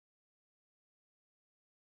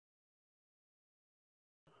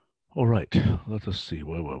All right, let us see,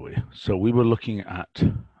 where were we? So we were looking at,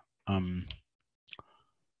 let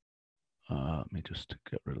me just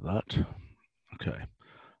get rid of that. Okay.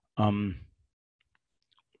 Let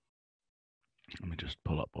me just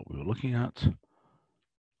pull up what we were looking at.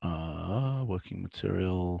 Working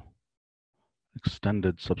material,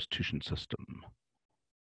 extended substitution system.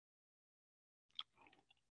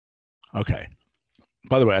 Okay.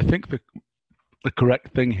 By the way, I think the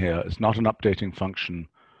correct thing here is not an updating function,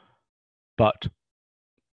 but,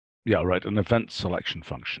 yeah, right, an event selection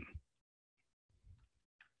function.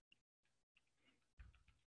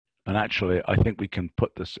 And actually, I think we can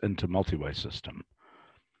put this into multi-way system,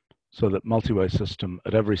 so that multi-way system,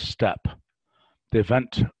 at every step, the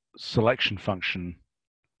event selection function,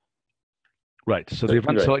 right, so the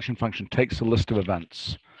event selection function takes a list of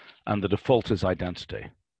events, and the default is identity.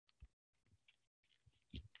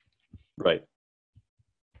 Right.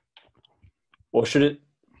 Or should it,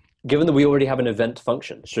 given that we already have an event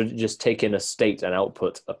function, should it just take in a state and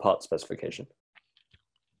output a part specification?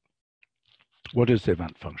 What is the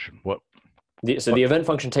event function? The event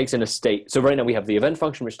function takes in a state. So right now we have the event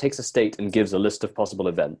function, which takes a state and gives a list of possible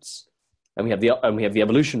events. And we have the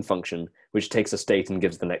evolution function, which takes a state and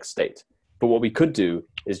gives the next state. But what we could do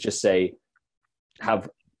is just say, have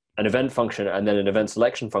an event function and then an event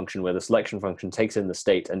selection function, where the selection function takes in the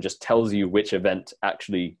state and just tells you which event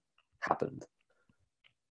actually happened.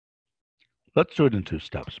 Let's do it in two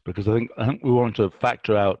steps, because I think we want to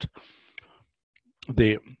factor out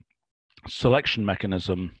the selection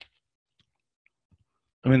mechanism.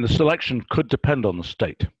 I mean, the selection could depend on the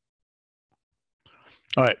state.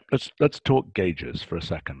 All right, let's talk gauges for a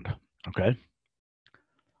second, okay?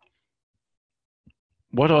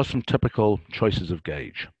 What are some typical choices of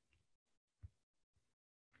gauge?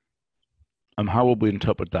 And how will we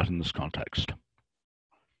interpret that in this context?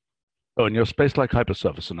 Oh, in your space-like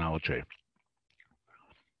hypersurface analogy,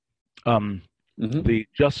 the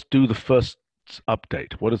just do the first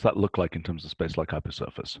update, what does that look like in terms of space-like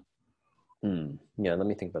hypersurface? Yeah, let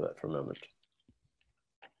me think about that for a moment.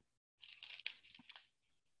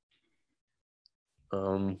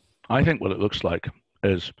 I think what it looks like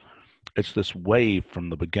is it's this wave from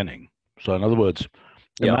the beginning. So in other words,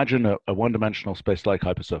 imagine a one-dimensional space-like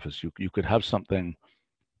hypersurface. You could have something,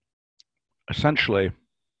 essentially,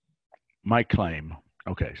 my claim,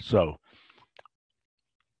 okay, so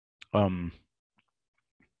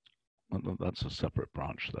that's a separate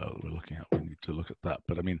branch though that we're looking at. We need to look at that.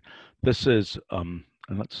 But I mean, this is, and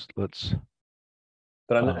let's. But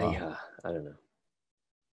I don't know.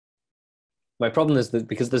 My problem is that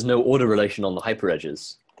because there's no order relation on the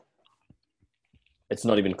hyperedges, it's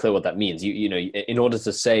not even clear what that means. You know, in order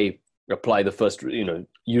to say apply the first,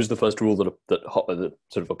 use the first rule that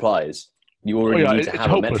sort of applies, you already need to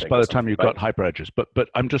have a metric. It's hopeless by the time you've got hyperedges. But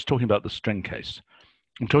I'm just talking about the string case.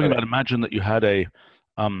 I'm talking about, imagine that you had a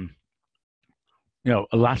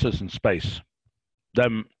lattice in space.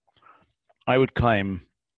 Then I would claim,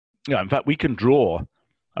 in fact, we can draw.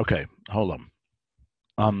 Okay, hold on.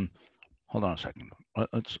 Hold on a second.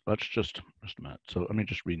 Let's just a minute. So let me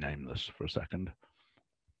just rename this for a second.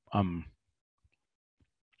 I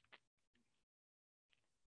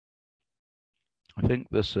think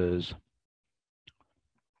this is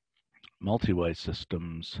multi-way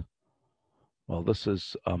systems. Well, this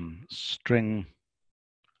is string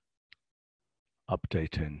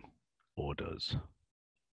updating orders.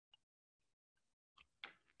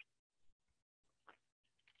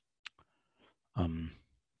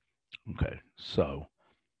 So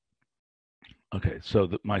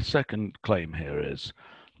my second claim here is,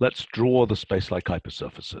 let's draw the space-like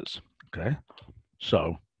hypersurfaces, okay?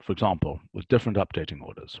 So, for example, with different updating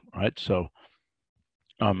orders, right? So,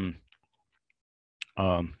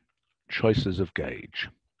 choices of gauge.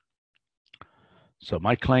 So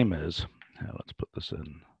my claim is, let's put this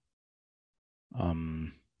in.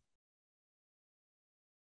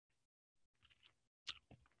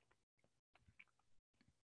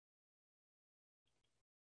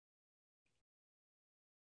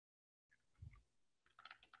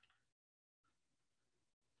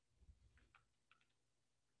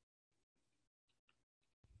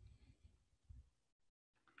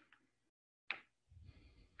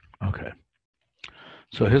 Okay,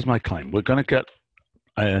 so here's my claim. We're going to get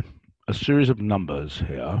a series of numbers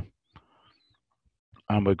here,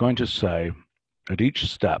 and we're going to say at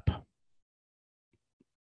each step,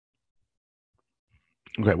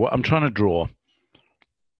 okay, what I'm trying to draw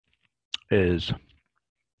is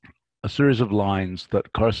a series of lines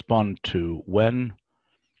that correspond to when,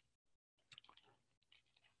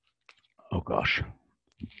 oh gosh,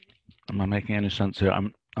 am I making any sense here?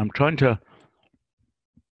 I'm trying to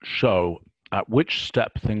show at which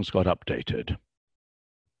step things got updated.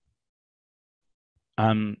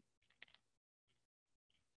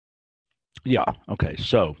 Yeah, okay,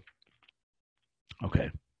 so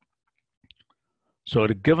at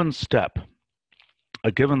a given step,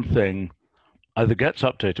 a given thing either gets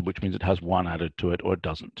updated, which means it has 1 added to it, or it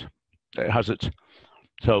doesn't. It has its,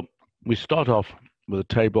 so we start off with a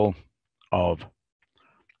table of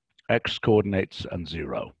x coordinates and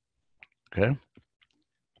 0, okay?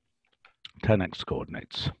 10x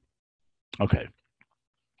coordinates. Okay,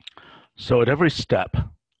 so at every step,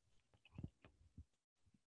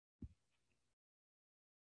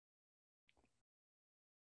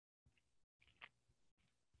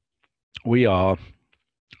 we are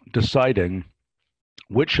deciding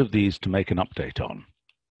which of these to make an update on,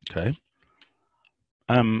 okay?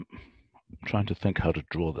 I'm trying to think how to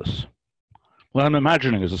draw this. What I'm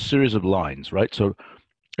imagining is a series of lines, right? So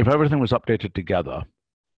if everything was updated together,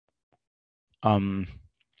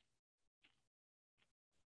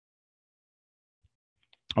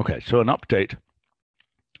 okay, so an update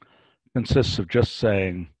consists of just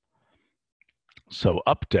saying, so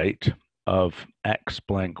update of x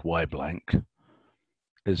blank y blank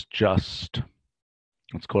is just,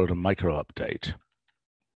 let's call it a micro update,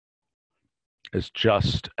 is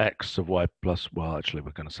just x of y plus, well, actually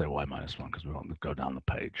we're going to say y minus 1 because we want to go down the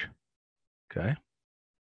page, okay?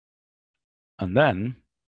 And then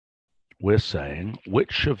we're saying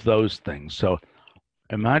which of those things, so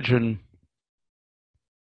imagine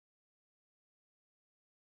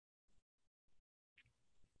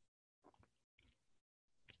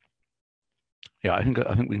yeah, I think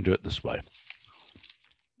we can do it this way.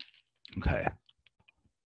 Okay.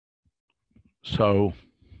 So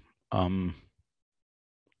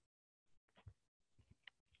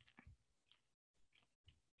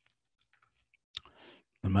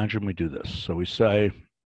imagine we do this. So we say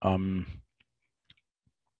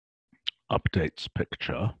updates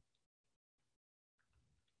picture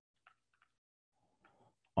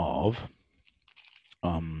of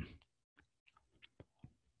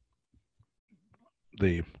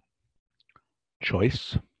the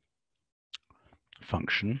choice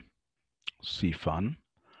function cfun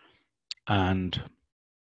and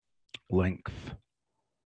length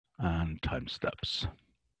and time steps.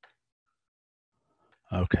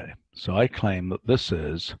 Okay, so I claim that this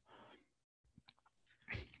is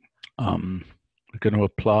we're going to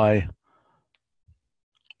apply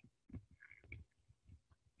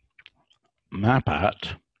map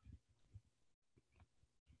at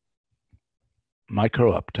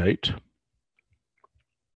micro update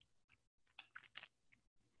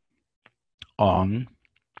on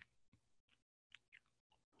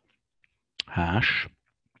hash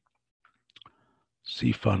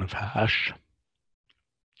cfun of hash,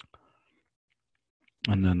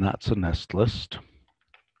 and then that's a nest list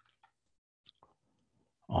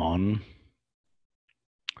on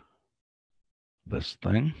this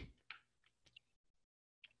thing,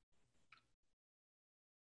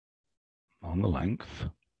 on the length,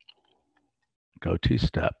 go t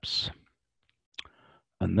steps,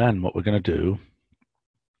 and then what we're going to do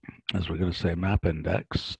is we're going to say map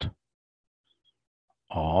indexed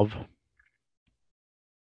of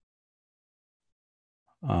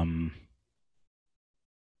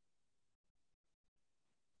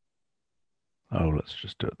oh, let's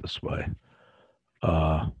just do it this way.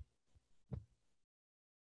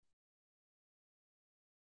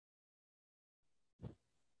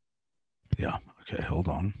 Yeah, okay, hold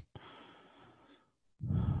on.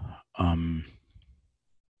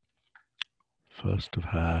 First of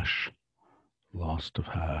hash, last of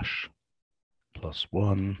hash, plus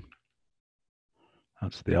 1.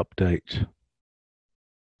 That's the update.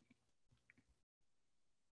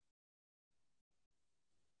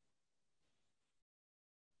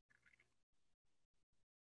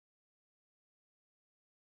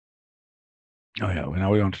 Oh yeah,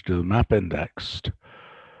 now we want to do the map indexed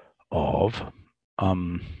of,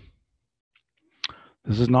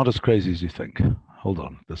 this is not as crazy as you think. Hold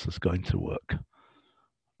on, this is going to work.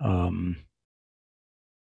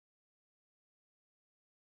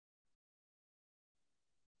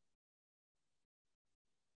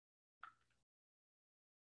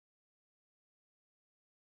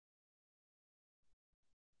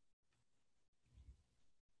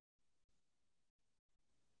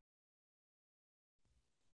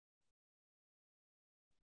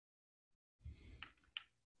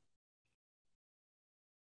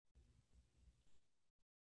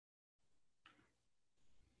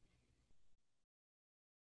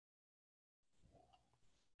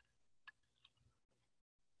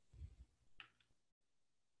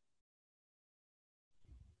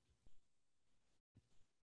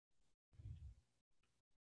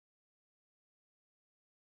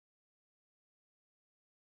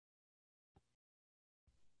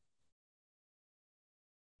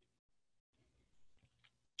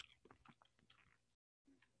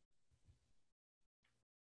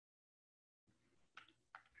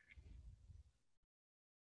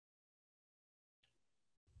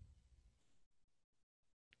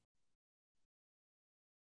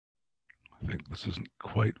 I think this isn't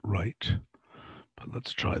quite right, but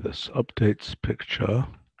let's try this. Updates picture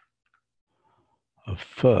of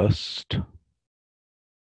first.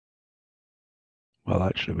 Well,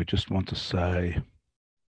 actually, we just want to say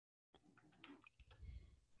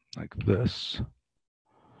like this,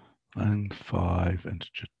 lang 5,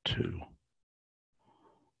 integer 2.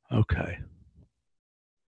 Okay.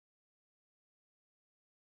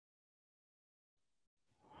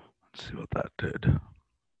 Let's see what that did.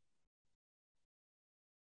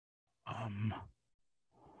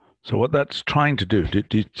 So what that's trying to do,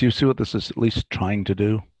 do you see what this is at least trying to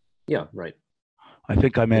do? Yeah, right. I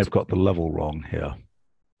think I may have got the level wrong here.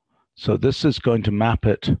 So this is going to map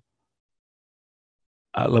it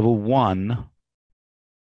at level 1.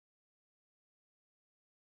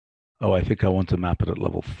 Oh, I think I want to map it at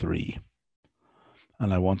level 3.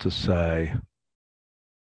 And I want to say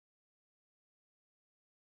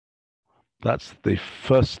that's the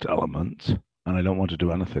first element, and I don't want to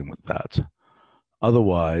do anything with that.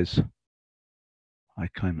 Otherwise, I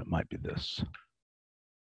claim it might be this.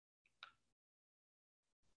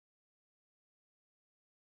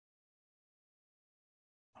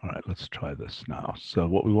 All right, let's try this now. So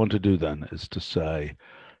what we want to do then is to say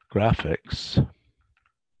graphics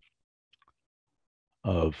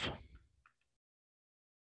of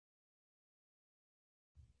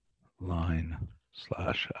line /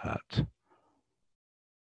 at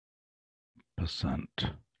percent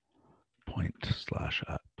point /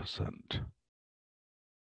 at percent.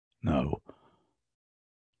 No.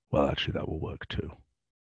 Well, actually, that will work too.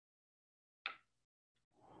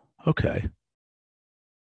 Okay.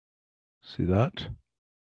 See that?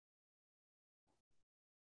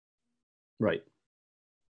 Right.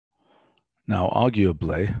 Now,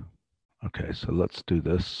 arguably, okay, so let's do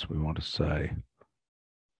this. We want to say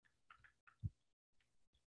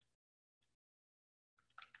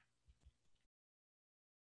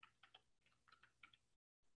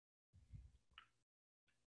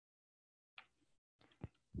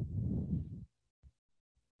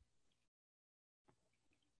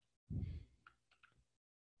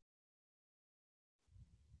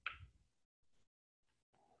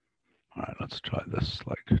all right, let's try this,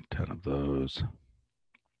 like 10 of those.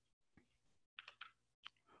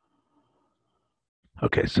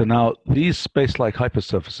 Okay, so now these space-like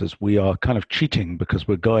hypersurfaces, we are kind of cheating because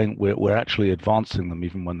we're actually advancing them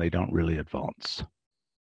even when they don't really advance.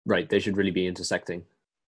 Right. They should really be intersecting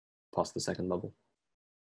past the second level.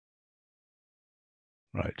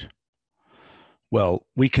 Right. Well,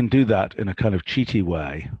 we can do that in a kind of cheaty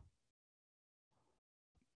way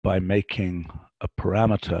by making a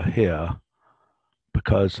parameter here,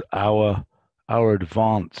 because our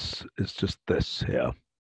advance is just this here.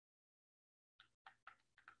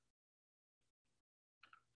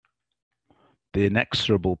 The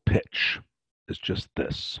inexorable pitch is just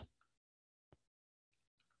this.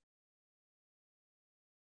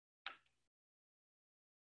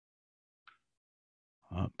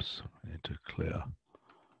 Oops, I need to clear.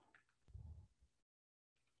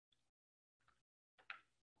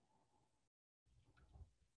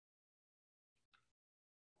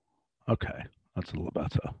 Okay, that's a little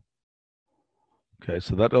better. Okay,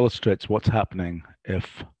 so that illustrates what's happening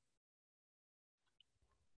if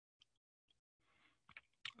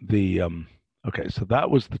the, okay, so that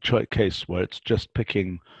was the case where it's just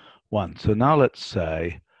picking one. So now let's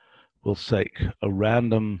say we'll take a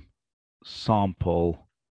random sample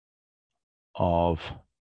of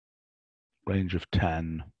range of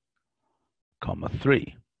 10,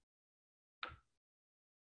 3.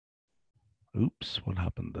 Oops, what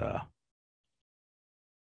happened there?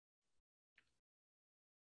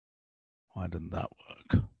 Why didn't that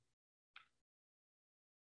work?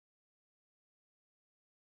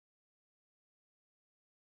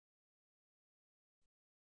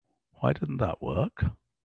 Why didn't that work?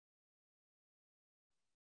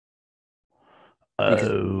 Because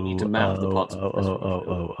you need to map the parts.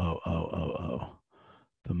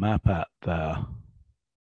 The map at there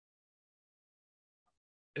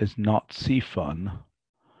is not cfun,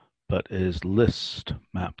 but is list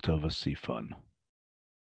mapped over cfun.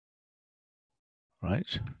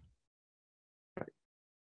 Right?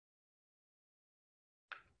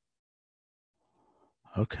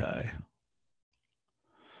 Okay.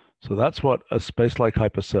 So that's what a space-like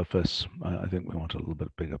hypersurface, I think we want a little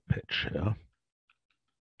bit bigger pitch here.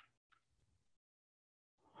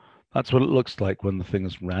 That's what it looks like when the thing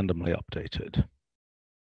is randomly updated.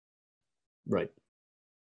 Right.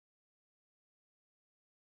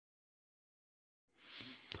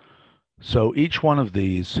 So each one of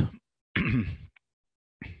these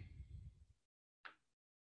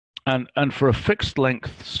And for a fixed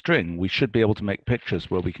length string, we should be able to make pictures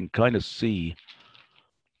where we can kind of see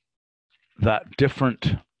that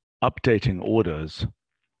different updating orders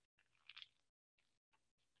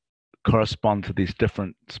correspond to these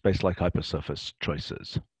different space-like hypersurface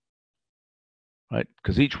choices, right?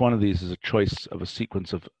 Because each one of these is a choice of a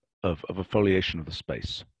sequence of a foliation of the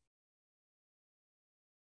space.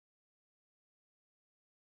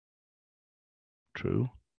 True?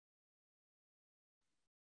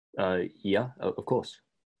 Yeah, of course.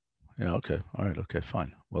 Yeah, okay. All right, okay,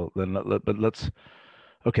 fine. Well, then, but let's,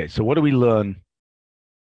 okay, so what do we learn?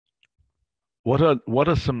 What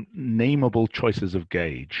are some nameable choices of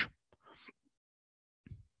gauge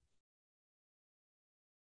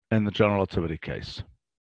in the general relativity case?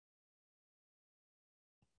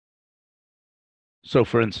 So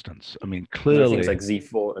for instance, I mean, There are clearly, things like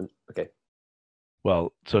Z4 and okay.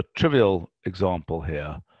 well, so a trivial example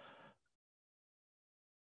here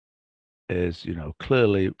is, you know,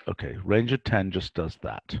 clearly, okay, range of 10 just does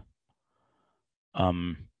that.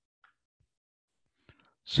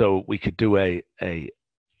 So we could do a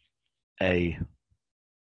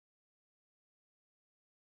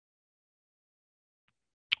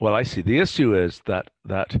well, I see. The issue is that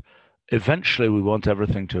eventually we want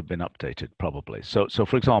everything to have been updated, probably. So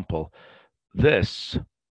for example, this,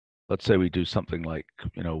 let's say we do something like,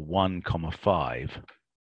 you know, 1,5,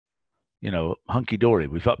 you know, hunky dory.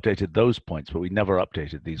 We've updated those points, but we never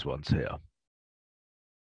updated these ones here.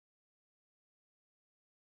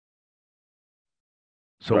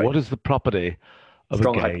 So Right. what is the property of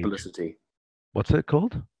Strong a gauge? hyperbolicity. What's it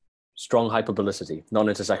called? Strong hyperbolicity,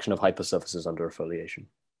 non-intersection of hypersurfaces under a foliation.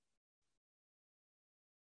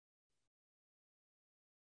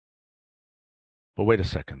 But wait a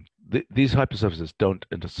second. These hypersurfaces don't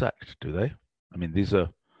intersect, do they? I mean, these are...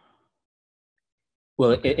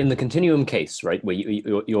 Well, Okay. in the continuum case, right, where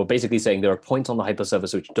you're basically saying there are points on the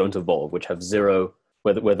hypersurface which don't evolve, which have zero,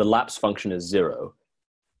 where the lapse function is zero.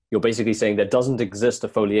 You're basically saying there doesn't exist a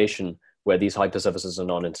foliation where these hypersurfaces are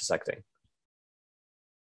non-intersecting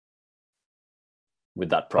with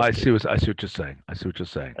that property. I see what you're saying. I see what you're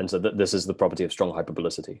saying. And so this is the property of strong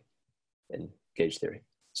hyperbolicity in gauge theory.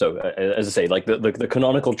 So as I say, like the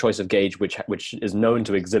canonical choice of gauge which is known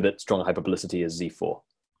to exhibit strong hyperbolicity is Z4.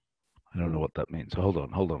 I don't know what that means. So hold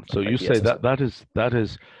on. So Like you say BSSM. that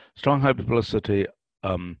is strong hyperbolicity.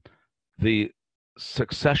 The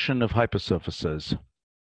succession of hypersurfaces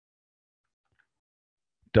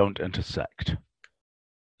don't intersect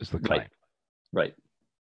is the claim. Right.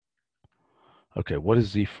 Okay, what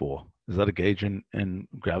is Z4? Is that a gauge in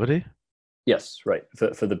gravity? Yes, right. For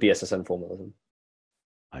the BSSM formalism.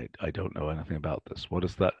 I don't know anything about this. What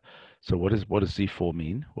is that? So what does Z4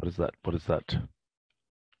 mean? What is that? What is that?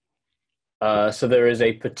 So there is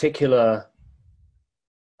a particular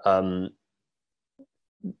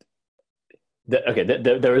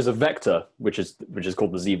there is a vector which is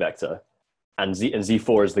called the Z vector, and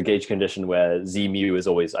Z4 is the gauge condition where Z mu is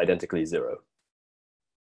always identically zero.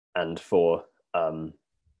 And for the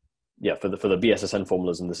BSSN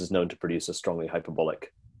formalism, this is known to produce a strongly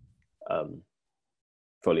hyperbolic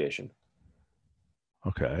foliation.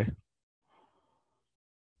 Okay.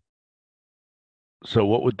 So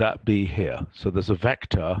what would that be here? So there's a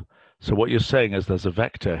vector. So what you're saying is there's a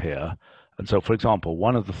vector here. And so, for example,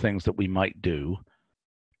 one of the things that we might do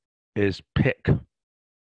is pick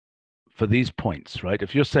for these points, right?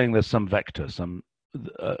 If you're saying there's some vector,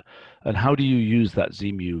 and how do you use that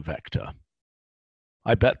Z mu vector?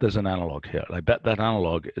 I bet there's an analog here. I bet that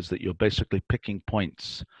analog is that you're basically picking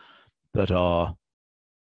points that are,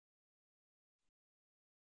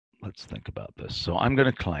 let's think about this. So I'm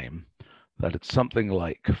going to claim that it's something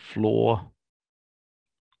like floor.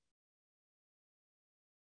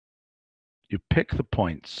 You pick the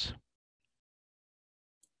points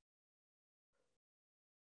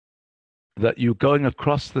that you're going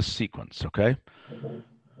across the sequence, okay?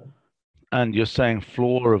 And you're saying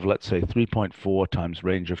floor of, let's say, 3.4 times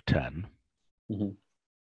range of 10. Mm-hmm.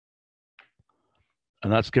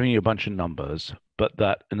 And that's giving you a bunch of numbers, but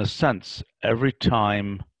that, in a sense, every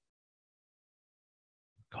time...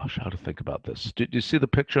 Gosh, how to think about this. Do you see the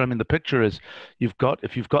picture? I mean, the picture is,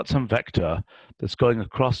 if you've got some vector that's going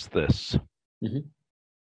across this, mm-hmm.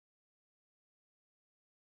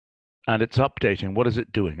 and it's updating, what is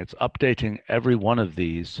it doing? It's updating every one of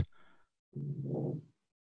these.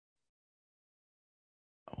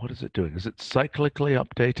 What is it doing? Is it cyclically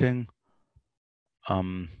updating?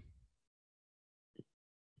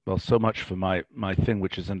 Well, so much for my thing,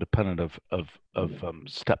 which is independent of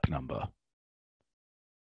step number.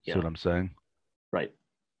 See what I'm saying? Right.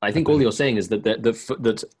 I think all you're saying is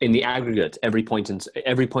that in the aggregate, every point on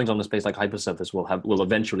a space like hypersurface will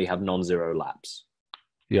eventually have non-zero laps.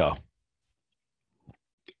 Yeah.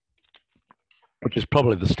 Which is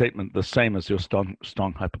probably the statement the same as your strong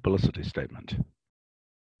hyperbolicity statement.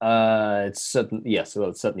 It's certain, yes, well,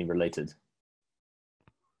 it's certainly related.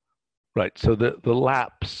 Right. So the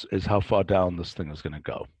lapse is how far down this thing is going to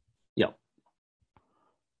go. Yeah.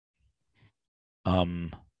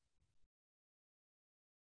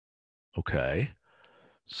 Okay.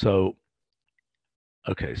 So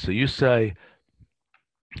you say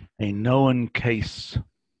a known case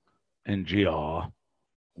in GR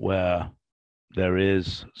where there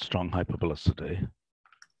is strong hyperbolicity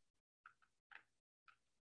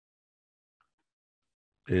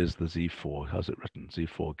is the Z4. How's it written?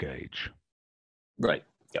 Z4 gauge. Right.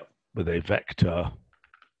 Yeah. With a vector.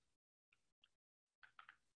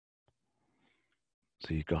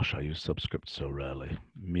 See, gosh, I use subscript so rarely.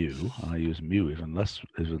 Mu. I use mu even less.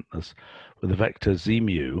 With a vector Z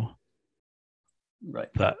mu. Right.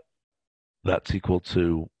 That's equal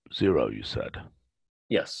to 0. You said.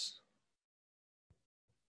 Yes.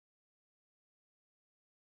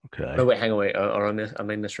 Okay. Oh wait, hang on, wait. Or am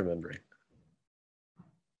I misremembering?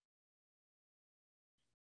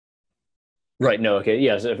 Right. No. Okay.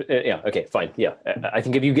 Yeah. Yeah. Okay. Fine. Yeah. I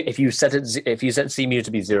think if you set C mu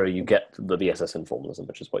to be 0, you get the BSSN formalism,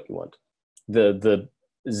 which is what you want. The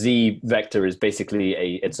Z vector is basically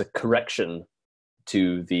it's a correction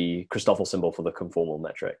to the Christoffel symbol for the conformal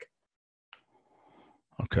metric.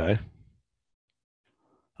 Okay.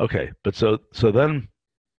 Okay. But so then,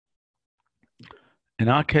 in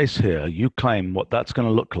our case here, you claim what that's going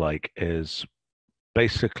to look like is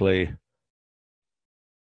basically.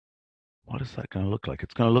 What is that going to look like?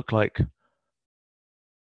 It's going to look like.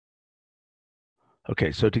 Okay,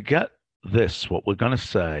 so to get this, what we're going to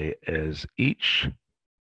say is each.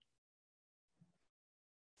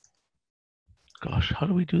 Gosh, how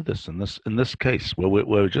do we do this in this case where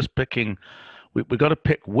we're just picking? We got to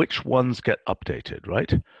pick which ones get updated,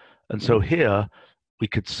 right? And so here we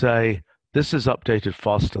could say this is updated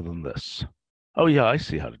faster than this. Oh yeah, I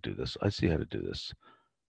see how to do this.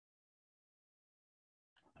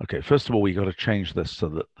 Okay, first of all, we got to change this so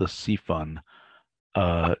that the CFUN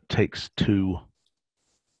takes 2.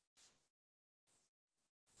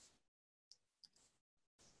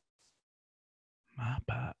 Map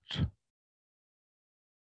at.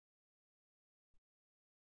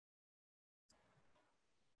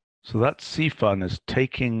 So that CFUN is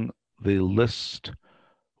taking the list.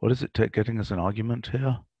 What is it getting as an argument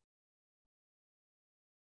here?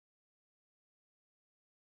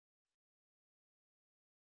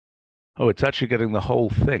 Oh, it's actually getting the whole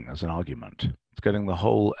thing as an argument. It's getting the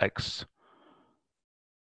whole X.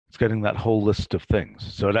 It's getting that whole list of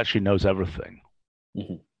things. So it actually knows everything.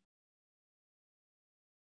 Mm-hmm.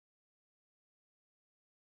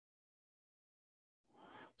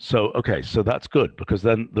 So, okay, so that's good because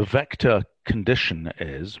then the vector condition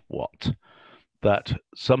is what? That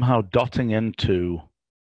somehow dotting into.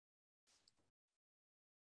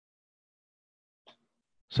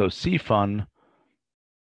 So CFUN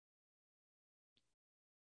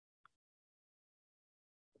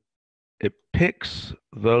it picks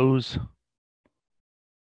those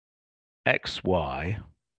XY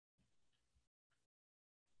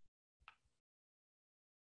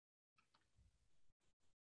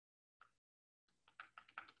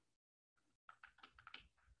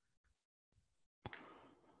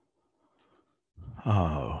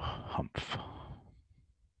humph.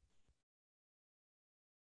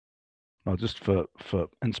 Well, just for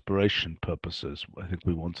inspiration purposes, I think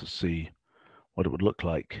we want to see what it would look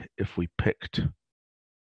like if we picked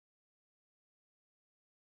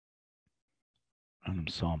random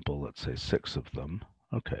sample, let's say 6 of them.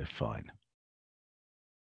 Okay, fine.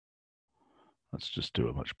 Let's just do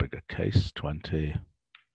a much bigger case, 20,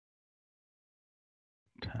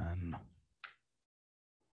 10.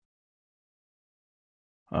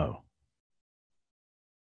 Oh.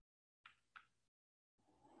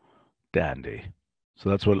 Dandy. So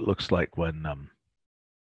that's what it looks like when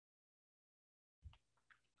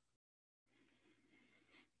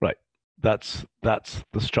right. That's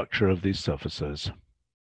the structure of these surfaces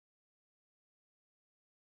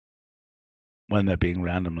when they're being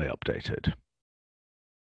randomly updated.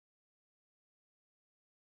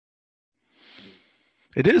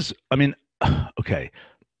 It is, I mean, okay,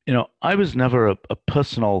 I was never a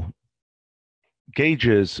personal,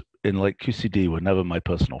 gauges in like QCD were never my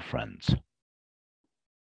personal friends.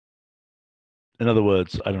 In other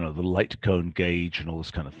words, I don't know, the light cone gauge and all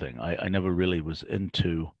this kind of thing. I never really was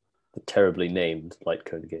into the terribly named light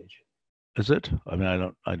cone gauge. Is it? I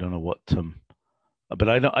mean, I don't know what, but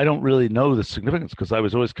I don't really know the significance because I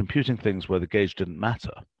was always computing things where the gauge didn't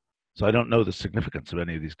matter. So I don't know the significance of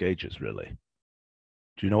any of these gauges, really.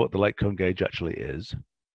 Do you know what the light cone gauge actually is?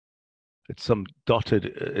 It's some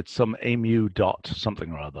it's some AMU dot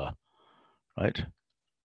something or other, right?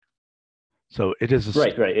 So it is a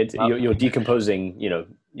right. You're decomposing,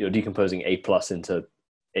 you're decomposing A plus into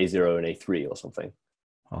A0 and A3 or something.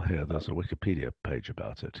 Oh, here, there's a Wikipedia page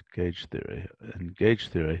about it. Gauge theory. In gauge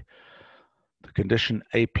theory, the condition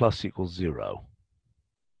A plus equals 0.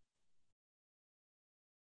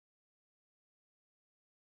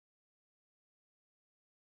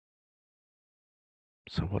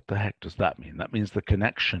 So what the heck does that mean? That means the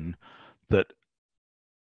connection that.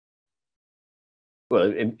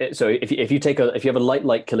 Well, so if you have a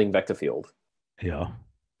light killing vector field, Yeah.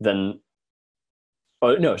 then,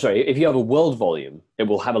 oh no, sorry, if you have a world volume, it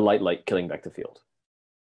will have a light killing vector field,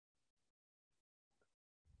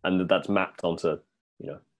 and that's mapped onto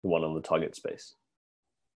the one on the target space.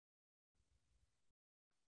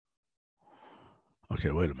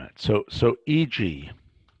 Okay, wait a minute. So e.g.,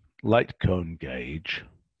 light cone gauge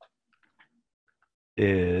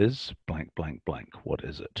is blank blank blank. What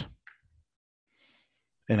is it?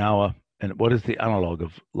 And what is the analog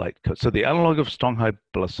of light cone? So the analog of strong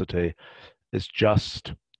hyperbolicity is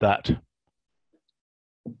just that.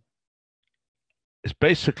 It's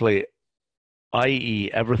basically,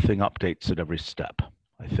 i.e., everything updates at every step,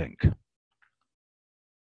 I think.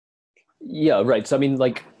 Yeah, right. So I mean,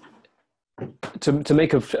 like, to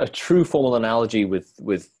make a true formal analogy with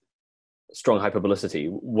strong hyperbolicity,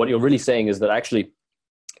 what you're really saying is that actually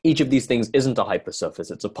each of these things isn't a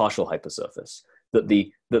hypersurface; it's a partial hypersurface. That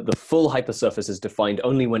the full hypersurface is defined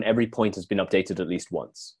only when every point has been updated at least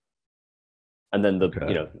once, and then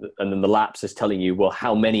the lapse is telling you, well,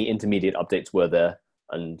 how many intermediate updates were there,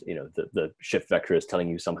 and the shift vector is telling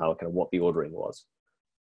you somehow kind of what the ordering was.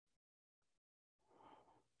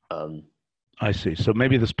 I see. So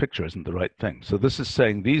maybe this picture isn't the right thing. So this is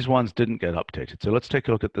saying these ones didn't get updated. So let's take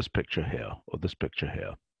a look at this picture here, or this picture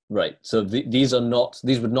here. Right. So these would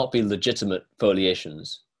not be legitimate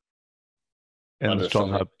foliations In a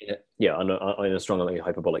strong in a strong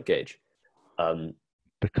hyperbolic gauge.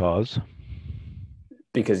 Because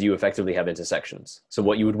you effectively have intersections. So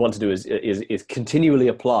what you would want to do is continually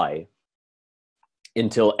apply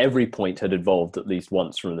until every point had evolved at least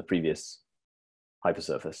once from the previous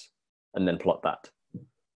hypersurface, and then plot that.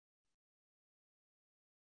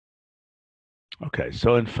 Okay,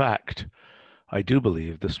 so in fact, I do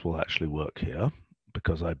believe this will actually work here,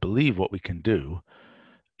 because I believe what we can do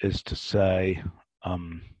is to say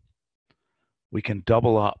we can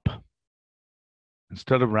double up.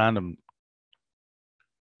 Instead of random,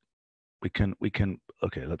 we can,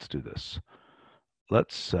 okay, let's do this.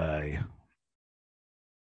 Let's say,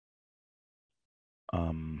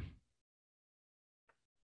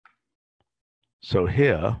 so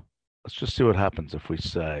here, let's just see what happens if we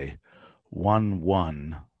say 1,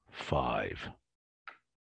 1, 5.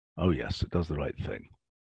 Oh yes, it does the right thing,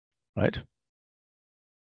 right?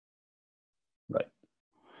 Right.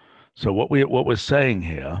 So what we're saying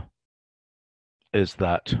here is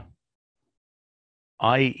that,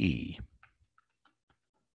 i.e.,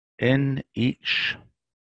 in each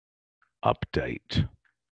update,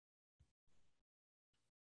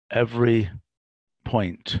 every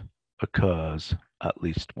point occurs at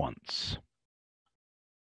least once,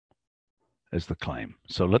 is the claim.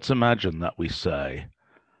 So let's imagine that we say,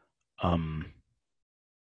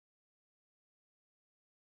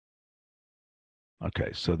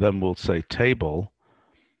 okay, so then we'll say table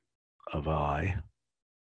of I,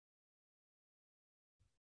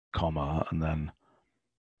 comma, and then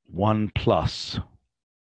 1 plus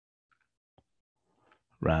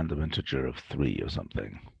random integer of 3 or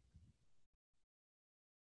something.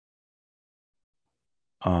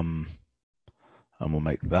 And we'll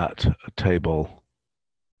make that a table.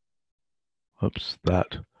 Oops,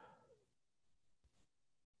 that.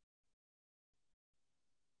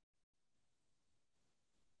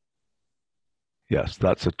 Yes,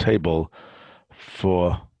 that's a table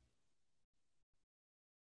for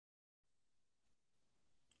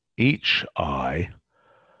each I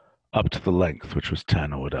up to the length, which was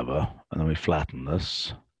 10 or whatever, and then we flatten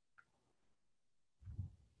this.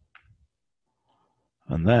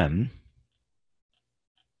 And then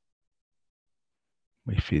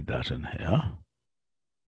we feed that in here.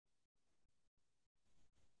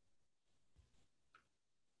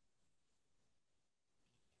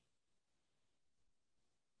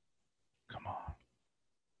 Come on.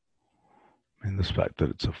 I mean, this fact that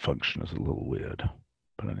it's a function is a little weird,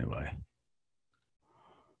 but anyway.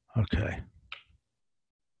 Okay.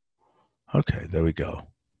 Okay, there we go.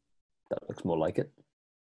 That looks more like it.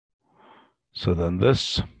 So then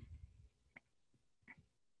this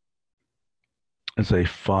is a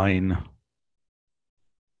fine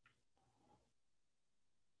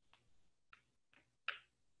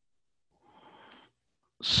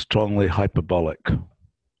strongly hyperbolic.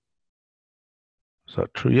 Is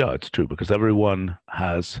that true? Yeah, it's true because everyone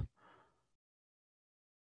has.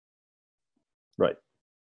 Right.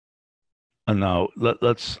 And now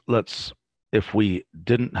let's if we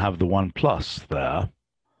didn't have the 1 plus there,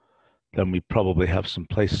 then we probably have some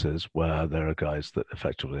places where there are guys that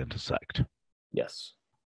effectively intersect. Yes.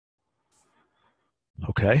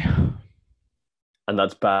 Okay. And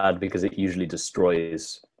that's bad because it usually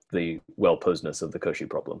destroys the well-posedness of the Cauchy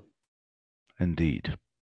problem. Indeed.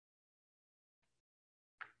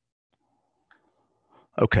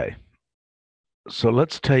 Okay. So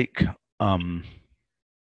let's take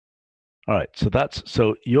all right,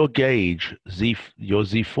 so your gauge your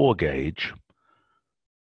Z4 gauge,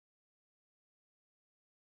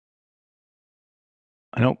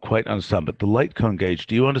 I don't quite understand, but the light cone gauge,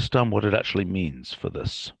 do you understand what it actually means for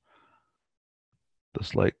this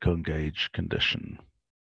light cone gauge condition?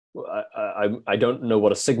 I don't know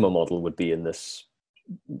what a sigma model would be in this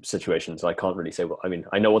situation, so I can't really say what. I mean,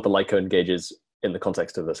 I know what the light cone gauge is in the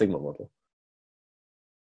context of a sigma model.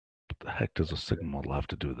 What the heck does a sigma model have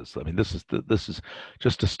to do with this? I mean, this is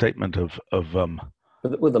just a statement of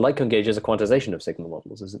Well, the light cone gauge is a quantization of sigma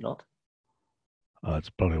models, is it not? it's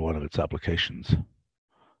probably one of its applications.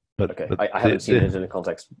 But, okay, but I haven't seen it in a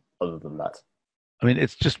context other than that. I mean,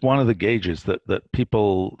 it's just one of the gauges that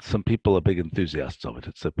some people are big enthusiasts of it.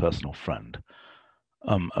 It's a personal friend.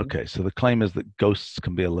 Okay, so the claim is that ghosts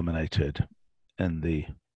can be eliminated in the.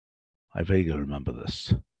 I vaguely remember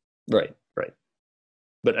this. Right.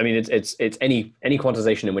 But I mean, it's any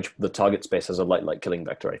quantization in which the target space has a light killing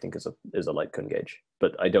vector. I think is a light cone gauge.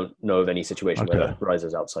 But I don't know of any situation where that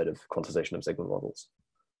rises outside of quantization of sigma models.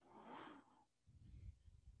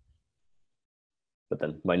 But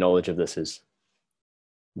then my knowledge of this is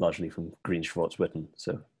largely from Green, Schwartz, Witten,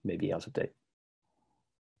 so maybe out of date.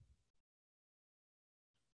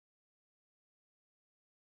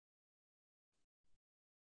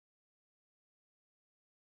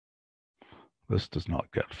 This does not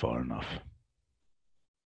get far enough.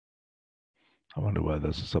 I wonder where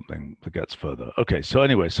there's something that gets further. Okay, so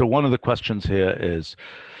anyway, so one of the questions here is,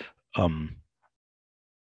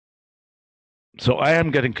 so I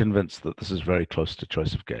am getting convinced that this is very close to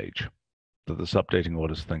choice of gauge, that this updating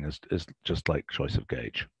orders thing is just like choice of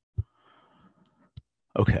gauge.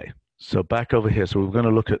 Okay, so back over here, so we're going to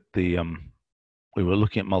look at the, we were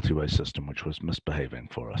looking at multi-way system, which was misbehaving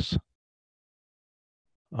for us.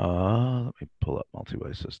 Let me pull up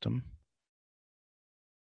multi-way system.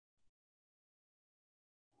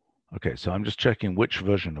 Okay, so I'm just checking which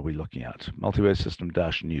version are we looking at? Multi-way system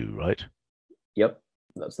 -new, right? Yep,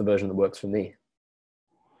 that's the version that works for me.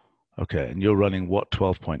 Okay, and you're running what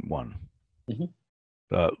 12.1?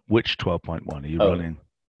 Mm-hmm. Which 12.1 are you running?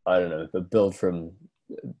 I don't know, the build from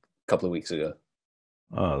a couple of weeks ago.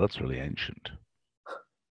 Oh, that's really ancient.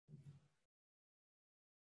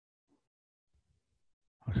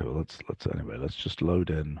 Okay, well, let's just load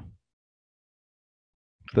in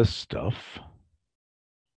this stuff.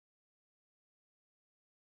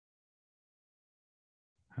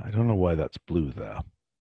 I don't know why that's blue there.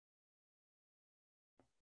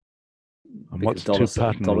 And what's two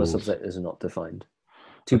pattern rules? Subset is not defined.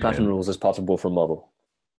 Two pattern rules as part of Wolfram model.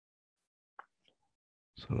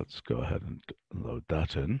 So let's go ahead and load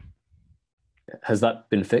that in. Has that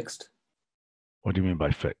been fixed? What do you mean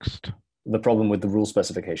by fixed? The problem with the rule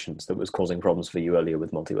specifications that was causing problems for you earlier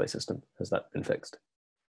with multi-way system. Has that been fixed?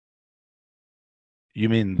 You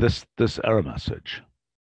mean this error message?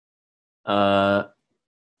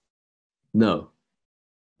 No,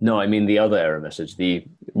 I mean the other error message, the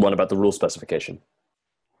one about the rule specification.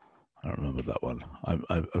 I don't remember that one.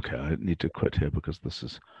 Okay, I need to quit here because this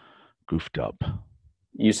is goofed up.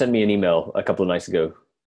 You sent me an email a couple of nights ago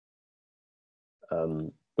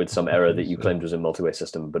with some error that you claimed was in multi-way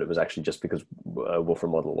system, but it was actually just because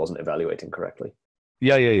Wolfram model wasn't evaluating correctly.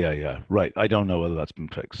 Yeah. Right. I don't know whether that's been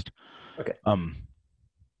fixed. Okay.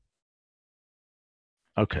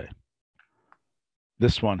 Okay.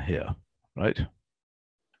 This one here, right?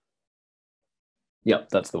 Yep,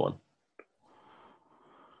 that's the one.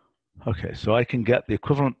 Okay, so I can get the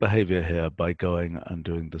equivalent behavior here by going and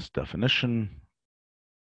doing this definition.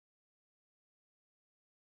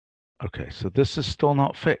 Okay, so this is still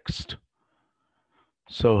not fixed.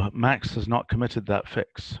 So Max has not committed that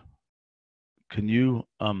fix. Can you,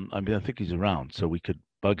 I mean, I think he's around, so we could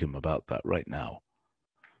bug him about that right now.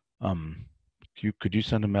 Could you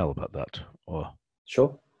send a mail about that, or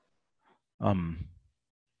Sure.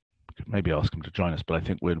 could maybe ask him to join us? But I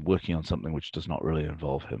think we're working on something which does not really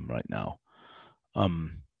involve him right now.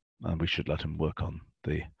 And we should let him work on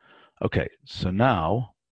the. Okay, so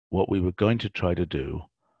now what we were going to try to do,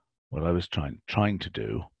 what I was trying to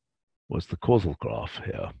do, was the causal graph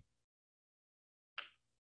here.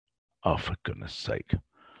 Oh, for goodness sake.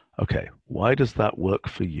 Okay, why does that work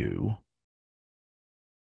for you?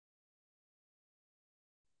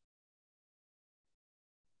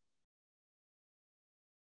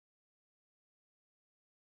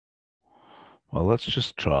 Well, let's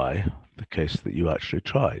just try the case that you actually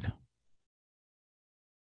tried.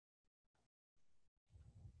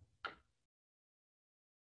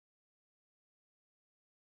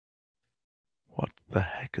 What the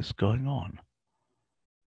heck is going on?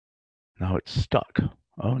 Now it's stuck.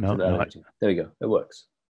 Oh, no. There we go. It works.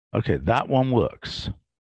 Okay, that one works.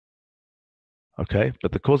 Okay,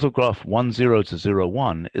 but the causal graph 1, 0 to 0,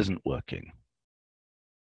 1 isn't working.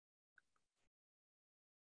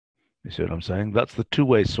 You see what I'm saying? That's the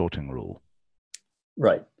two-way sorting rule.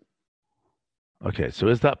 Right. Okay, so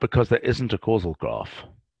is that because there isn't a causal graph?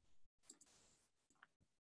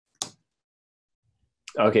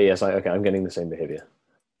 Okay, yes, okay, I'm getting the same behavior.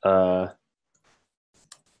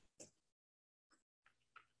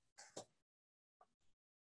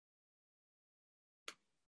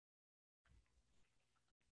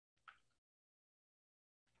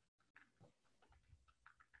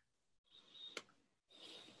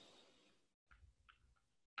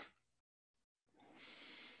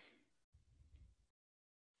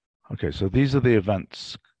 Okay, so these are the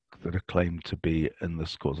events that are claimed to be in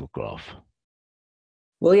this causal graph.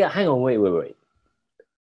 Well, yeah, hang on, wait.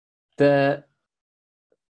 There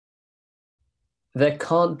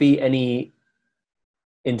can't be any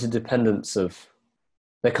interdependence of,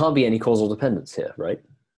 there can't be any causal dependence here, right?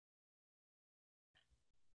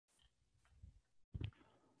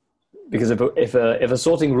 Because if a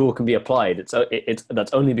sorting rule can be applied,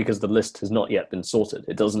 that's only because the list has not yet been sorted.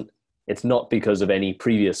 It's not because of any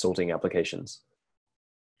previous sorting applications.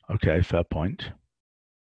 Okay, fair point.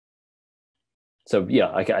 So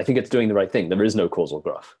yeah, I think it's doing the right thing. There is no causal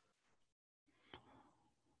graph.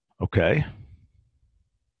 Okay.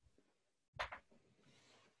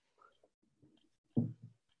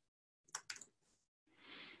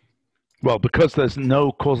 Well, because there's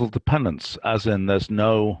no causal dependence, as in there's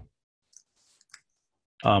no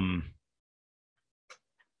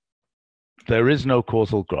there is no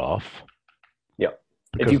causal graph. Yeah.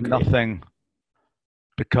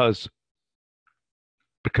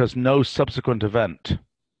 Because no subsequent event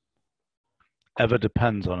ever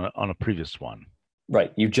depends on a previous one.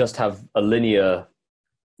 Right. You just have a linear,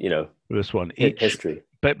 this one history.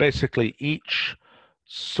 Basically, each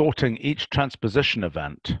transposition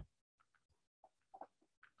event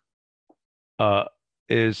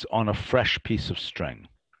is on a fresh piece of string.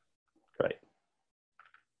 Right.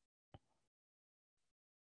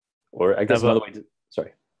 Or I guess another way to,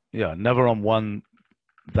 sorry. Yeah, never on one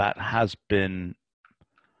that has been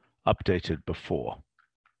updated before,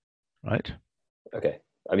 right? Okay.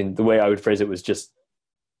 I mean, the way I would phrase it was just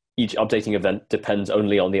each updating event depends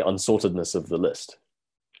only on the unsortedness of the list.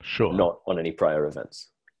 Sure. Not on any prior events.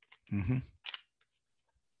 Mm-hmm.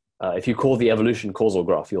 If you call the evolution causal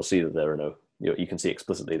graph, you'll see that there are no, you can see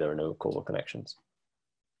explicitly there are no causal connections.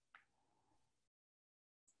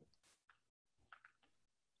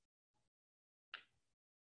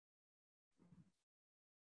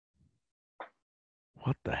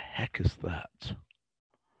 What the heck is that?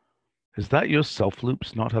 Is that your self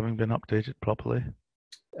loops not having been updated properly?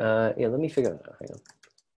 Yeah, let me figure it out. Hang on.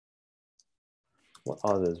 What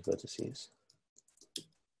are those vertices?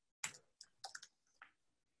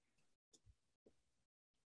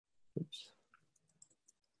 Oops.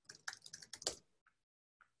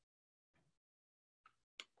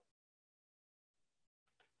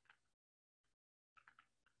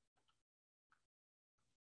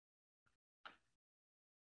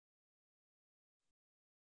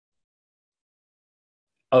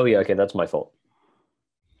 Oh yeah, okay, that's my fault.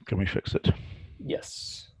 Can we fix it?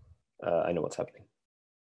 Yes, I know what's happening.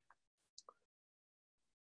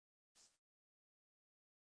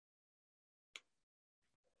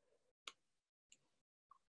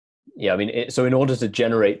 Yeah, I mean, so in order to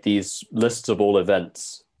generate these lists of all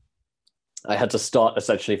events, I had to start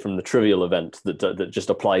essentially from the trivial event that just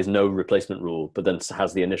applies no replacement rule, but then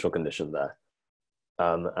has the initial condition there.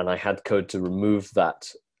 And I had code to remove that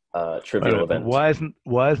trivial event. Why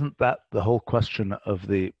isn't that the whole question of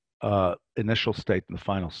the initial state and the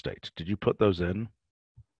final state? Did you put those in?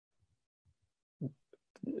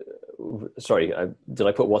 sorry, did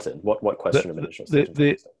I put what in? What question of initial state?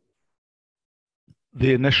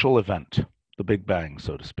 The initial event, the Big Bang,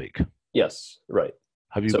 so to speak. Yes, right.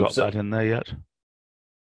 Have you got that in there yet?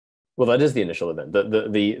 Well, that is the initial event.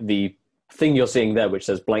 The thing you're seeing there, which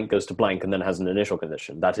says blank goes to blank and then has an initial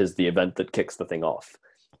condition, that is the event that kicks the thing off.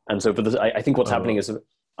 And so I think what's happening is,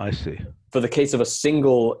 I see. For the case of a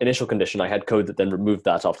single initial condition, I had code that then removed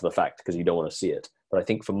that after the fact because you don't want to see it. But I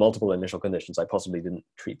think for multiple initial conditions, I possibly didn't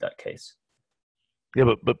treat that case.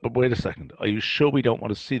 Yeah, but wait a second. Are you sure we don't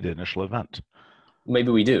want to see the initial event? Maybe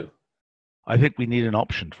we do. I think we need an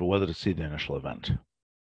option for whether to see the initial event.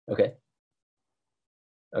 Okay.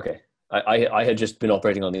 I had just been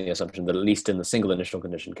operating on the assumption that at least in the single initial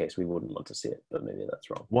condition case, we wouldn't want to see it, but maybe that's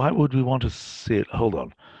wrong. Why would we want to see it? Hold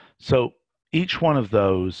on. So each one of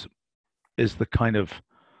those is the kind of,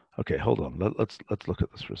 okay, hold on. Let's look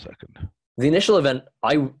at this for a second. The initial event,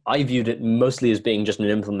 I viewed it mostly as being just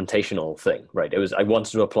an implementational thing, right? I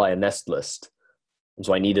wanted to apply a nest list, and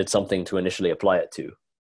so I needed something to initially apply it to.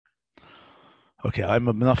 Okay, I'm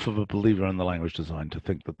enough of a believer in the language design to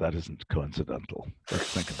think that that isn't coincidental.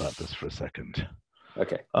 Let's think about this for a second.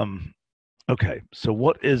 Okay. Okay, so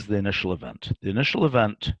what is the initial event? The initial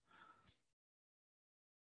event,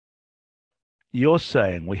 you're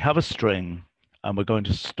saying we have a string and we're going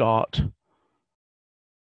to start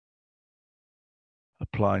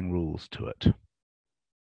applying rules to it.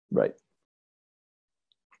 Right.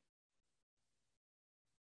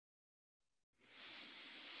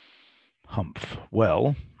 Humph.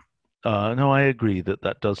 Well, no, I agree that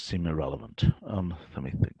that does seem irrelevant. Let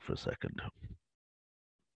me think for a second.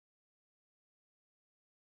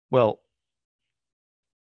 Well,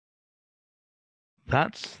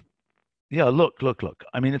 that's, yeah, look.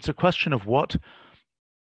 I mean, it's a question of what,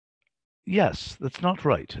 yes, that's not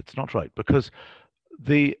right. It's not right because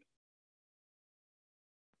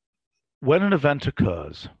when an event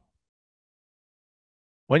occurs,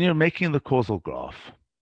 when you're making the causal graph,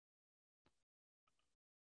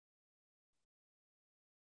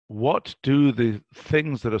 what do the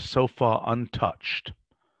things that are so far untouched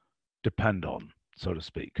depend on, so to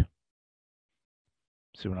speak?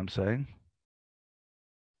 See what I'm saying?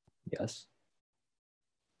 Yes.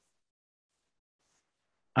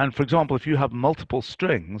 And for example, if you have multiple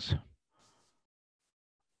strings,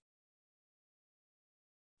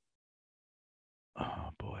 oh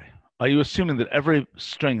boy, are you assuming that every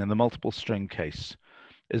string in the multiple string case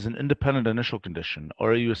is an independent initial condition,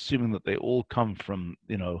 or are you assuming that they all come from,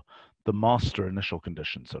 the master initial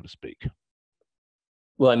condition, so to speak?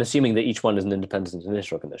 Well, I'm assuming that each one is an independent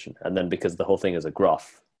initial condition, and then because the whole thing is a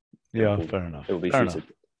graph. Yeah, fair enough. It will be fair treated.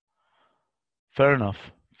 enough.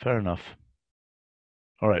 Fair enough.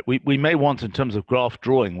 All right, we may want, in terms of graph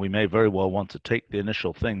drawing, we may very well want to take the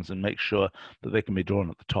initial things and make sure that they can be drawn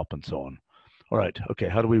at the top and so on. All right, okay,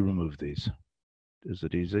 how do we remove these? Is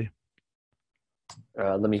it easy?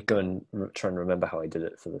 Let me go and try and remember how I did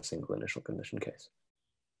it for the single initial condition case.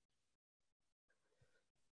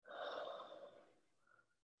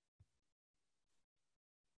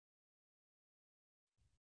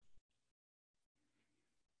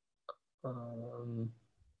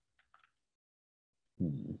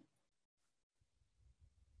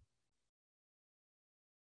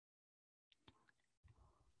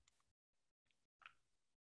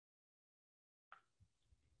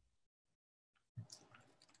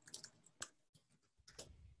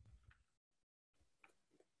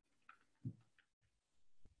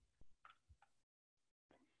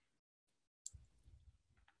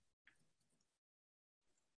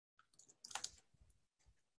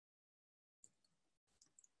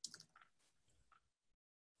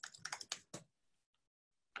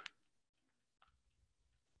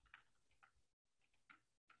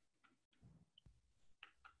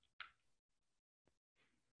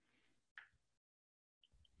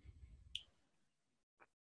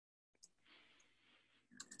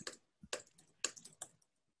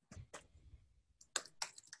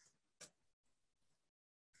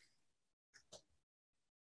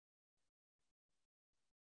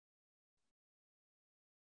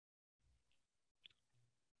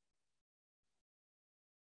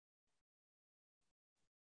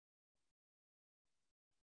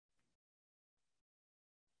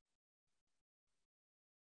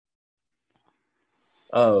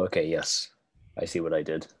 Oh, okay, yes. I see what I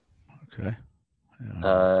did. Okay.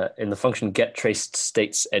 In the function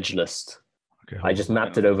getTracedStates edge list, Okay, I just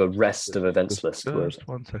mapped it over rest of events list. Just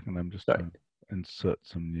 1 second, I'm just going to insert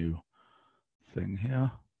some new thing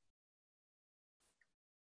here.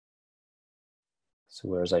 So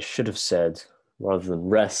whereas I should have said, rather than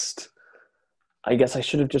rest, I guess I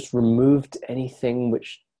should have just removed anything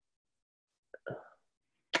which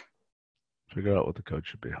figure out what the code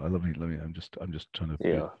should be. Let me. I'm just trying to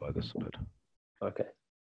beautify this a bit. Okay.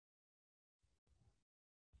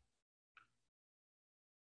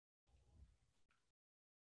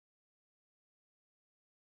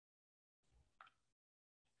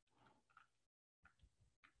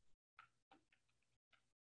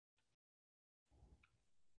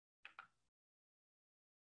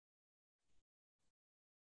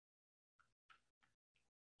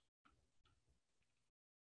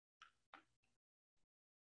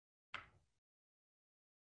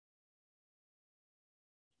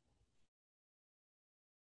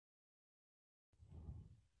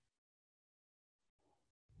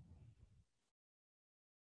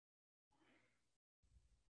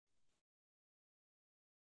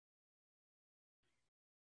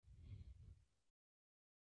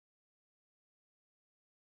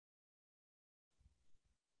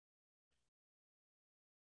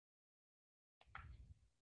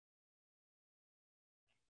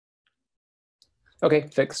 Okay,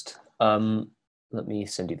 fixed. Let me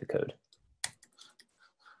send you the code.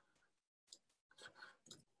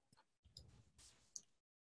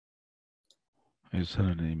 You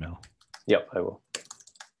send an email. Yep, I will.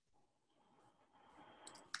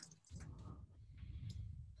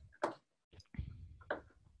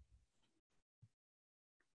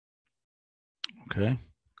 Okay.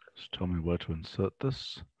 Just tell me where to insert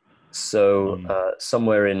this. So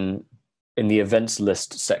somewhere in the events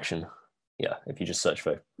list section, yeah, if you just search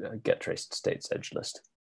for get traced states edge list,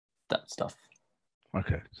 that stuff.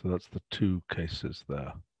 Okay, so that's the two cases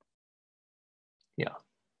there. Yeah.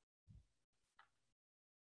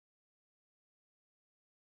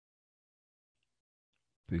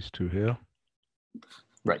 These two here?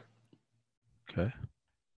 Right. Okay.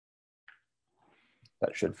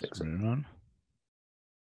 That should fix it. Rerun.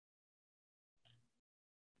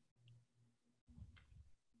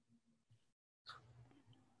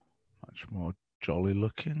 Much more jolly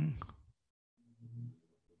looking.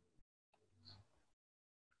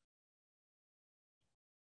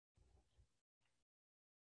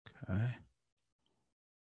 Okay.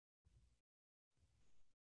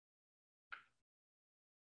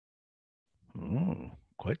 Oh,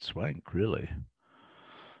 quite swank, really.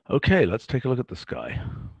 Okay, let's take a look at this guy.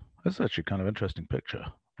 This is actually kind of interesting picture,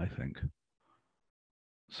 I think.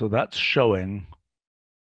 So that's showing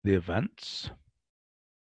the events.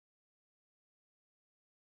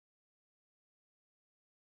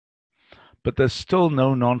 But there's still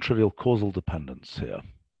no non-trivial causal dependence here.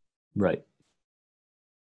 Right.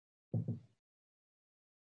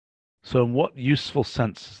 So in what useful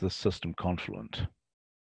sense is this system confluent?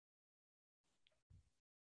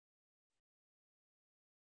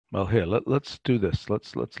 Well, here, let's do this.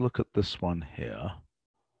 Let's look at this one here.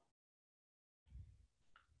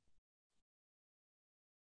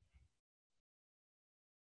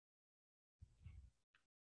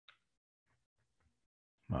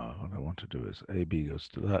 What I want to do is AB goes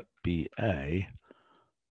to that, BA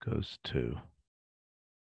goes to,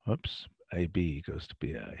 oops, AB goes to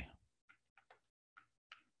BA.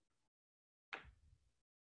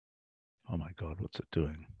 Oh my God, what's it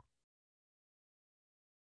doing?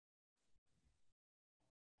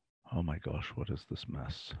 Oh my gosh, what is this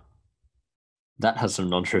mess? That has some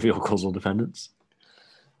non-trivial causal dependence.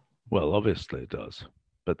 Well, obviously it does,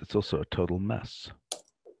 but it's also a total mess.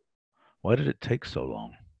 Why did it take so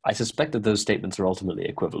long? I suspect that those statements are ultimately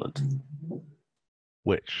equivalent.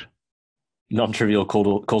 Which? Non-trivial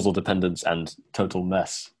causal dependence and total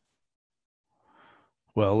mess.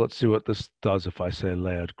 Well, let's see what this does if I say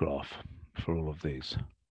layered graph for all of these.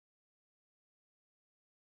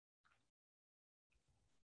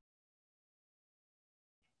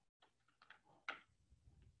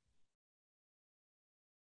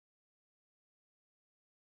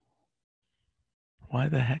 Why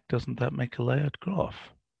the heck doesn't that make a layered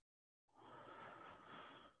graph?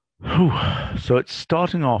 Whew. So it's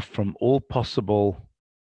starting off from all possible.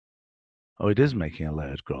 Oh, it is making a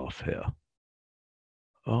layered graph here.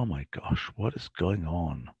 Oh my gosh, what is going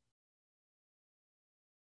on?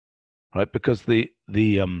 Right, because the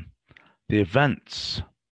events.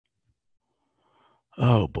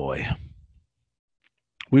 Oh boy.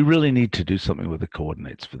 We really need to do something with the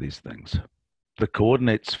coordinates for these things. The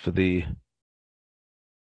coordinates for the.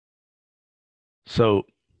 So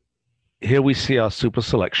here we see our super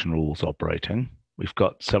selection rules operating. We've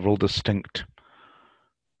got several distinct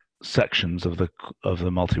sections of the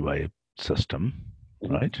multi-way system,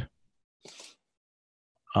 right?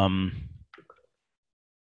 Let's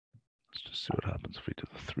just see what happens if we do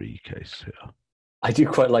the 3 case here. I do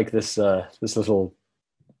quite like this this little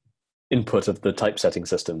input of the typesetting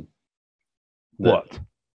system. What?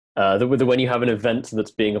 When you have an event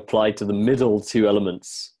that's being applied to the middle two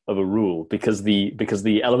elements of a rule, because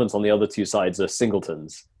the elements on the other two sides are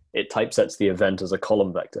singletons, it typesets the event as a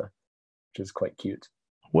column vector, which is quite cute.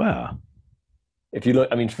 Where? If you look,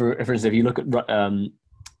 I mean, for instance, if you look at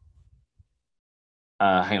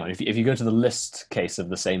hang on, if you go to the list case of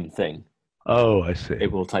the same thing, oh, I see.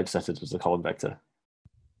 it will typeset it as a column vector.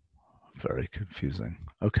 Very confusing.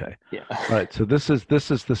 Okay. Yeah. Right. So this is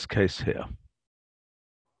this case here.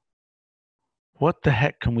 What the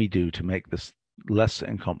heck can we do to make this less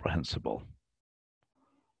incomprehensible?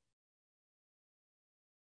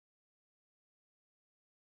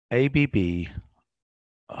 ABB.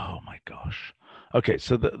 Oh my gosh. Okay,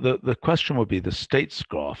 so the question would be the states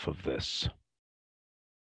graph of this.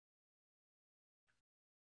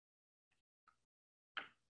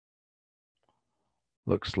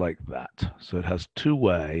 Looks like that. So it has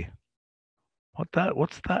two-way.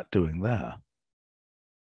 What's that doing there?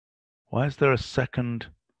 Why is there a second?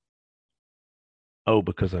 Oh,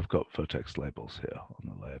 because I've got vertex labels here on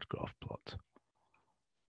the layered graph plot.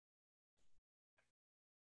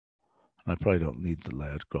 And I probably don't need the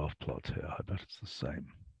layered graph plot here. I bet it's the same.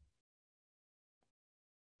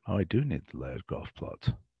 Oh, I do need the layered graph plot.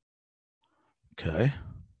 Okay.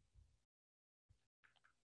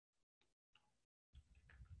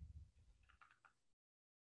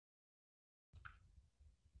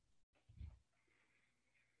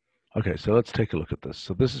 Okay, so let's take a look at this.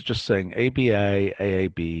 So this is just saying ABA,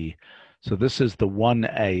 AAB. So this is the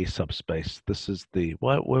 1A subspace. This is the,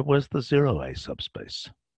 where's the 0A subspace?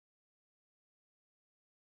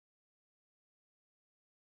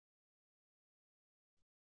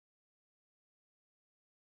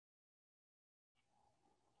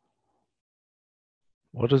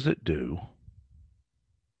 What does it do?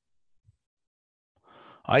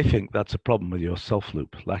 I think that's a problem with your self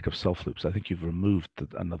loop, lack of self loops. I think you've removed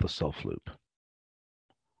another self loop,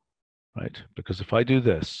 right? Because if I do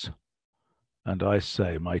this and I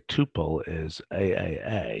say my tuple is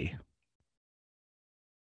AAA,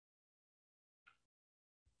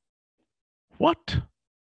 what?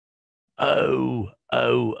 Oh.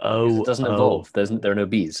 Because it doesn't evolve. There are no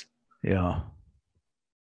Bs. Yeah.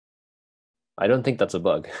 I don't think that's a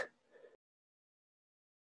bug.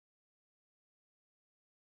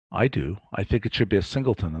 I do. I think it should be a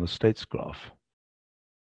singleton in the states graph.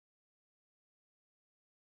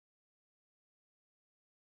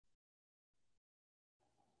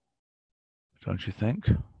 Don't you think?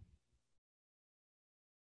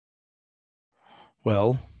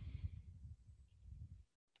 Well,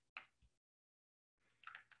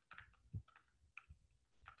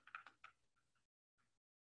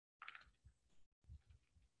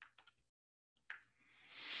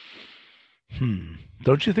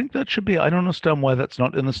 don't you think that should be? I don't understand why that's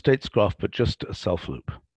not in the states graph, but just a self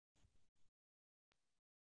loop.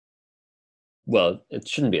 Well, it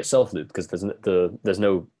shouldn't be a self loop because there's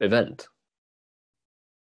no event.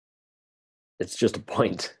 It's just a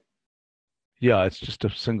point. Yeah, it's just a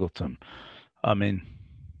singleton. I mean,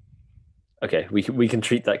 okay, we can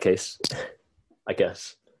treat that case, I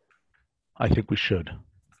guess. I think we should.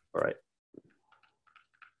 All right.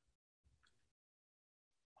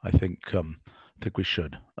 I think we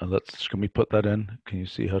should. Can we put that in? Can you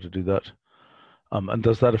see how to do that? And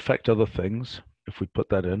does that affect other things if we put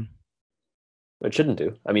that in? It shouldn't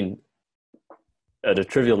do. I mean, at a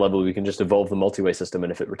trivial level, we can just evolve the multi-way system,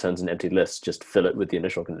 and if it returns an empty list, just fill it with the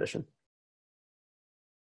initial condition.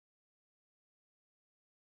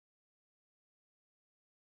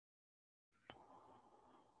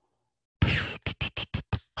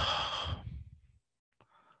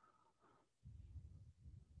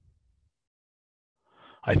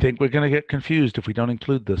 I think we're going to get confused if we don't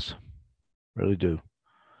include this. Really do.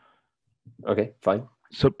 Okay, fine.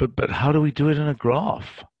 So, but how do we do it in a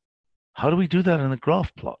graph? How do we do that in a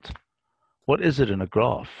graph plot? What is it in a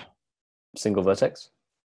graph? Single vertex.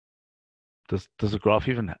 Does a graph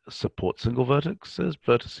even support single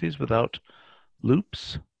vertices without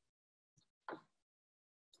loops?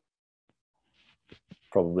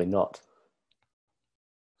 Probably not.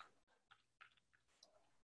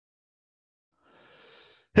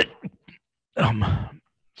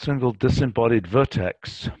 Single disembodied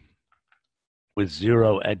vertex with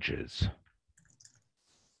 0 edges.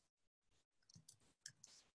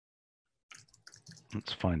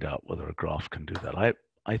 Let's find out whether a graph can do that.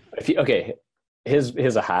 Okay,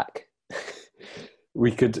 here's a hack.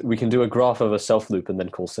 we can do a graph of a self loop and then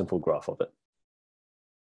call simple graph of it.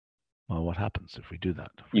 Well, what happens if we do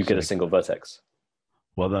that? You get a single vertex.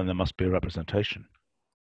 Well, then there must be a representation.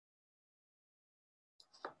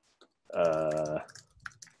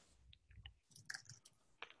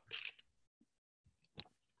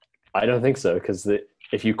 I don't think so, because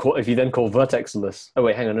if you then call vertex list. Oh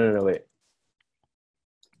wait, hang on, no, wait.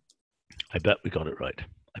 I bet we got it right.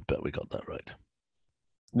 I bet we got that right.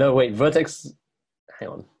 No, wait, vertex. Hang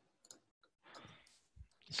on.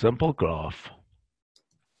 Simple graph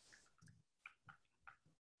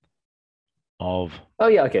of. Oh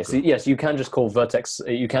yeah, okay. So yes, you can just call vertex.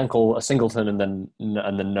 You can call a singleton and then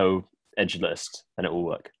no edge list, and it will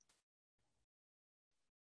work.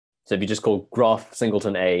 So if you just call graph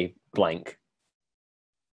singleton A blank.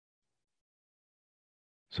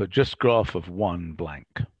 So just graph of one blank,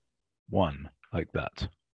 one like that.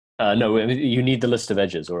 No, you need the list of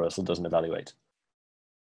edges, or else it doesn't evaluate.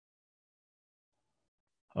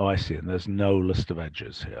 Oh, I see. And there's no list of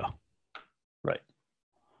edges here. Right.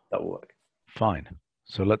 That will work. Fine.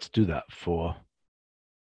 So let's do that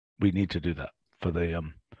we need to do that for the,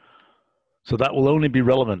 so that will only be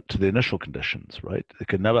relevant to the initial conditions, right? It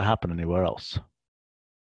can never happen anywhere else.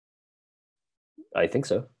 I think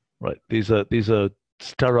so. Right. These are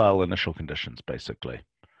sterile initial conditions, basically.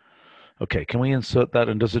 Okay, can we insert that?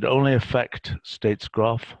 And does it only affect states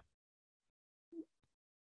graph?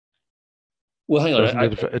 Well, hang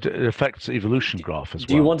on. It affects evolution graph as well.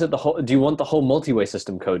 Do you want Do you want the whole multi-way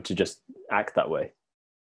system code to just act that way?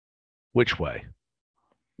 Which way?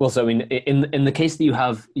 Well, so I mean, in the case that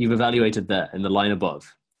you've evaluated there in the line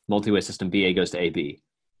above, multi-way system BA goes to AB.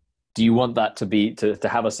 Do you want that to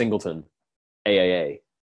have a singleton AAA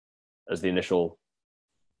as the initial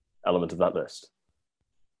element of that list?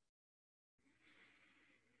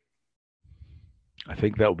 I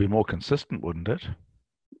think that would be more consistent, wouldn't it?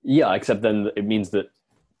 Yeah, except then it means that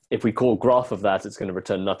if we call graph of that, it's going to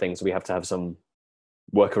return nothing. So we have to have some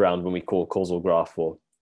workaround when we call causal graph or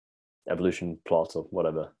evolution plot or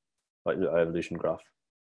whatever, like the evolution graph.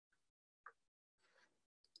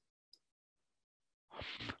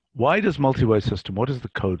 Why does multi-way system, what is the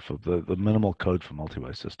code for the minimal code for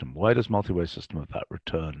multi-way system? Why does multi-way system of that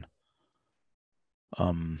return?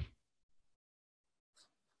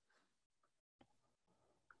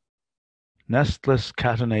 Nestless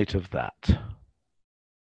catenate of that.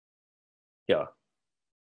 Yeah.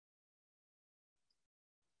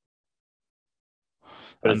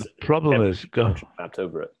 But and the problem is, mapped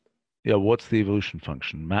over it. Yeah, what's the evolution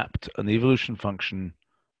function? Mapped, and the evolution function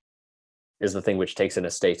is the thing which takes in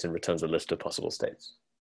a state and returns a list of possible states.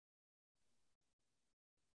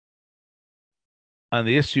 And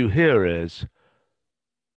the issue here is,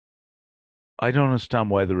 I don't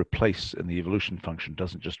understand why the replace in the evolution function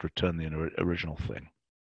doesn't just return the original thing.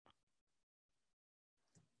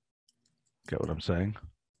 Get what I'm saying?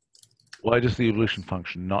 Why does the evolution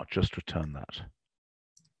function not just return that?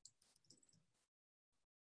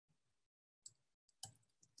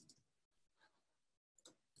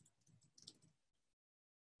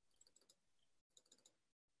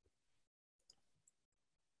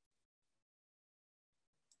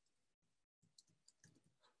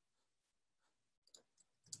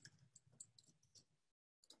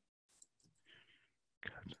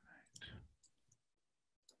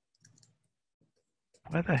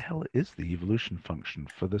 Where the hell is the evolution function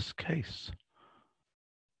for this case?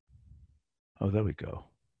 Oh, there we go.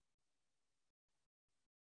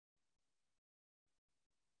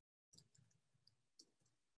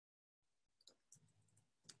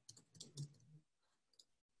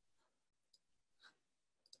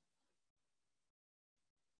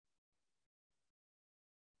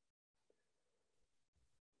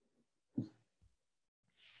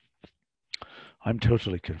 I'm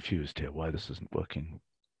totally confused here why this isn't working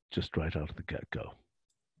just right out of the get-go.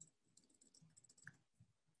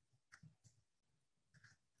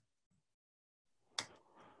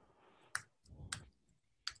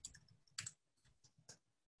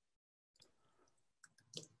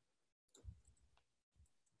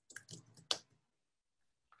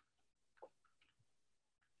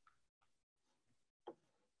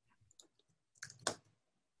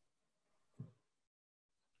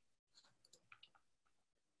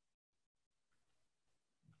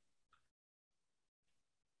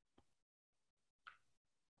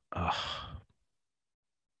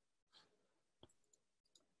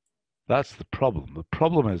 That's the problem. The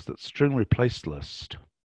problem is that string replace list.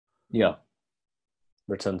 Yeah.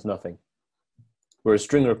 Returns nothing. Whereas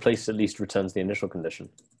string replace at least returns the initial condition.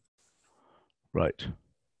 Right.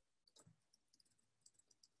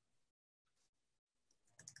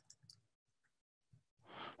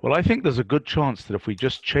 Well, I think there's a good chance that if we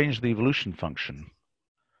just change the evolution function,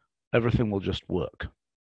 everything will just work.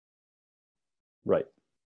 Right.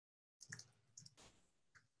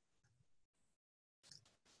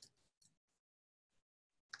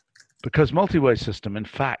 Because multi-way system, in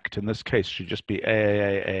fact, in this case, should just be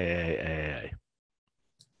AAA.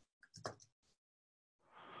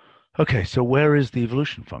 Okay, so where is the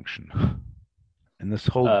evolution function in this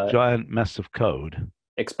whole giant mess of code?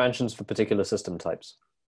 Expansions for particular system types.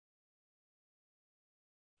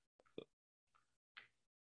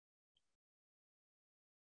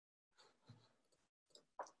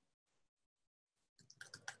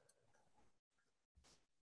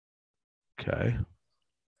 Okay.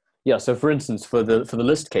 Yeah. So, for instance, for the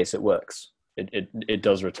list case, it works. It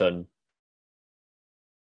does return.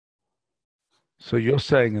 So you're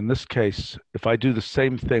saying in this case, if I do the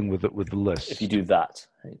same thing with the list, If you do that.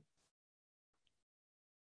 Right?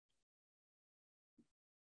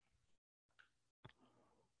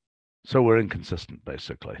 So we're inconsistent,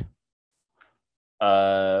 basically.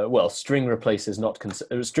 Well, string replace list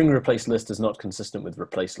is not consistent with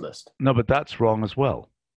replace list. No, but that's wrong as well.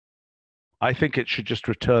 I think it should just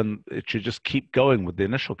return. It should just keep going with the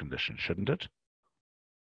initial condition, shouldn't it?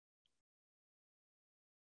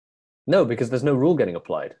 No, because there's no rule getting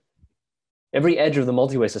applied. Every edge of the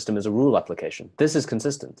multi-way system is a rule application. This is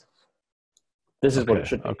consistent. This is what it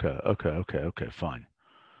should be. Okay, fine.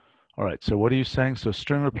 All right, so what are you saying? So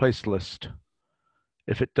string replace list,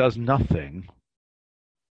 if it does nothing,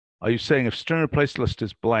 are you saying if string replace list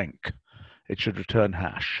is blank, it should return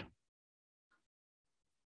hash?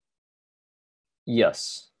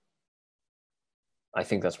 Yes. I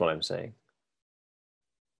think that's what I'm saying.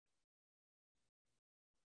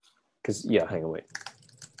 Because, yeah, hang on, wait.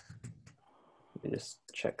 Let me just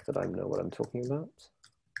check that I know what I'm talking about.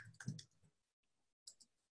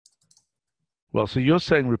 Well, so you're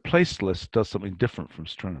saying replace list does something different from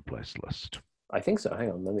string replace list. I think so. Hang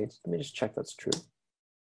on, let me just check that's true.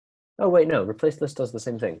 Oh, wait, no, replace list does the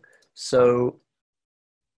same thing. So,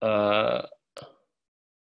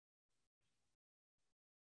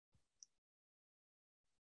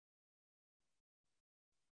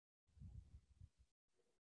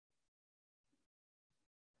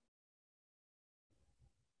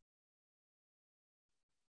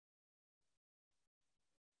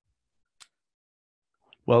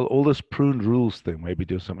 Well, all this pruned rules thing maybe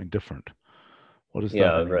do something different. What is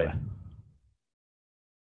that anyway?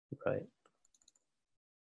 Right.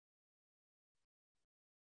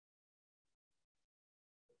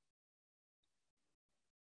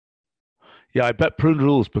 Yeah, I bet pruned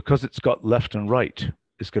rules, because it's got left and right,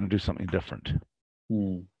 is going to do something different.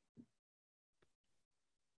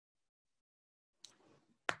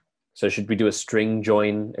 So should we do a string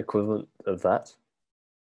join equivalent of that?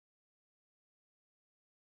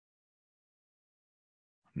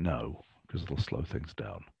 No, because it'll slow things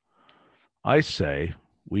down. I say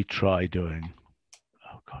we try doing,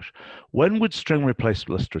 oh gosh, when would string replace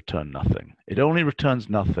list return nothing? It only returns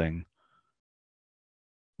nothing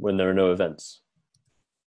when there are no events.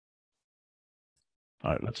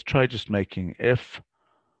 All right, let's try just making if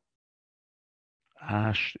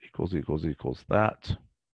hash equals that.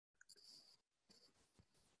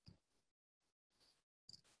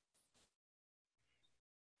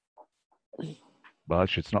 Well,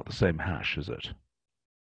 actually, it's not the same hash, is it?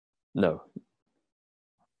 No.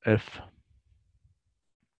 If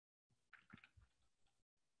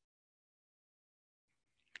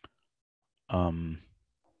all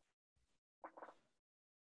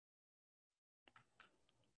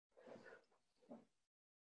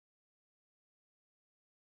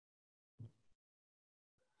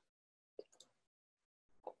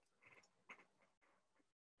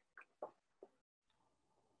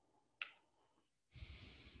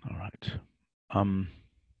right.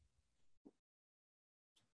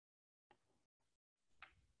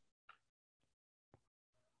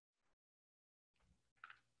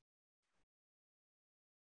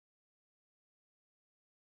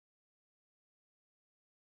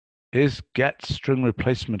 Is get string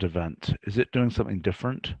replacement event, is it doing something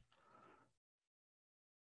different?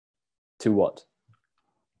 To what?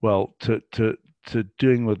 Well, to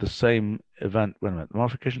doing with the same event. Wait a minute. The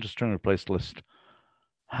modification to string replace list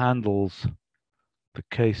handles the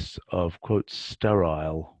case of, quote,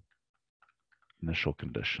 sterile initial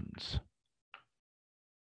conditions.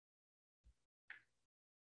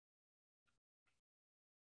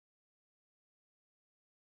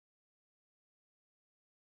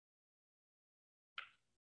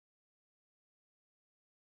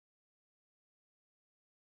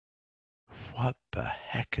 What the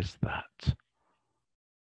heck is that?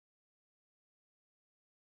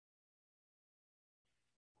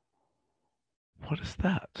 What is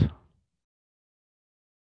that?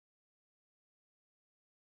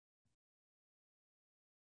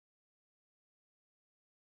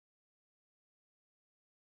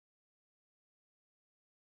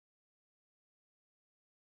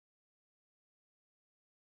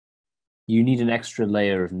 You need an extra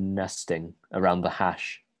layer of nesting around the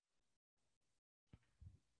hash.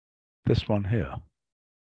 This one here.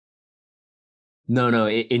 No,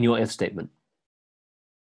 in your if statement.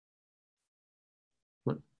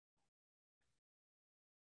 What?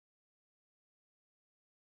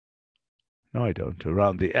 No, I don't.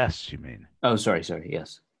 Around the S, you mean? Oh, sorry,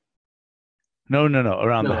 yes. No. Around the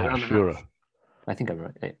around hash. the You're hash. I think I'm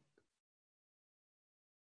right. Yeah.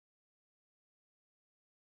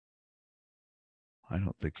 I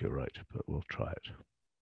don't think you're right, but we'll try it.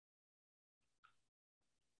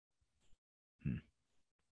 You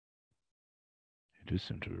do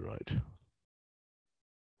seem to be right.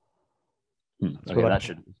 Okay,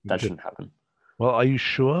 that shouldn't happen. Well, are you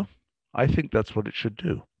sure? I think that's what it should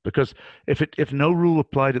do. Because if no rule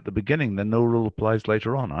applied at the beginning, then no rule applies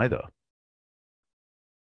later on either.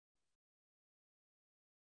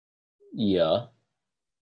 Yeah.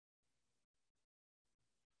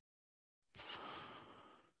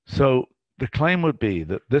 So the claim would be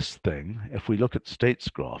that this thing, if we look at states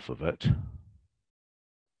graph of it,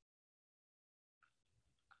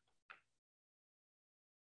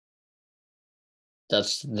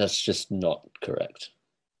 That's just not correct.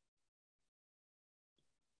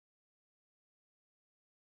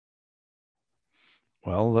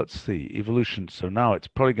 well, let's see, evolution. So now it's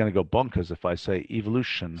probably going to go bonkers if I say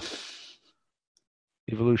evolution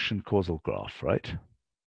causal graph, right?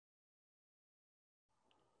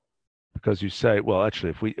 Because you say, well,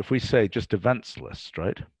 actually, if we say just events list,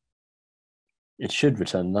 right? It should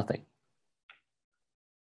return nothing.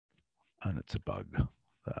 And it's a bug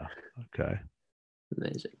there. Okay.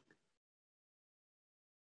 Amazing.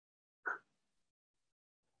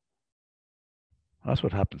 That's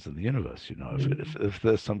what happens in the universe, you know. If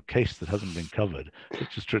there's some case that hasn't been covered, it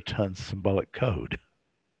just returns symbolic code.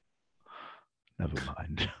 Never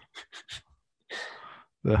mind.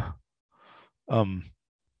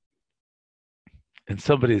 In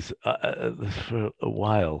somebody's for a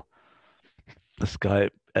while, this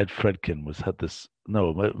guy Ed Fredkin had this.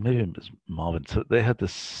 No, maybe it was Marvin. So they had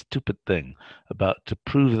this stupid thing about to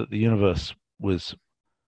prove that the universe was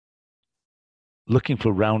looking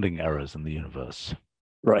for rounding errors in the universe.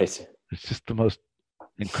 Right. It's just the most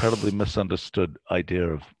incredibly misunderstood idea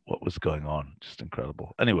of what was going on. Just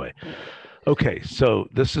incredible. Anyway, okay, so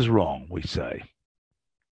this is wrong, we say.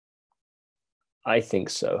 I think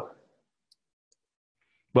so.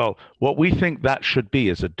 Well, what we think that should be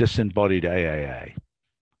is a disembodied AAA.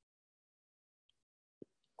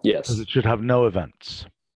 Yes. Because it should have no events.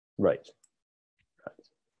 Right.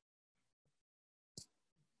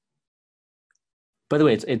 By the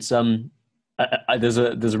way, it's there's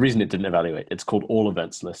a reason it didn't evaluate. It's called all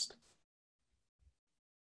events list.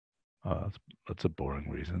 That's a boring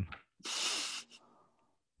reason.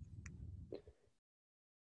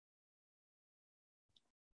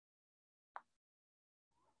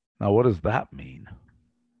 Now, what does that mean?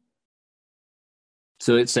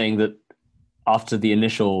 So it's saying that after the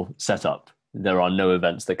initial setup, there are no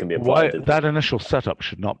events that can be applied. Why that initial setup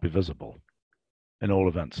should not be visible in all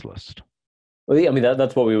events list? Well, I mean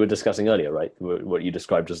that's what we were discussing earlier, right? What you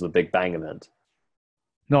described as the Big Bang event.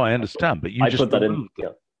 No, I understand, but you just put that in.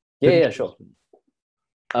 Yeah, sure.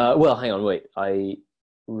 Well, hang on, wait. I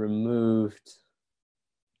removed.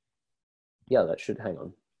 Yeah, that should hang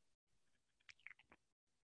on.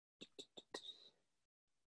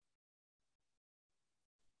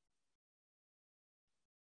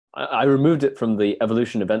 I removed it from the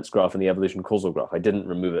evolution events graph and the evolution causal graph. I didn't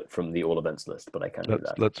remove it from the all events list, but I can do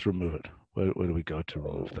that. Let's remove it. Where do we go to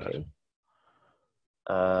remove that?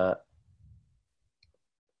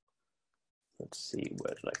 Let's see,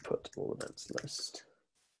 where did I put all events list?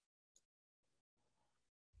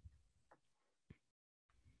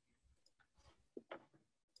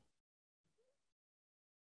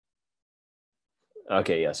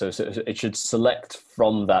 Okay, yeah, so it should select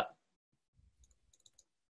from that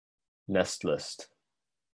nest list.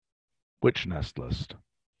 Which nest list?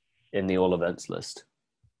 In the all events list.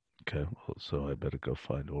 Okay, well, so I better go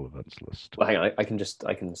find all events list. Well, hang on, I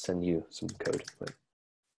can send you some code. Wait.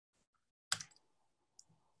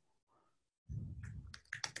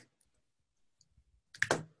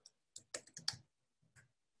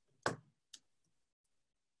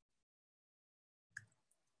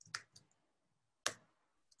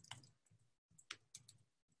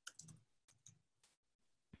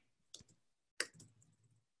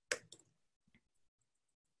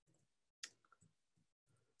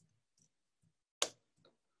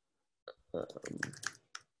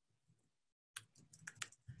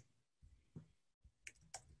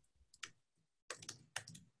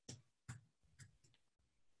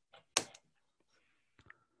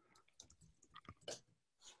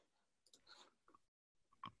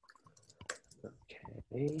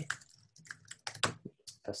 Okay.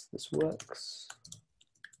 Test this works.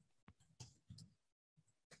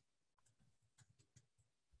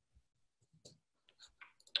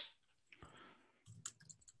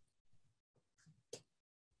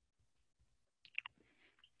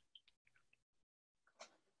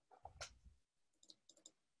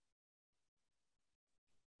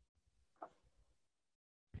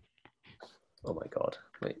 Oh my god,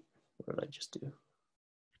 wait, what did I just do?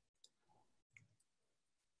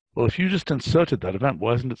 Well, if you just inserted that event,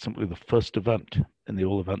 why isn't it simply the first event in the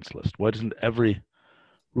all events list? Why doesn't every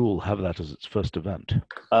rule have that as its first event?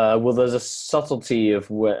 Well, there's a subtlety of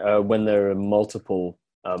when there are multiple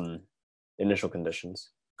initial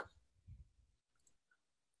conditions.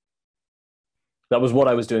 That was what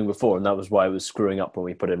I was doing before, and that was why I was screwing up when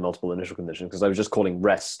we put in multiple initial conditions, because I was just calling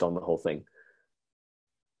rest on the whole thing.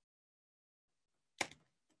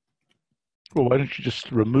 Well, why don't you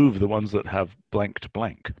just remove the ones that have blank to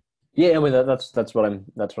blank? Yeah, I mean that's what I'm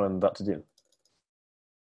about to do.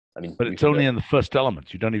 I mean, But it's only in the first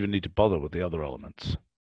element. You don't even need to bother with the other elements.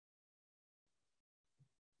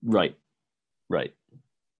 Right.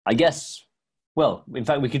 I guess. Well, in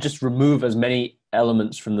fact, we could just remove as many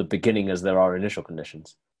elements from the beginning as there are initial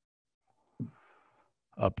conditions.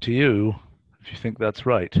 Up to you, if you think that's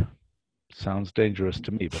right. Sounds dangerous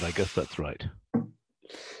to me, but I guess that's right.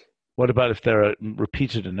 What about if there are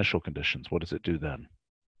repeated initial conditions? What does it do then?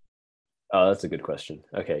 Oh, that's a good question.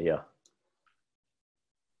 Okay, yeah.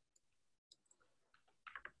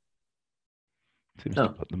 Seems to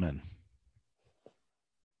put them in.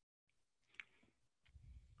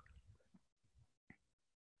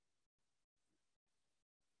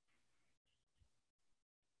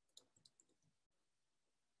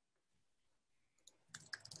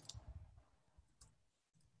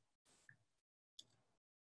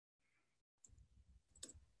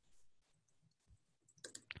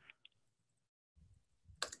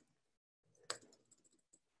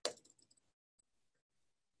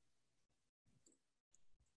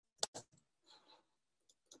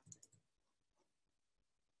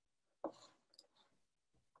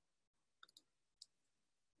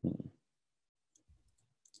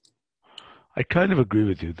 I kind of agree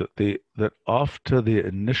with you that that after the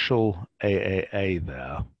initial AAA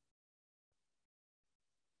there,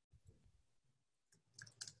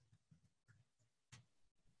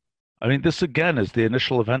 I mean, this again is the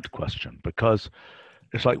initial event question, because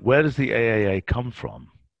it's like, where does the AAA come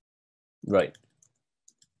from? Right.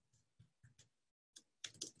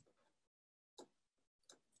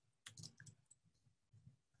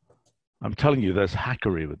 I'm telling you, there's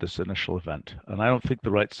hackery with this initial event, and I don't think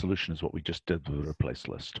the right solution is what we just did with the replace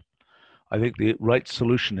list. I think the right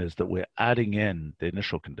solution is that we're adding in the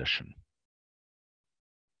initial condition.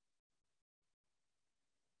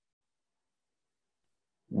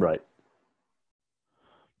 Right.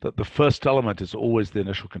 That the first element is always the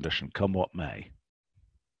initial condition, come what may.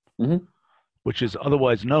 Mm-hmm. Which is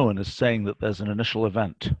otherwise known as saying that there's an initial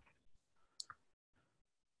event.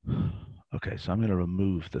 Okay, so I'm going to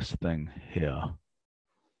remove this thing here.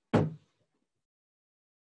 I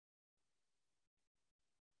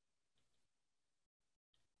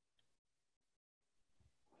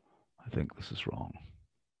think this is wrong.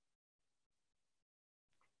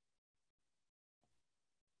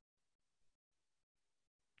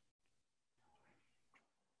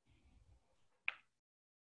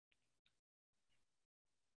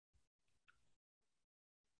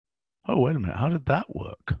 Oh, wait a minute. How did that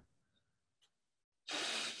work?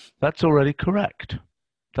 That's already correct.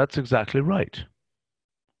 That's exactly right.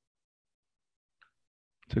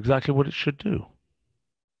 It's exactly what it should do.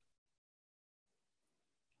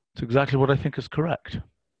 It's exactly what I think is correct.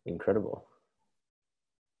 Incredible.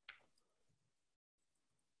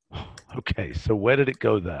 Okay, so where did it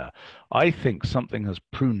go there? I think something has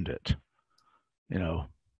pruned it. You know,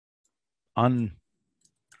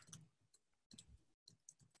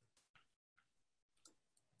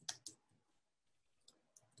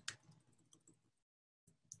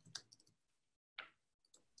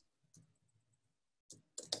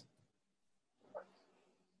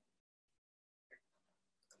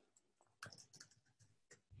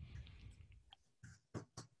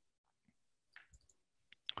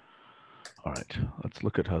 all right, let's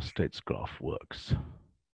look at how states graph works.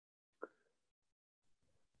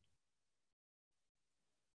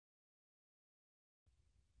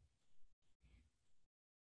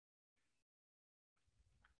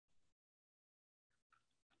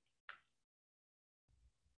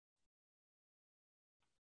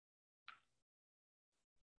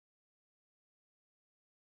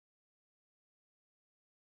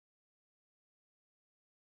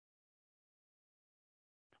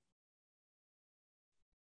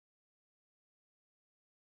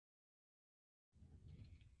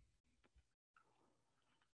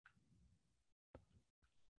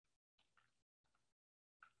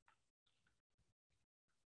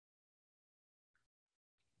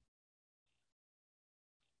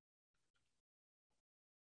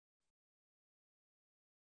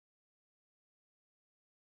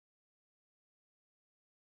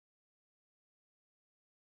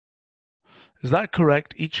 Is that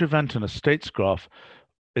correct? Each event in a states graph,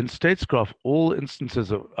 in states graph, all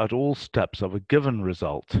instances at all steps of a given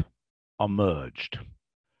result are merged.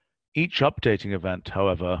 Each updating event,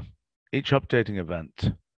 however, updating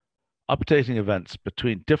events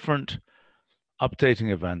between different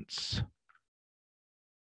updating events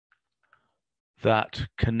that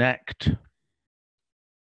connect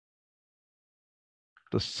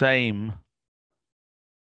the same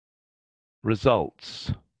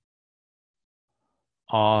results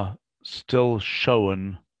are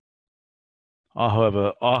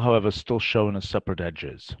however still shown as separate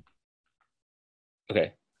edges.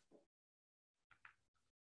 Okay.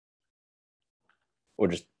 Or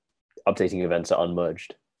just updating events are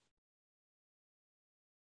unmerged.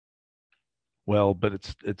 Well, but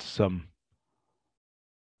it's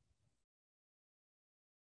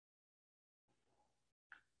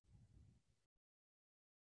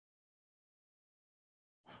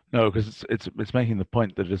no, because it's making the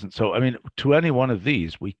point that it isn't. So I mean, to any one of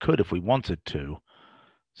these, we could, if we wanted to,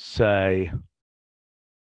 say,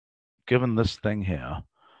 given this thing here,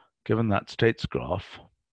 given that states graph,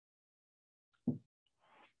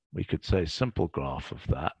 we could say simple graph of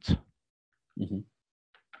that, Mm-hmm.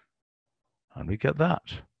 and we get that.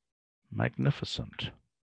 Magnificent.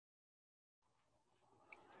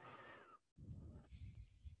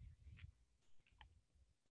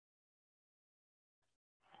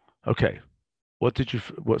 Okay. What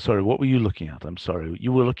were you looking at? I'm sorry.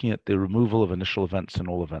 You were looking at the removal of initial events in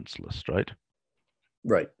all events list, right?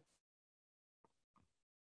 Right.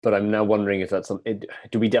 But I'm now wondering if that's something.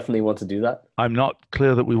 Do we definitely want to do that? I'm not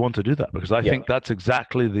clear that we want to do that, because I think that's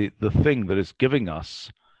exactly the thing that is giving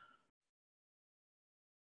us.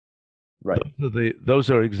 Right. Those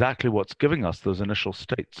are exactly what's giving us those initial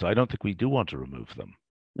states. I don't think we do want to remove them.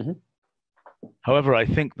 Mm-hmm. However, I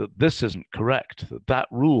think that this isn't correct. That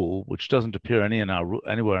rule, which doesn't appear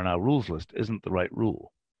anywhere in our rules list, isn't the right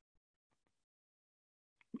rule.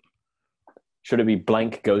 Should it be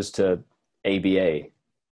blank goes to ABA?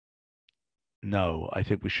 No, I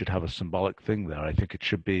think we should have a symbolic thing there. I think it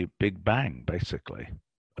should be Big Bang, basically.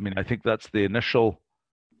 I mean, I think that's the initial.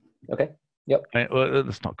 Okay. Yep. Well,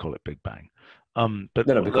 let's not call it Big Bang. But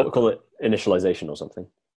no, call it initialization or something.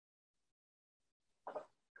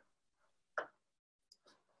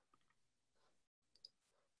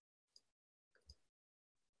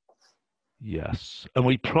 Yes, and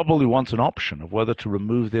we probably want an option of whether to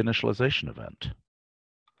remove the initialization event.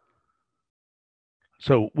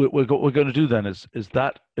 So what we're going to do then is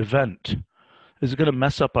that event, is it going to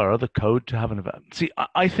mess up our other code to have an event? See,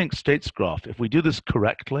 I think states graph, if we do this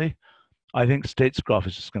correctly, I think states graph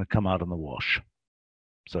is just going to come out in the wash,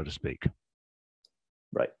 so to speak.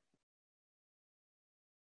 Right.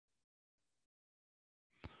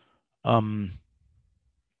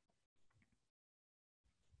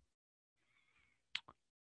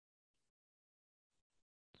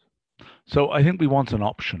 So I think we want an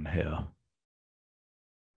option here.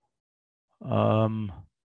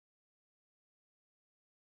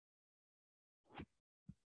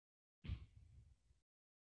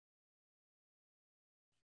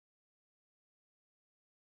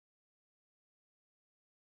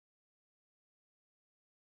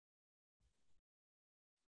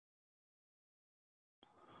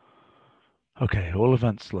 Okay, all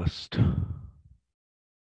events list.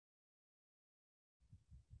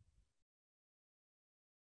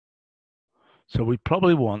 So we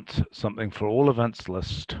probably want something for all events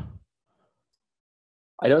list.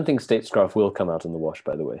 I don't think states graph will come out in the wash,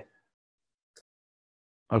 by the way.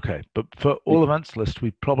 Okay, but for all events list,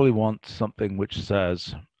 we probably want something which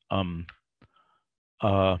says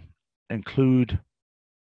include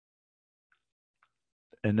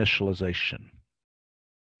initialization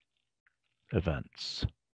events,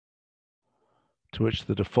 to which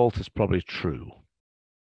the default is probably true.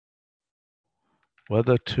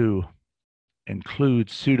 Whether to include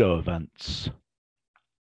pseudo events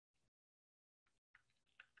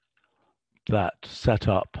that set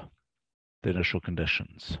up the initial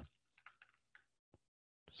conditions.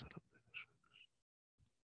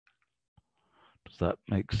 Does that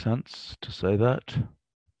make sense to say that?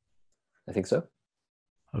 I think so.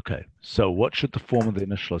 Okay, so what should the form of the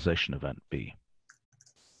initialization event be?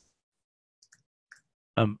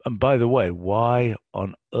 And by the way, why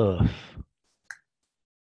on earth?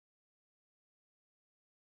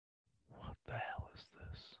 What the hell is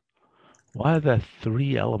this? Why are there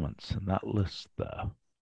 3 elements in that list there?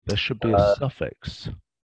 There should be a suffix.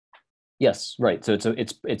 Yes, right. So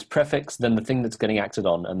it's prefix, then the thing that's getting acted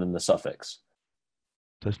on, and then the suffix.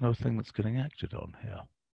 There's no thing that's getting acted on here.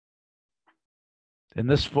 In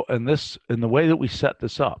the way that we set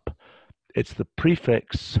this up, It's the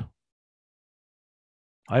prefix.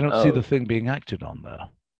 I don't see the Oh. thing being acted on there.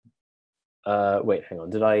 Wait, hang on.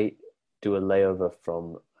 Did I do a layover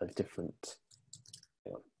from a different?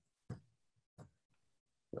 Hang on.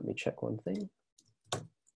 Let me check one thing.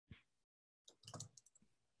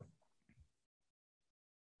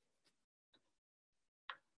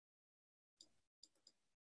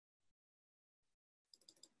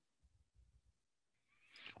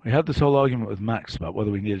 We had this whole argument with Max about whether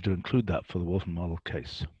we needed to include that for the Wolfram model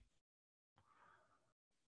case.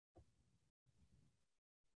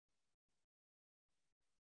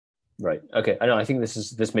 Right. Okay. I know. I think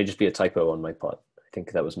this may just be a typo on my part. I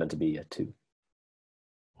think that was meant to be a 2.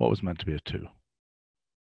 What was meant to be a 2?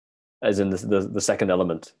 As in the second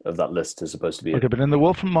element of that list is supposed to be. Okay, but in the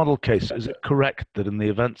Wolfram model case, is it correct that in the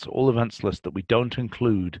all events list that we don't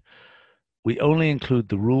include, we only include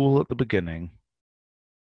the rule at the beginning?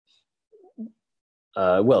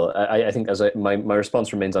 Well, I think my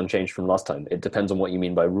response remains unchanged from last time. It depends on what you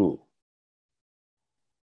mean by rule.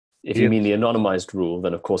 If you mean the anonymized rule,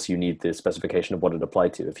 then of course you need the specification of what it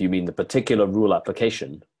applied to. If you mean the particular rule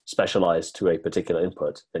application specialized to a particular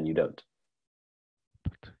input, then you don't.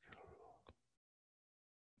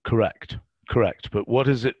 Correct. But what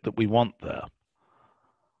is it that we want there?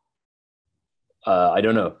 I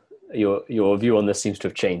don't know. Your view on this seems to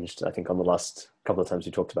have changed, I think, on the last couple of times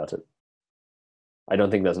we talked about it. I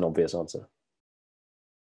don't think there's an obvious answer.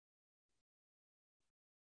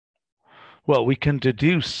 Well, we can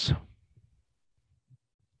deduce.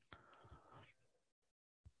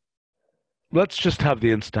 Let's just have the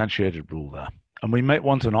instantiated rule there. And we might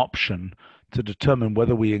want an option to determine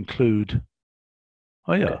whether we include,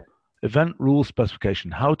 event rule specification,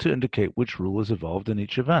 how to indicate which rule is evolved in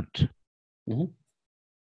each event. Mm-hmm.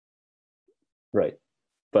 Right.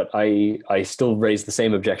 But I still raise the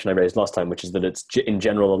same objection I raised last time, which is that it's in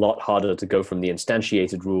general a lot harder to go from the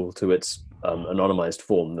instantiated rule to its anonymized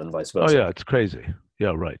form than vice versa. Oh yeah, it's crazy.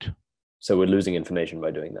 Yeah, right. So we're losing information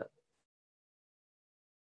by doing that.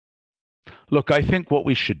 Look, I think what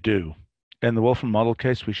we should do in the Wolfram model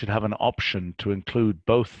case, we should have an option to include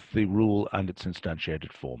both the rule and its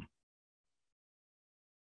instantiated form.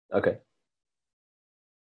 Okay.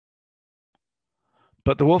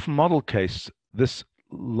 But the Wolfram model case, this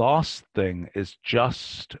last thing is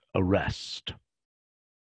just a rest,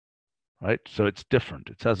 right? So it's different.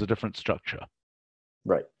 It has a different structure.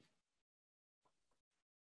 Right.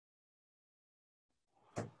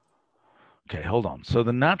 Okay, hold on. So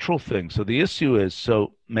the natural thing, so the issue is,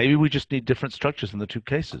 so maybe we just need different structures in the two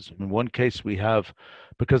cases. In one case we have,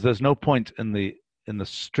 because there's no point in the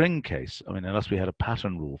string case, I mean, unless we had a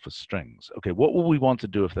pattern rule for strings. Okay, what would we want to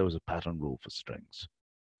do if there was a pattern rule for strings?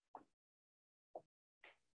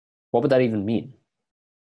 What would that even mean?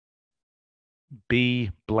 B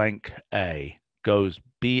blank A goes,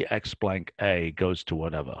 BX blank A goes to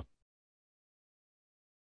whatever.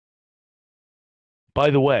 By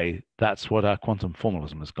the way, that's what our quantum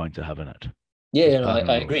formalism is going to have in it. Yeah, no,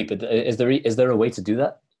 I agree. But is there a way to do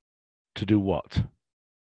that? To do what?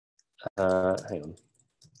 Hang on.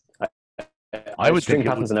 I would string think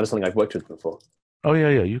patterns are never something I've worked with before. Oh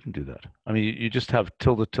yeah, you can do that. I mean, you just have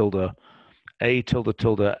tilde tilde, A tilde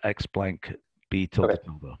tilde, X blank, B tilde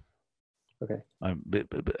tilde. Okay.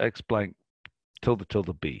 X blank, tilde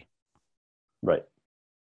tilde, B. Right.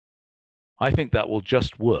 I think that will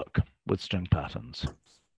just work with string patterns.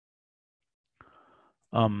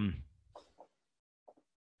 Hold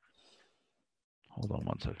on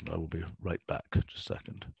one second. I will be right back. Just a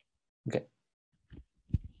second. Okay.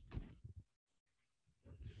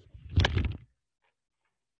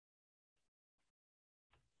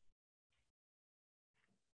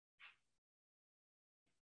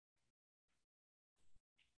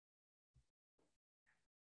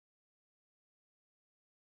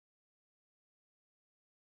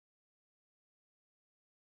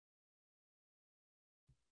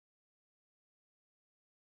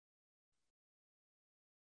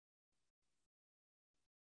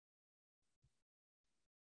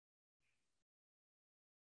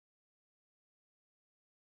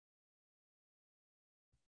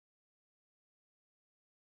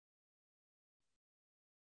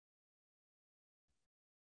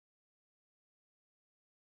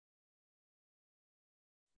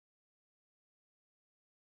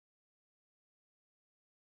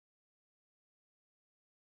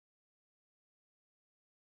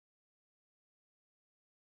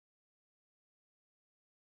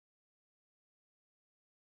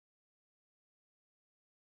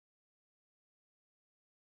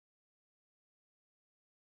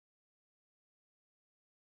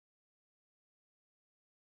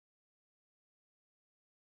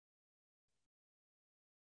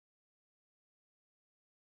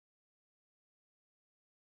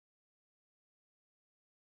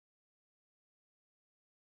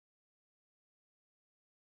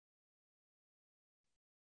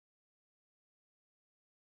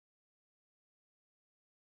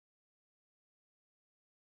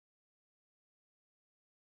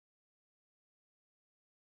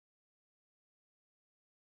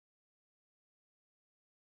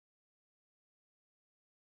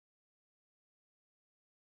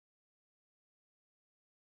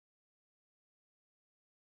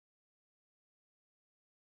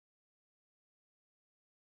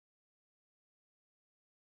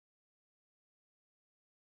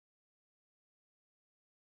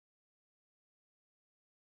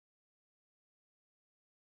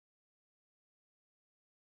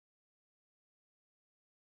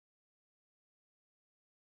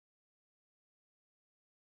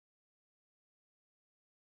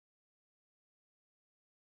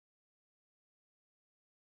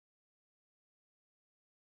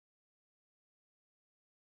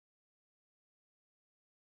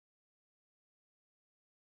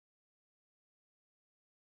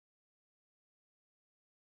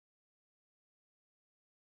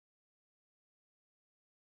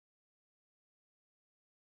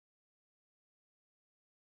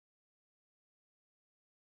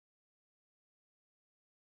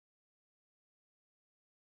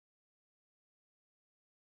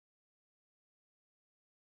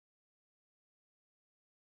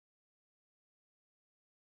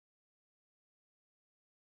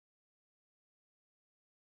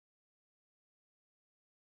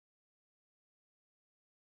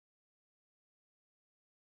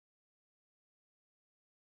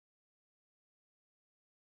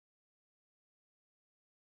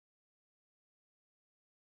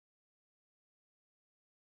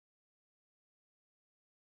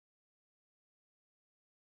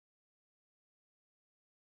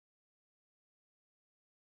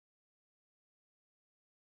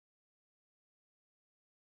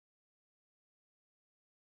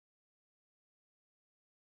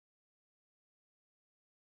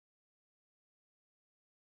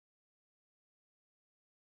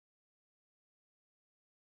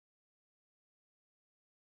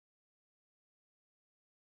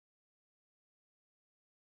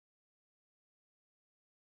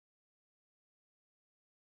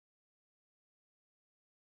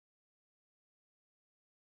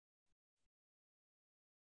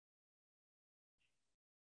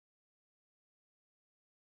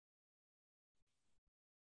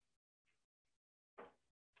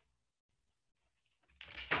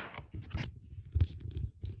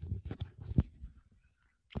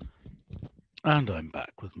 And I'm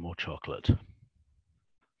back with more chocolate.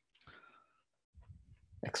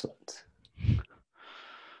 Excellent.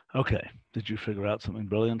 Okay, did you figure out something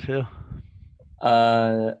brilliant here?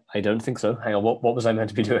 I don't think so. Hang on, what was I meant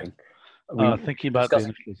to be doing? Thinking about the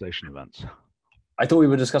initialization events. I thought we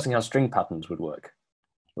were discussing how string patterns would work.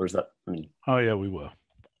 Or is that, I mean... Oh, yeah, we were.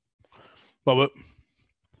 Well,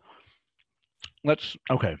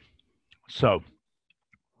 okay. So,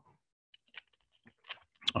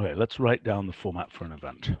 okay, let's write down the format for an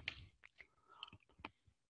event.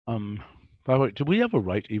 By the way, did we ever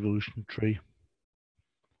write evolution tree?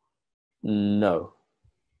 No.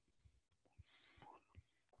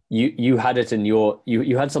 You had it in your,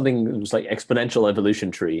 you had something that was like exponential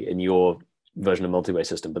evolution tree in your version of multi-way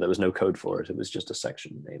system, but there was no code for it. It was just a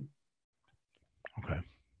section name. Okay.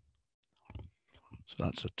 So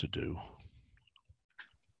that's a to-do.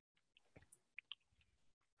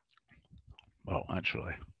 Well,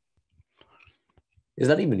 actually. Is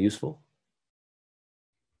that even useful?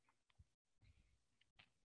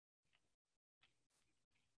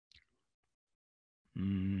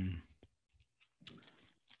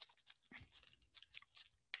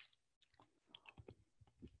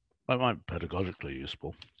 That might be pedagogically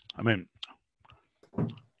useful. I mean,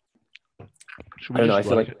 should we I don't know. I just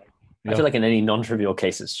feel write like it? I feel like in any non-trivial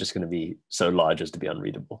case, it's just going to be so large as to be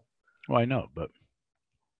unreadable. Well, I know, but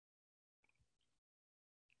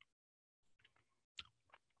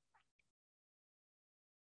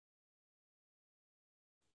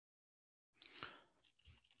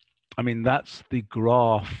I mean, that's the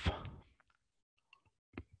graph.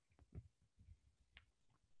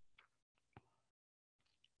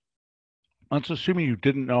 That's assuming you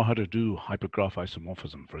didn't know how to do hypergraph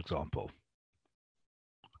isomorphism, for example.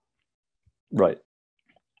 Right.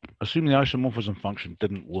 Assuming the isomorphism function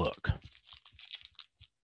didn't work.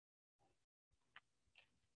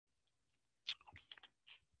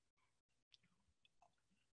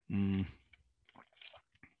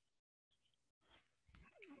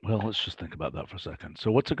 Well, let's just think about that for a second.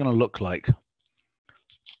 So what's it going to look like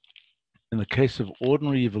in the case of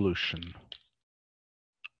ordinary evolution?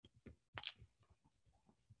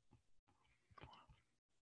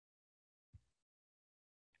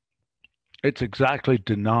 It exactly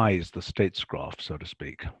denies the states graph, so to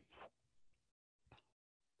speak.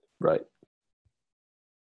 Right.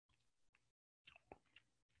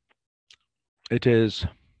 It is.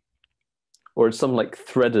 Or it's some like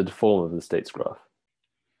threaded form of the states graph.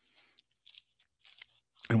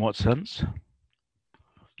 In what sense?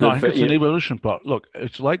 No, I think it's an evolution plot. Look,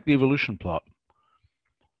 it's like the evolution plot.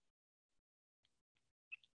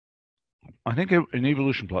 I think an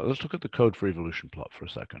evolution plot, let's look at the code for evolution plot for a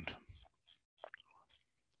second.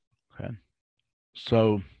 Okay.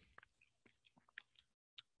 So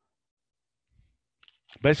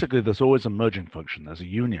basically, there's always a merging function. There's a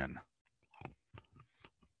union.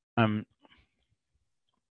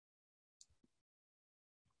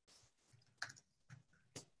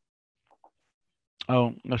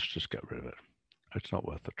 Oh, let's just get rid of it. It's not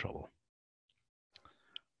worth the trouble.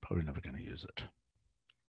 Probably never going to use it.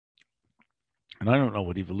 And I don't know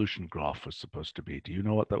what evolution graph was supposed to be. Do you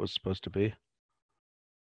know what that was supposed to be?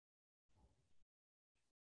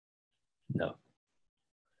 No.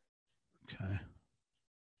 Okay.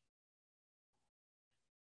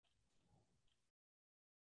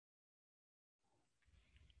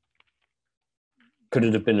 Could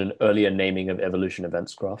it have been an earlier naming of evolution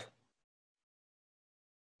events graph?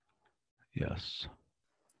 Yes.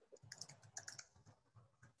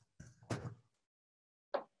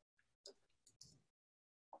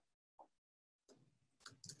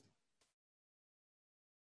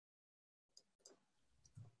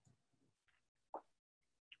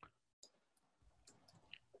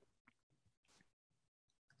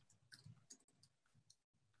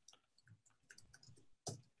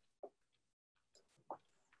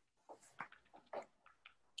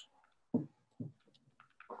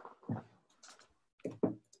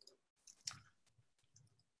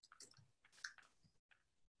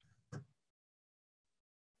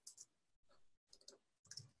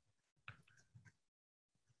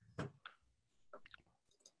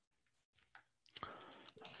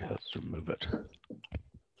 Let's remove it.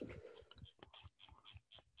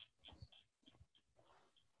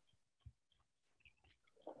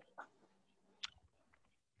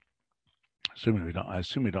 I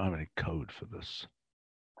assume we don't have any code for this.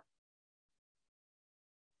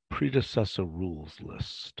 Predecessor rules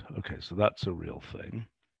list. Okay, so that's a real thing.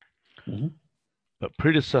 Mm-hmm. But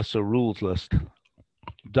predecessor rules list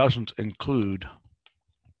doesn't include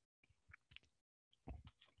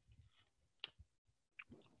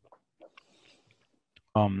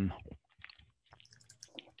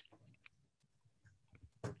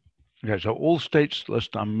Okay, so all states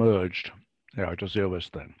list are merged. Yeah, I just zero this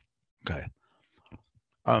thing. Okay.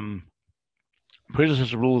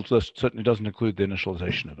 Predecessor rules list certainly doesn't include the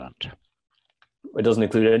initialization event. It doesn't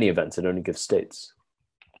include any events. It only gives states.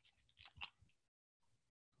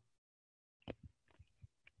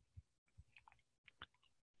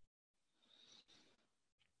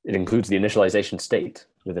 It includes the initialization state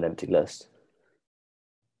with an empty list.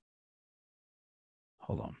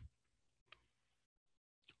 Hold on.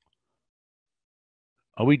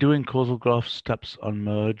 Are we doing causal graph steps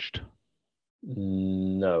unmerged?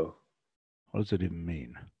 No. What does it even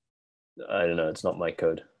mean? I don't know. It's not my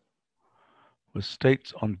code. With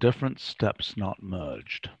states on different steps not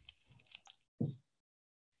merged.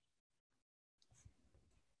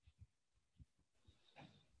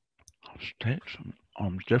 States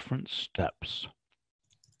on different steps.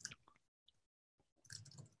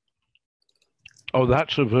 Oh,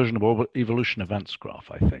 that's a version of evolution events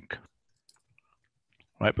graph, I think.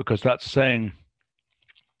 Right, because that's saying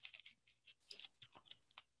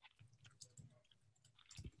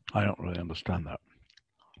I don't really understand that.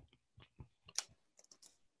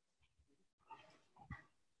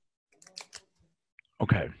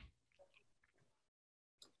 Okay.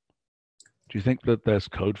 Do you think that there's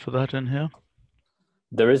code for that in here?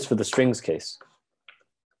 There is for the strings case,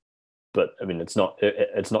 but I mean, it's not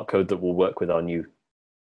code that will work with our new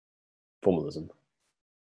formalism.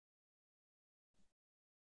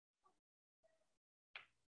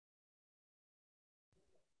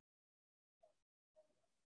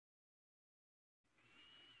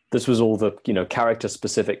 This was all the character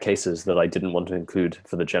specific cases that I didn't want to include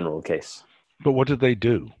for the general case. But what did they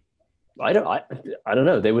do? I don't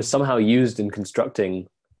know. They were somehow used in constructing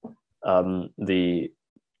the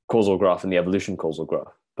causal graph and the evolution causal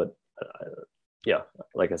graph. But yeah,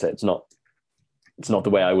 like I said, it's not the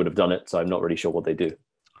way I would have done it, so I'm not really sure what they do.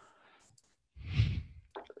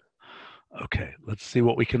 Okay, let's see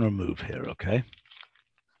what we can remove here, okay?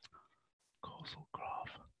 Causal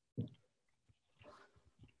graph.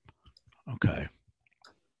 Okay.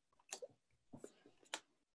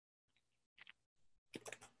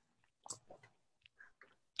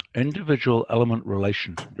 Individual element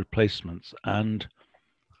relation replacements and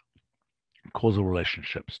causal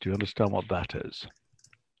relationships. Do you understand what that is?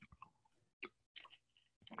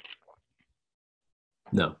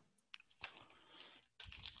 No.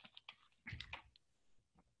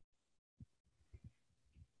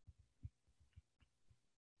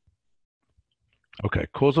 Okay,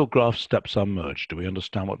 causal graph steps are merged. Do we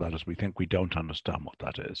understand what that is? We think we don't understand what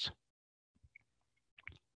that is.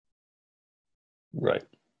 Right.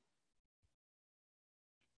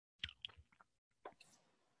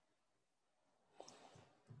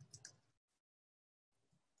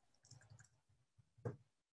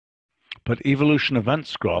 But evolution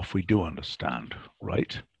events graph, we do understand,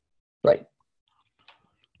 right? Right.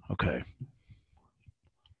 Okay.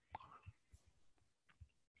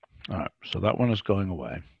 All right, so that one is going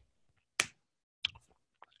away.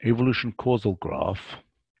 Evolution causal graph.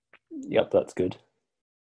 Yep, that's good.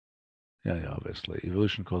 Yeah, obviously.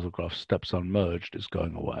 Evolution causal graph steps unmerged is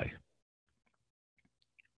going away.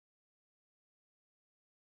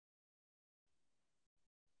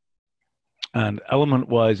 And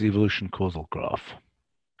element-wise evolution causal graph.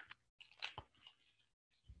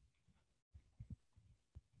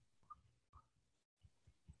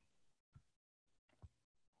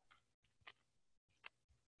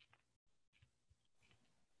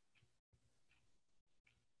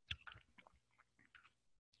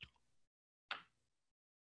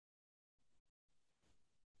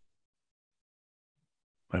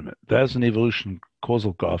 Wait a minute. There's an evolution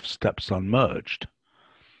causal graph steps unmerged.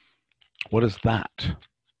 What is that?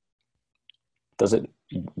 Does it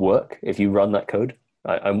work if you run that code?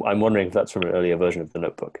 I'm wondering if that's from an earlier version of the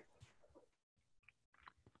notebook.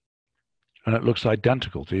 And it looks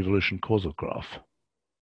identical to evolution causal graph.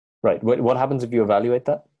 Right. What happens if you evaluate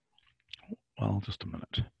that? Well, just a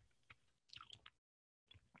minute.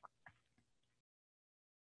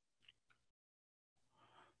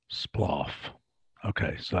 Sploff.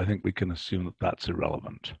 Okay, so I think we can assume that that's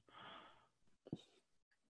irrelevant.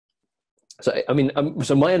 So, I mean,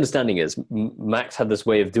 so my understanding is Max had this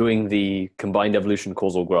way of doing the combined evolution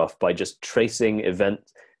causal graph by just tracing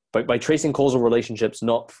by tracing causal relationships,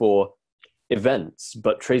 not for events,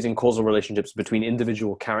 but tracing causal relationships between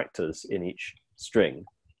individual characters in each string,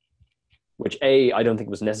 which A, I don't think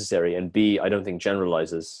was necessary, and B, I don't think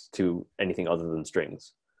generalizes to anything other than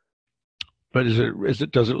strings. But does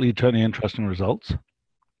it lead to any interesting results?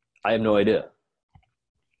 I have no idea.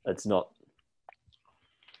 It's not.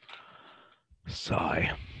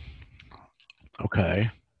 Sigh.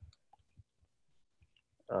 Okay.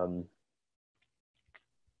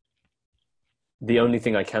 The only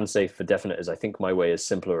thing I can say for definite is I think my way is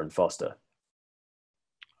simpler and faster.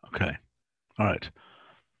 Okay. All right.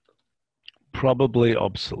 Probably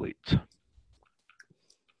obsolete.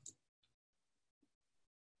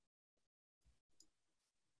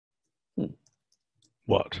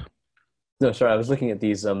 What? No, sorry, I was looking at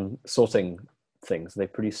these sorting things. They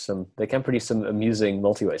can produce some amusing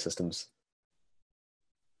multi-way systems.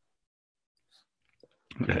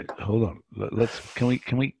 Okay, hold on.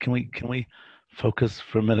 Can we focus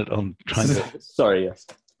for a minute on trying to? Sorry, yes.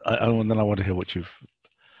 And then I want to hear what you've.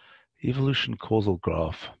 Evolution causal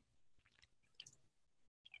graph.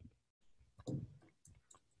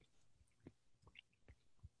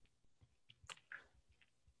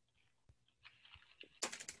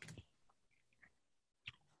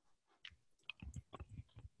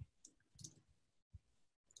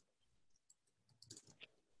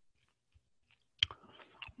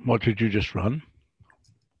 What did you just run?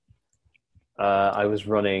 I was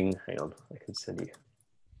running. Hang on, I can send you.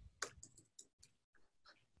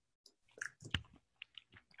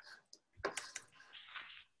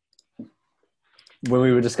 When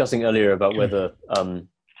we were discussing earlier about whether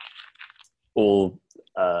all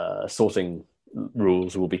sorting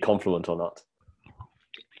rules will be confluent or not,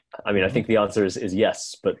 I mean, I think the answer is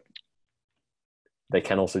yes, but they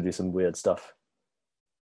can also do some weird stuff.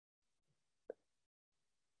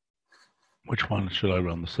 Which one should I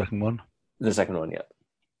run? The second one? The second one, yeah.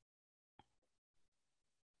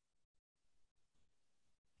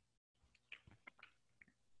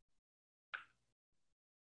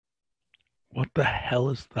 What the hell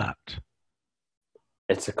is that?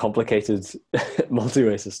 It's a complicated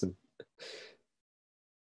multi-way system.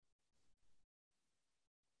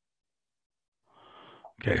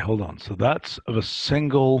 Okay, hold on. So that's of a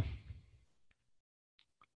single.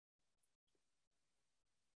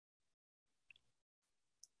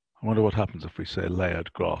 I wonder what happens if we say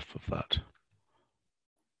layered graph of that.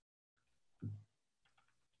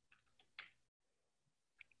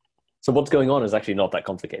 So what's going on is actually not that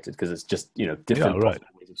complicated because it's just different possible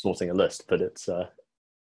ways of sorting a list, but it's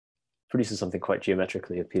produces something quite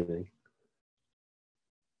geometrically appealing.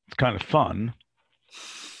 It's kind of fun.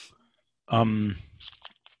 And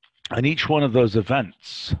each one of those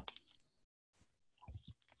events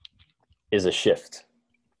is a shift.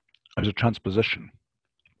 Is a transposition.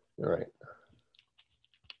 All right.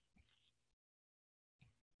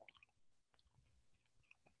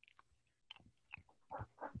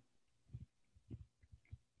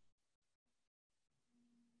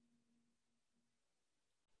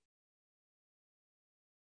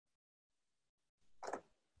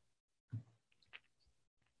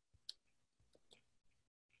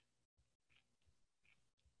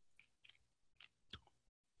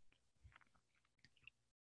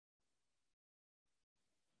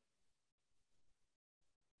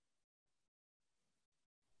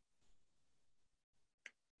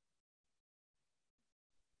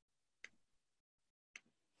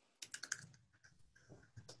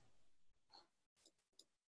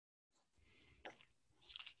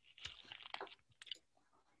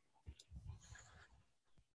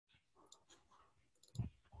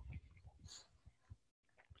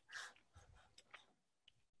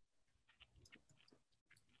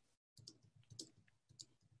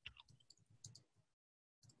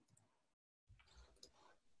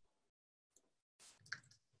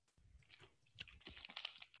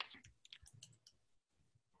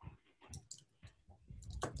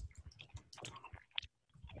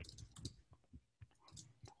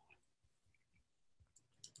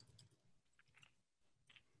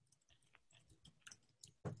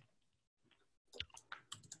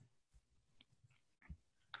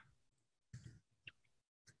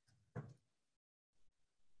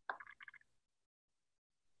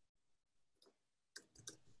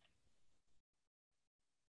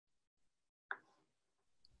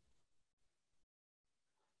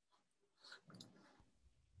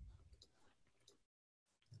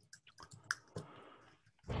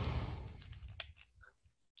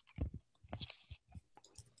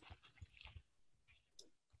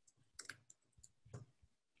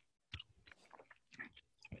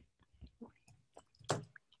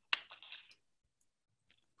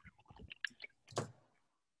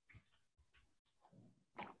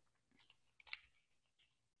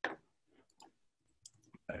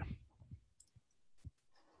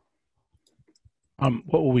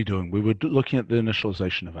 What were we doing? We were looking at the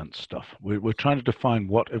initialization event stuff. We're trying to define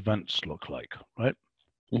what events look like, right?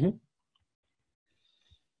 Mm-hmm.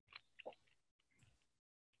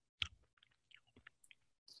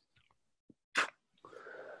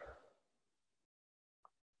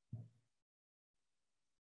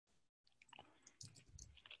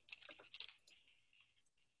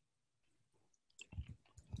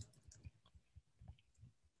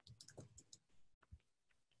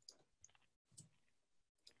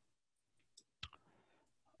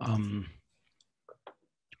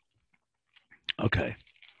 Okay.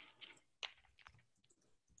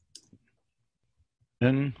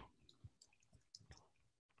 In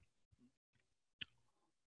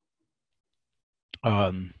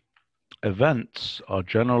events are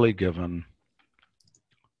generally given.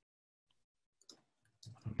 I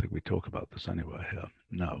don't think we talk about this anywhere here.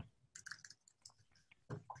 No.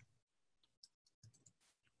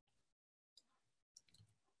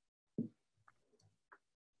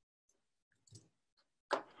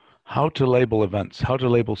 How to label events, how to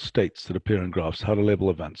label states that appear in graphs, how to label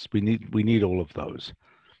events. We need all of those.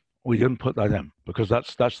 We didn't put that in because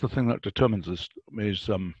that's the thing that determines this is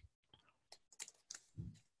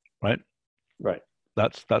right. Right.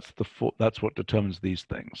 That's what determines these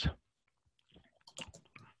things.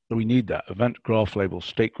 So we need that event graph labels,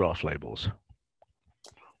 state graph labels.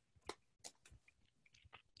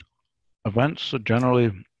 Events are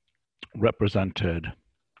generally represented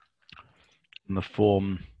in the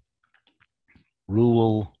form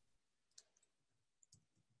rule,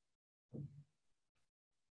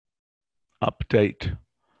 update,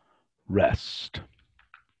 rest.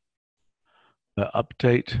 The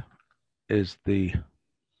update is a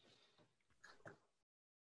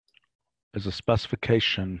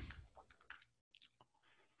specification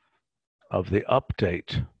of the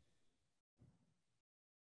update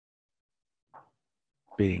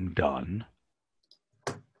being done,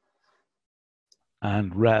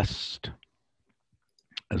 and rest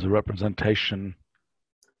is a representation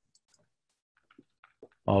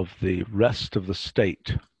of the rest of the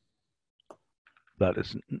state. That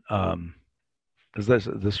is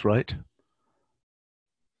this right?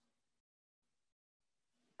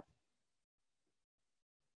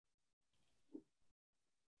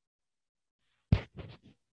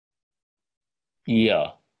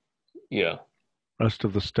 Yeah. Yeah. Rest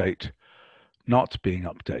of the state not being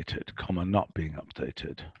updated, comma, not being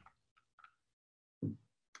updated. I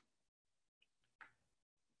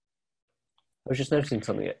was just noticing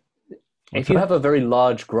something. What's If you that? have a very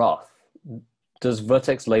large graph, does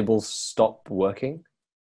vertex labels stop working?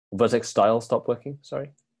 Vertex style stop working?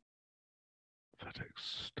 Sorry. Vertex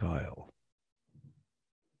style.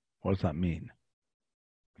 What does that mean?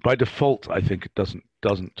 By default, I think it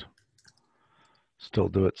doesn't still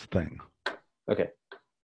do its thing. Okay.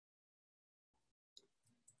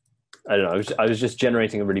 I don't know. I was just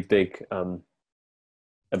generating a really big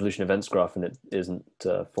evolution events graph, and it isn't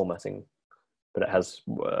formatting, but it has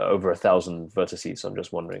over 1,000 vertices. So I'm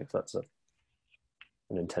just wondering if that's an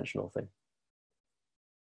intentional thing.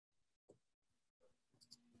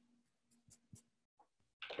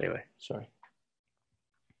 Anyway, sorry.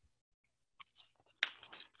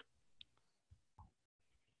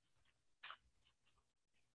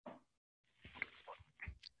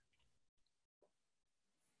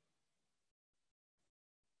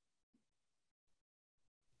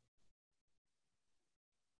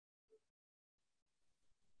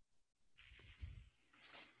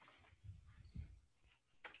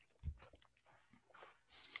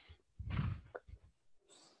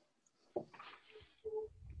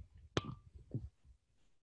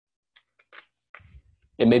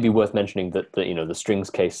 It may be worth mentioning that the strings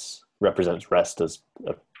case represents rest as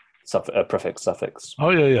a prefix suffix.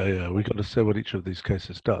 Oh yeah. We got to say what each of these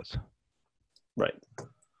cases does. Right.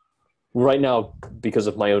 Right now, because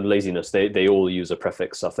of my own laziness, they all use a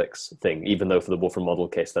prefix suffix thing, even though for the Wolfram model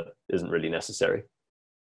case that isn't really necessary.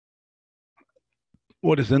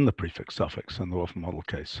 What is in the prefix suffix in the Wolfram model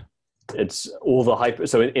case? It's all the hyper.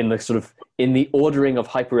 So in the sort of in the ordering of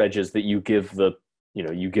hyperedges that you give the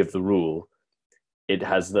rule, it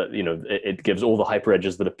has it gives all the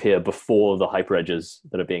hyperedges that appear before the hyperedges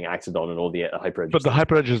that are being acted on, and all the hyperedges. But the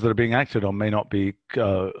hyperedges that are being acted on may not be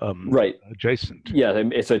right adjacent. Yeah,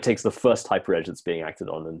 so it takes the first hyperedge that's being acted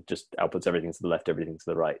on and just outputs everything to the left, everything to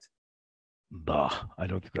the right. Bah, I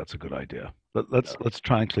don't think that's a good idea. Let's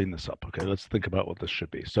try and clean this up. Okay, let's think about what this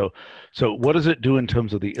should be. So what does it do in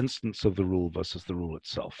terms of the instance of the rule versus the rule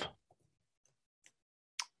itself?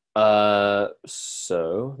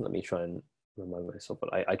 So let me try and remind myself.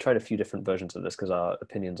 But I tried a few different versions of this because our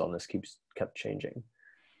opinions on this kept changing.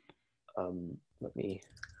 Let me.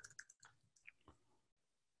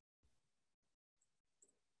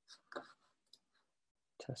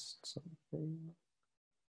 Test something.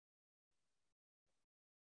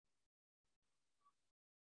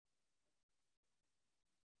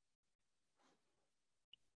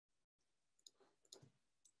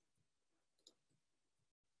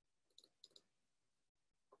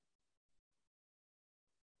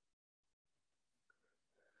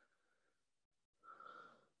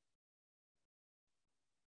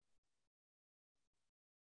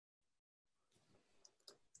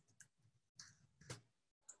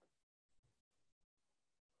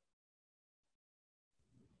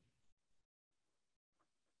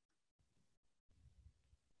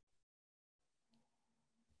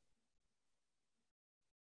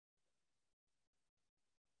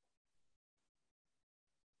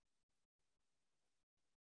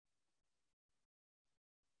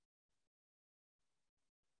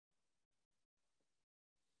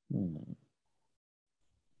 Hmm.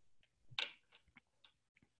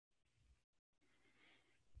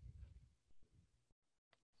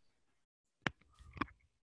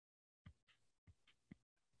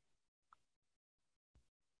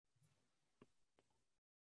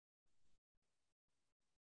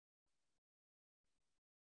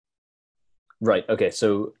 Right. Okay.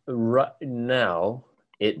 So right now,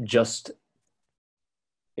 it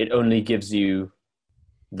only gives you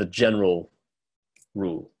the general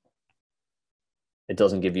rule. It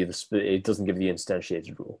doesn't give you it doesn't give you the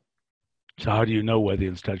instantiated rule. So how do you know where the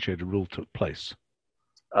instantiated rule took place?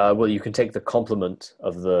 Well, you can take the complement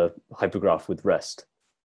of the hypergraph with rest.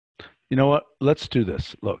 You know what? Let's do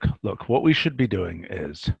this. Look. What we should be doing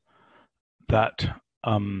is that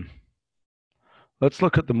let's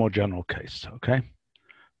look at the more general case, okay?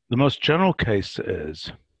 The most general case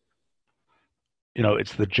is,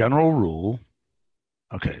 it's the general rule.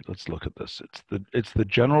 Okay, let's look at this. It's the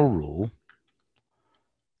general rule.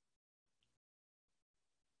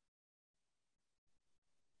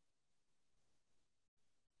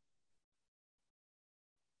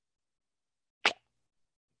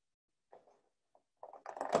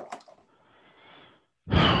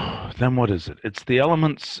 Then what is it? It's the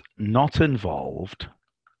elements not involved,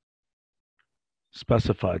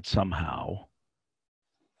 specified somehow.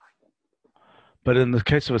 But in the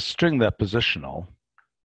case of a string, they're positional.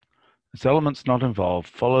 It's elements not involved,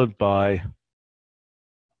 followed by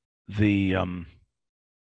the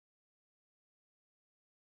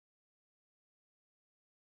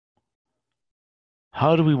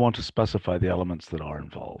how do we want to specify the elements that are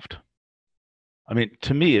involved? I mean,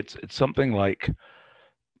 to me, it's something like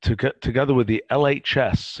to get together with the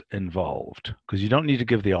LHS involved, because you don't need to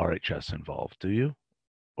give the RHS involved, do you?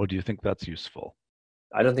 Or do you think that's useful?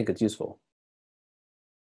 I don't think it's useful.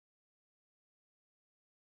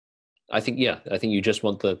 I think you just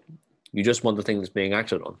want the thing that's being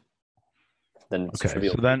acted on. Then it's okay.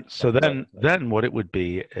 trivial. Then what it would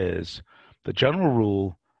be is the general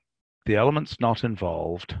rule, the elements not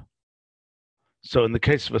involved. So in the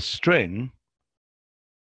case of a string,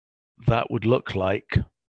 that would look like,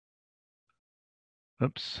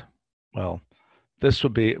 oops, well, this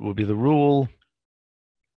would be the rule,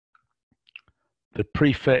 the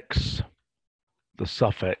prefix, the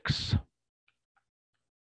suffix,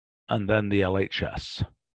 and then the LHS.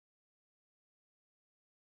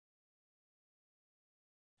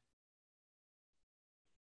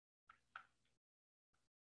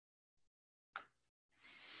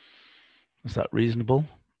 Is that reasonable?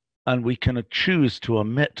 And we can choose to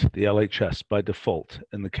omit the LHS by default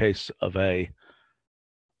in the case of a.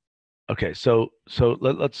 Okay, so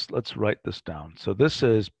let's write this down. So this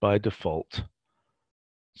is by default.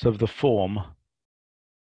 So the form.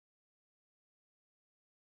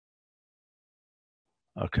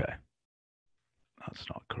 Okay, that's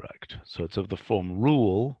not correct. So it's of the form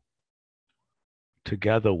rule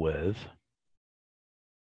together with.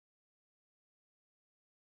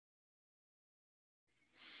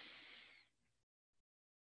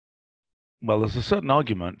 Well, there's a certain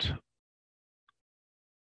argument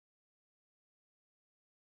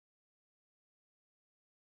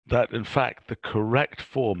that, in fact, the correct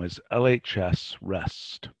form is LHS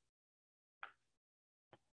rest.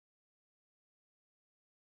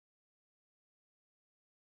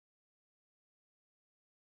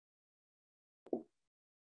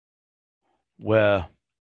 Where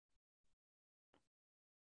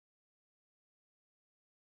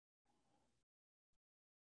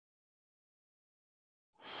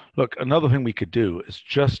look, another thing we could do is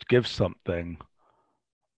just give something.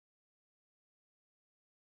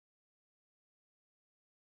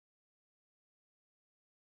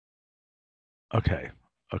 Okay.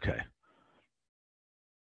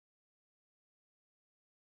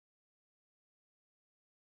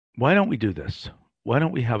 Why don't we do this? Why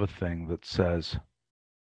don't we have a thing that says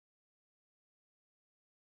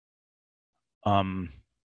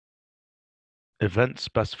event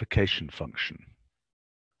specification function?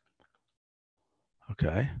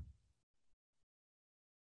 Okay.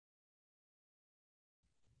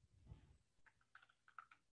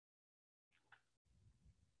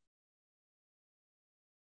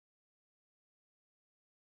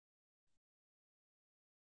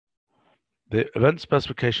 The event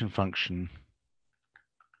specification function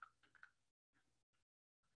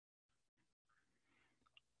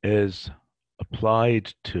is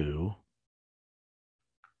applied to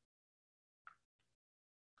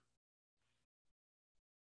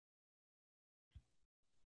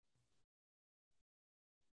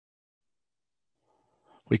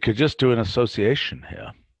we could just do an association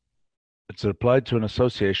here. It's applied to an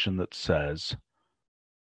association that says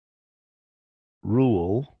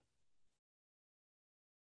rule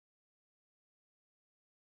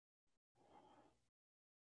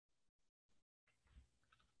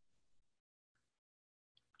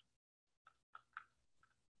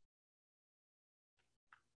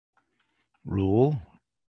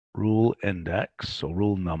rule index or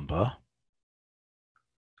rule number,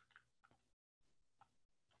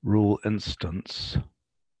 rule instance,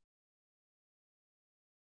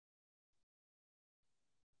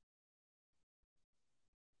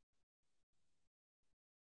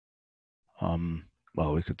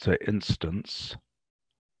 well, we could say instance,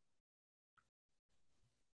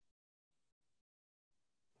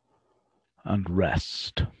 and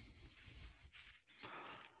rest.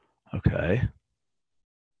 Okay.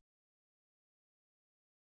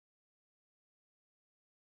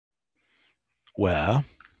 Where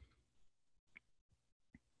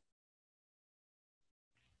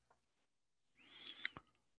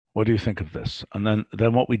what do you think of this? And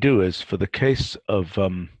then what we do is, for the case of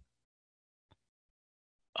the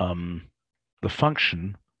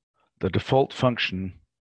function, the default function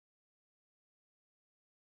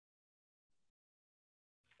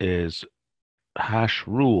is hash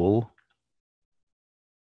rule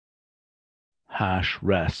hash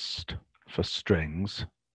rest for strings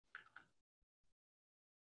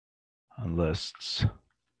and lists,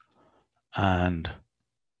 and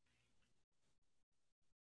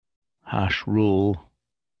hash rule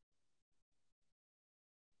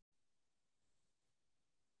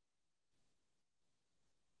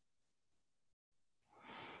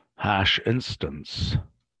hash instance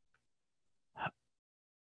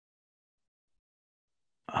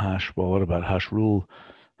hash, well, what about hash rule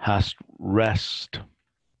hash rest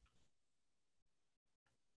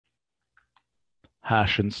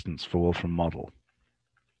hash instance for Wolfram model?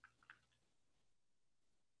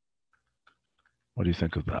 What do you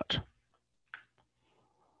think of that?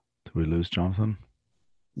 Did we lose Jonathan?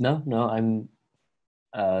 No, I'm.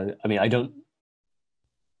 I mean, I don't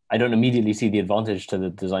immediately see the advantage to the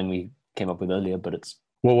design we came up with earlier, but it's.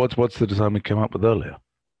 Well, what's the design we came up with earlier?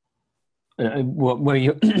 Where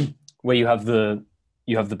you where you have the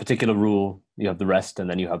particular rule, you have the rest, and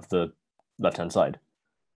then you have the left-hand side.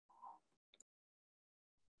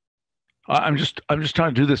 I'm just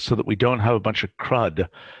trying to do this so that we don't have a bunch of crud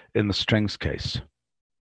in the strings case,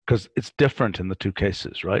 because it's different in the two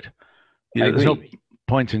cases, right? There's no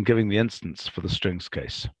point in giving the instance for the strings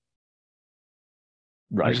case.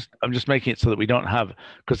 Right. I'm just making it so that we don't have,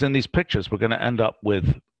 because in these pictures we're going to end up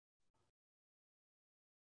with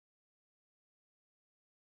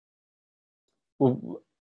Well,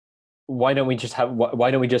 why don't we just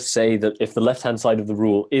say that if the left-hand side of the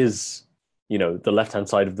rule is, the left-hand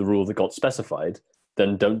side of the rule that got specified,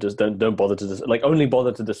 then don't bother to only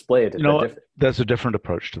bother to display it. There's a different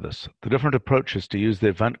approach to this. The different approach is to use the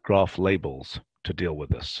event graph labels to deal with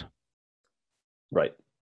this. Right.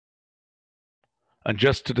 And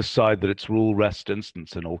just to decide that it's rule rest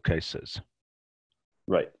instance in all cases.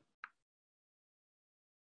 Right.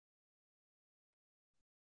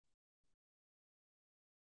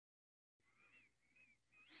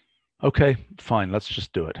 Okay, fine, let's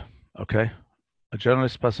just do it. Okay. A generally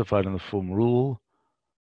specified in the form rule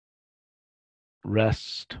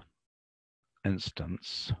rest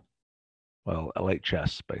instance, well,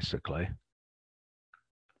 LHS basically,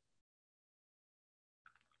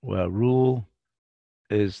 where rule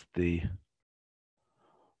is the,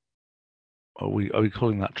 are we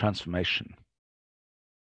calling that transformation?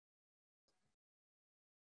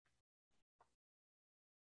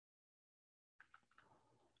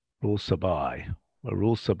 Rule sub I, where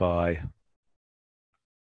rule sub I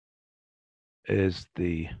is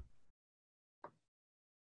the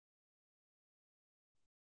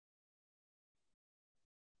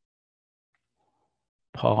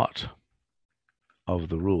part of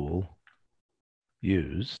the rule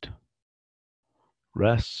used.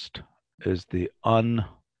 Rest is the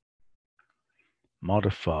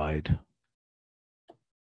unmodified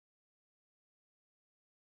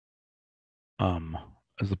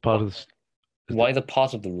as the part of this. Why the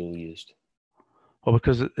part of the rule used? Well,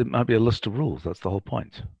 because it might be a list of rules. That's the whole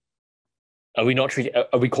point. Are we not treating?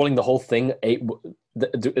 Are we calling the whole thing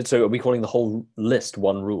so are we calling the whole list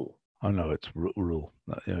one rule? Oh no, it's rule.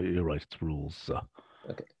 You're right. It's rules.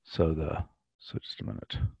 Okay. So just a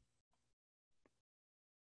minute.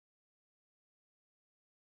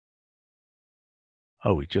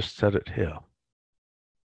 Oh, we just said it here.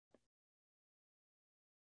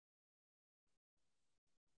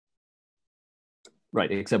 Right,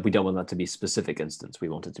 except we don't want that to be specific instance. We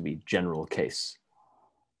want it to be general case.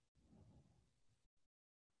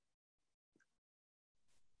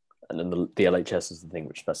 And then the LHS is the thing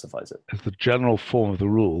which specifies it. Is the general form of the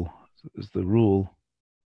rule. Is the rule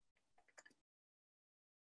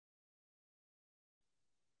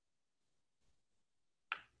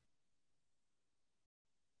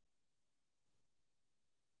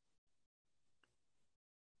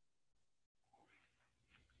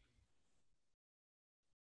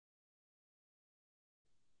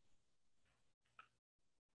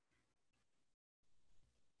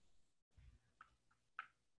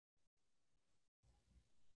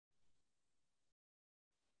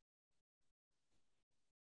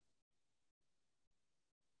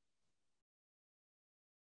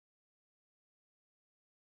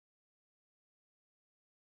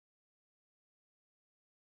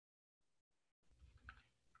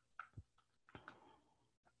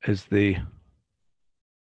is the,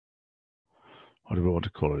 what do we want to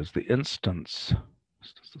call it? Is the instance,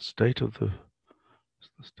 is the state of the, is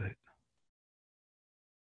the state.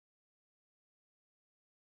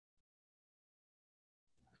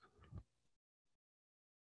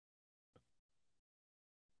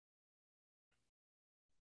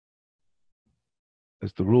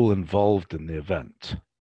 Is the rule involved in the event?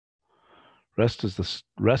 Rest of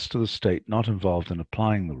the state not involved in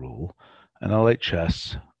applying the rule, and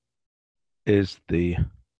LHS is the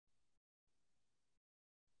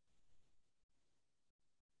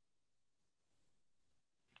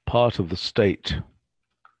part of the state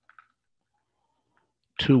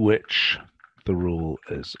to which the rule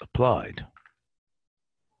is applied.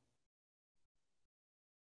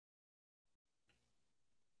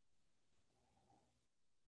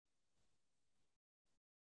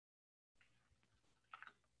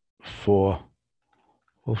 For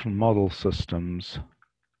Wolfram model systems,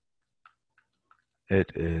 it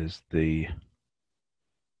is the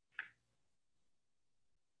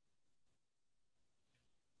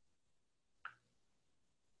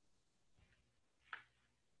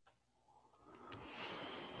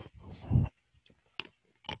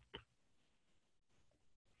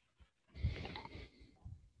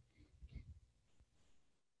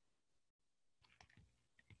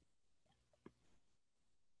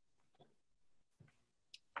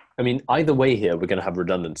I mean, either way here, we're going to have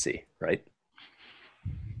redundancy, right?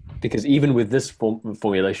 Because even with this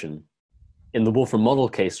formulation, in the Wolfram model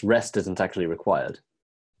case, rest isn't actually required.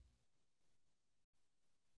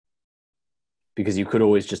 Because you could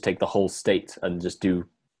always just take the whole state and just do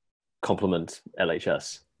complement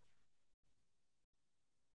LHS.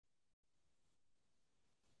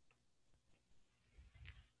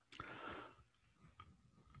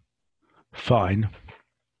 fine,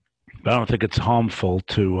 but I don't think it's harmful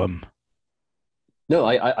to No,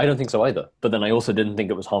 I don't think so either. But then I also didn't think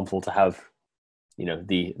it was harmful to have, you know,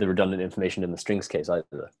 the redundant information in the strings case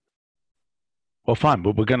either. well, fine,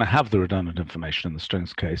 but we're going to have the redundant information in the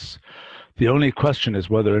strings case. The only question is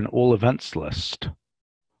whether in all events list,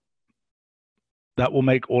 that will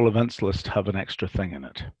make all events list have an extra thing in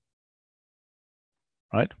it,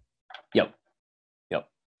 right? Yep.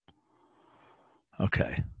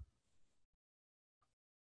 Okay.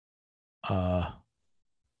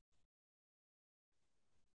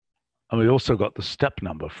 And we also got the step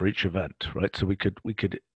number for each event, right? So we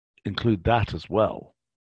could include that as well.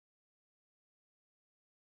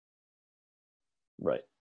 Right.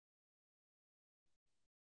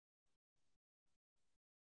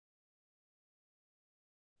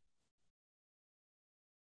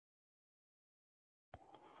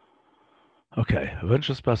 Okay, events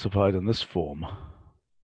are specified in this form.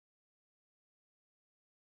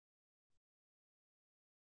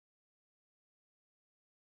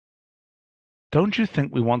 Don't you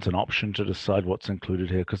think we want an option to decide what's included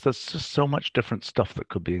here? Because there's just so much different stuff that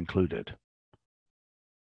could be included.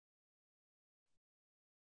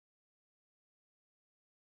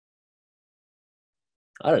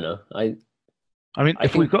 I don't know. I mean, I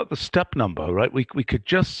if think we've got the step number, right, we could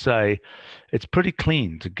just say it's pretty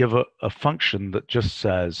clean to give a function that just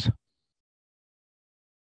says.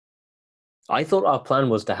 I thought our plan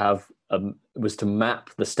was to have was to map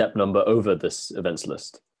the step number over this events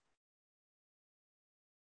list.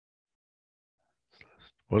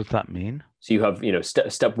 What does that mean? So you have, you know,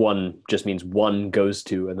 step one just means one goes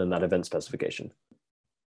to, and then that event specification.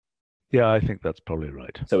 Yeah, I think that's probably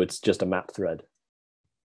right. So it's just a map thread.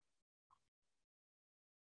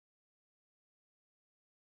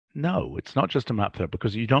 No, it's not just a map there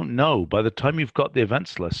because you don't know. By the time you've got the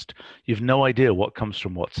events list, you've no idea what comes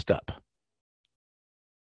from what step.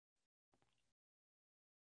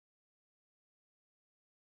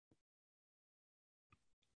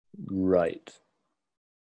 Right.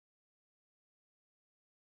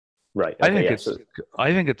 Right. I Okay. think Yeah. it's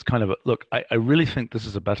I think it's kind of a look. I really think this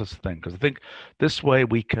is a better thing because I think this way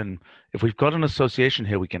we can, if we've got an association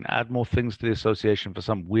here, we can add more things to the association for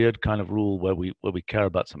some weird kind of rule where we care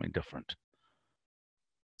about something different.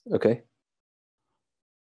 Okay.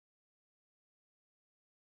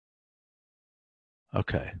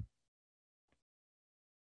 Okay.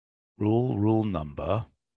 Rule number,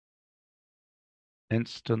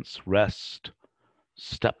 instance rest,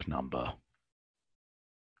 step number.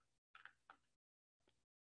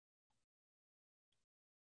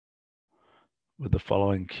 With the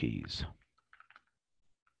following keys.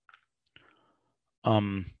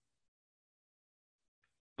 The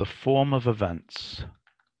form of events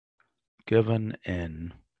given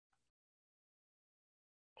in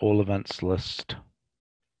all events list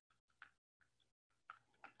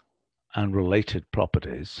and related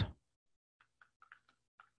properties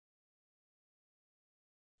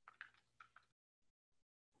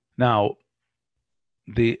now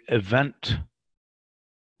the event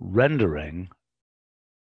rendering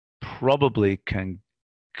probably can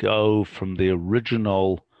go from the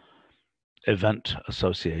original event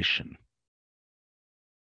association.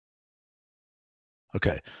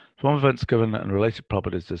 Okay, form of events given and related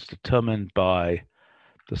properties is determined by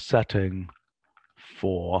the setting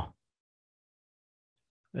for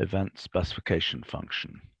event specification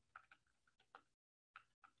function.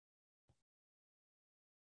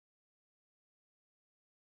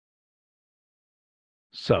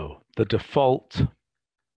 So the default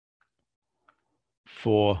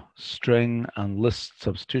for string and list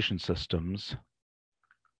substitution systems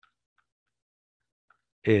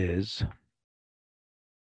is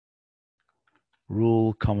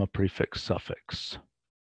rule, comma, prefix, suffix.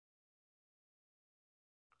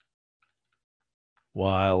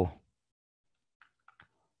 While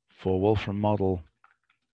for Wolfram model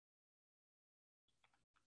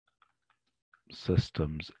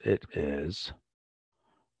systems, it is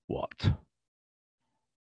what?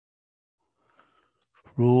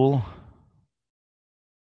 Rule,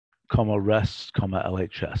 comma, rest, comma,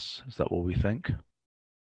 LHS. Is that what we think?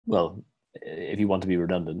 Well, if you want to be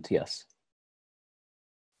redundant, yes.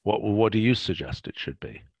 What do you suggest it should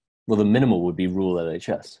be? Well, the minimal would be rule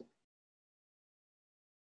LHS.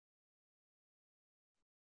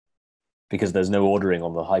 Because there's no ordering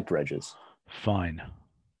on the hyper edges. Fine.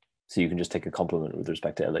 So you can just take a complement with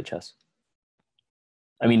respect to LHS.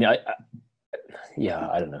 I mean, yeah,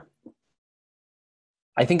 I don't know.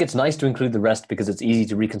 I think it's nice to include the rest because it's easy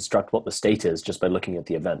to reconstruct what the state is just by looking at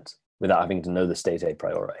the event without having to know the state a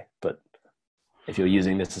priori. But if you're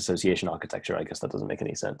using this association architecture, I guess that doesn't make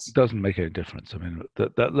any sense. It doesn't make any difference. I mean,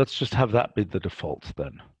 let's just have that be the default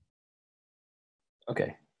then.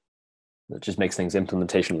 Okay. That just makes things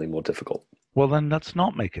implementationally more difficult. Well, then let's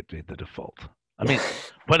not make it be the default. I mean,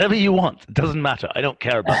 whatever you want, it doesn't matter. I don't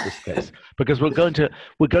care about this case because we're not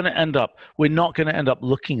going to end up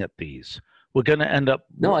looking at these. We're going to end up.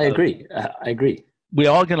 No, I agree. I agree. We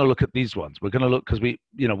are going to look at these ones. We're going to look because we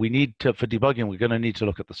need to, for debugging, we're going to need to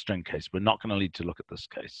look at the string case. We're not going to need to look at this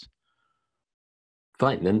case.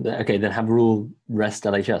 Fine. Then have rule rest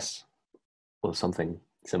LHS or something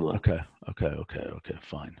similar. Okay.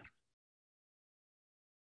 Fine.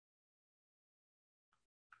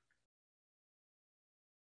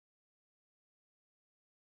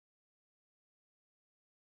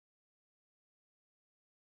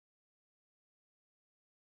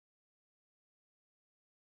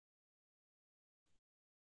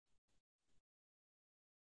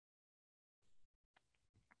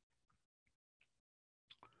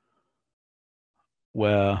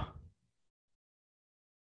 Where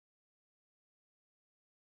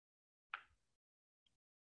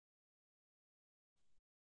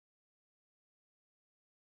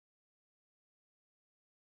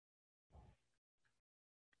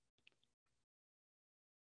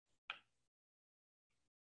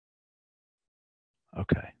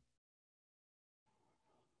okay.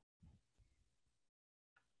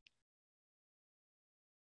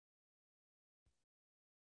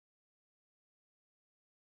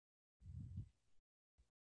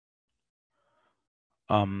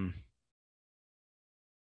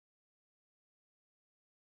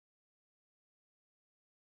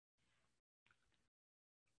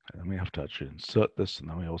 Then we have to actually insert this, and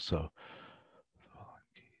then we also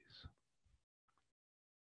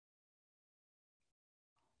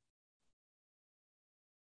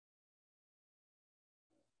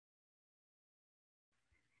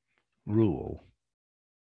rule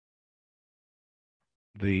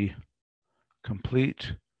the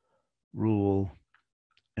complete rule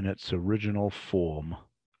in its original form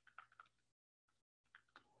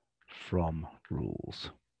from rules.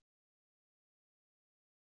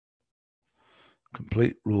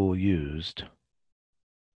 complete rule used,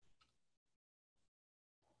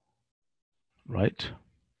 right?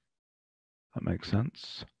 That makes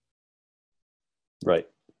sense. Right.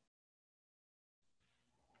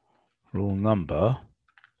 Rule number,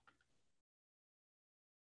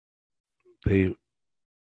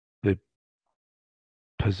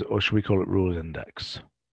 or should we call it rule index?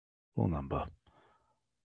 Rule number.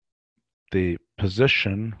 The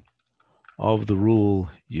position of the rule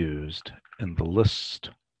used in the list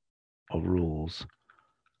of rules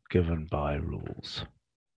given by rules.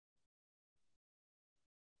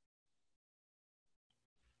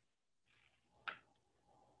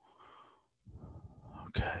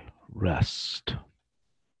 Okay, rest.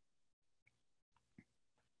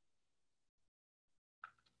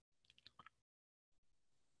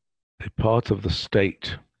 A part of the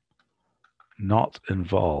state not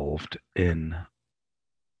involved in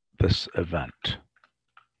this event.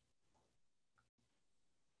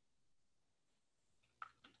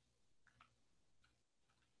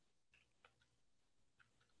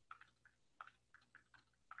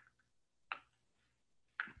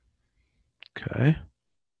 Okay.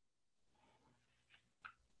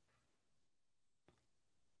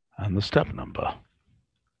 And the step number.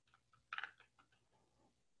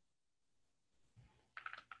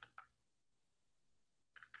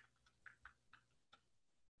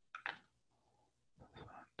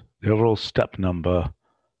 The overall step number,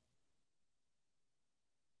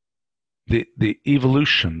 the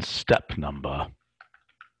evolution step number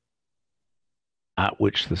at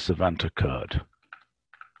which this event occurred.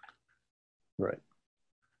 Right.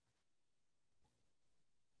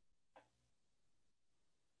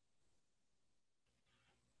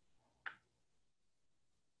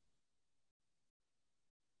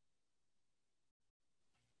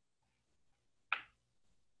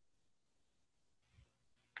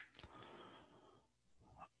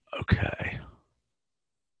 Okay.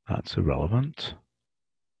 That's irrelevant.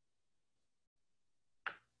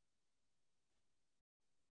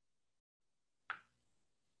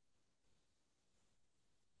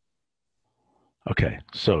 Okay,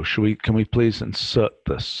 so can we please insert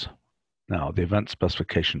this now, the event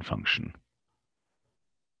specification function.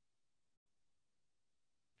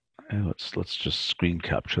 And let's just screen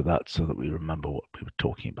capture that so that we remember what we were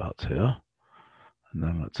talking about here. And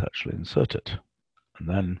then let's actually insert it.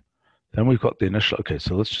 And then we've got the initial, okay,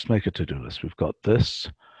 so let's just make a to-do list. We've got this,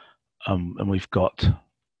 and we've got,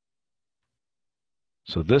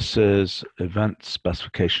 so this is event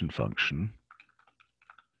specification function.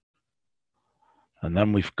 And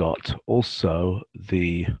then we've got also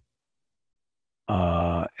the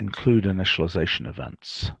include initialization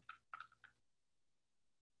events.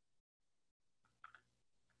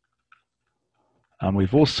 And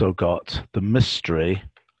we've also got the mystery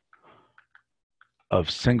of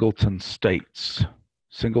singleton states,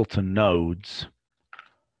 singleton nodes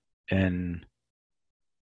in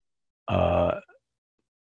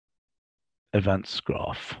events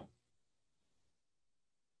graph.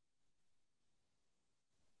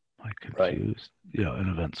 I confused. Right. Yeah, an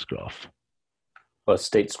events graph. Or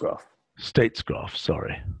states graph. States graph,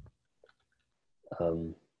 sorry.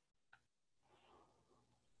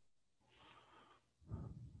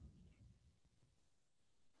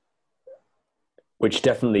 Which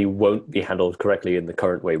definitely won't be handled correctly in the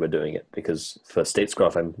current way we're doing it, because for states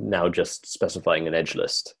graph, I'm now just specifying an edge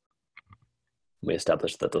list. We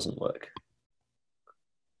established that doesn't work.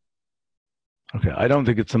 Okay, I don't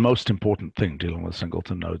think it's the most important thing dealing with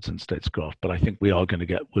singleton nodes in states graph, but I think we're going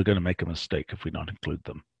to make a mistake if we don't include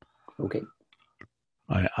them. Okay.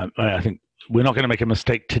 I think we're not going to make a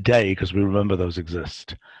mistake today because we remember those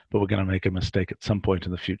exist, but we're going to make a mistake at some point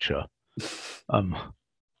in the future.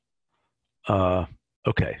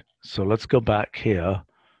 Okay, so let's go back here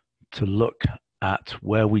to look at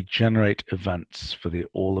where we generate events for the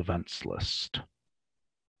all events list.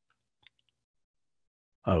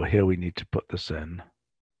 Oh, here we need to put this in.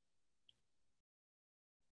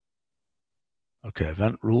 Okay,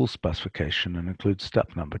 event rule specification and include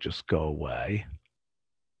step number just go away.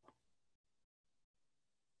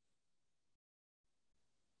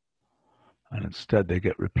 And instead they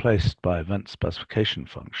get replaced by event specification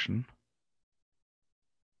function.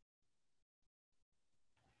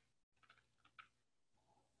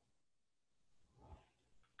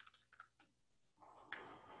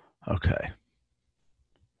 Okay,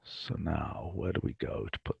 so now where do we go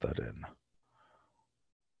to put that in?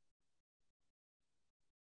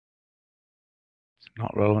 It's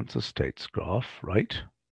not relevant to states graph, right?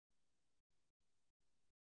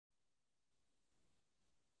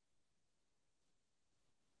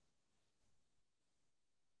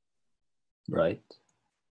 Right.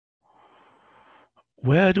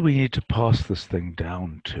 Where do we need to pass this thing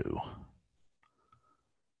down to?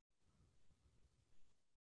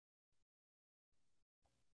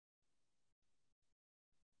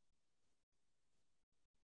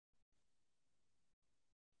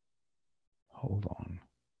 Hold on.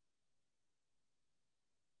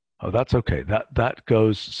 Oh, that's okay. That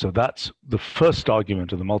goes, so that's the first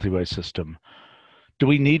argument of the multi-way system. Do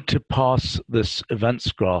we need to pass this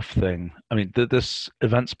events graph thing, I mean, this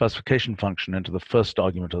event specification function into the first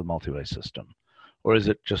argument of the multi-way system? Or is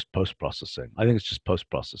it just post-processing? I think it's just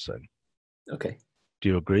post-processing. Okay. Do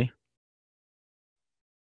you agree?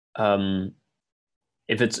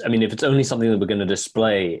 If it's only something that we're going to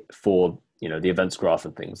display for, the events graph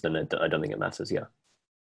and things, then I don't think it matters. Yeah.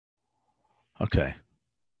 Okay.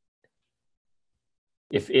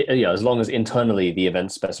 As long as internally the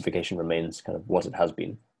event specification remains kind of what it has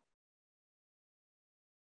been.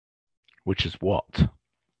 Which is what?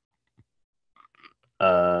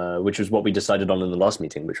 Which was what we decided on in the last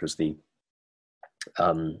meeting, which was the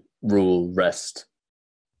rule rest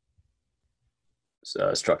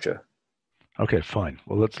structure. Okay, fine.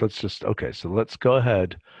 Well, let's just, okay, so let's go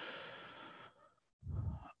ahead.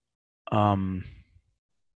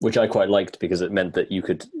 Which I quite liked because it meant that you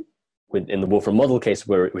could, in the Wolfram model case,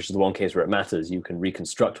 which is the one case where it matters, you can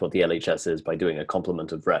reconstruct what the LHS is by doing a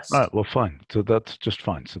complement of rest. All right, well, fine. So that's just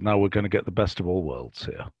fine. So now we're going to get the best of all worlds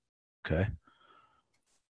here. Okay.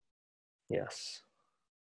 Yes.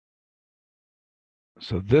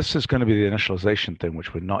 So this is going to be the initialization thing,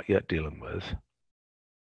 which we're not yet dealing with.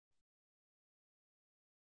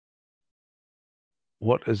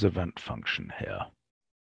 What is event function here?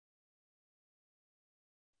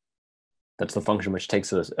 That's the function which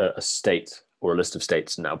takes a state or a list of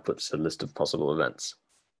states and outputs a list of possible events.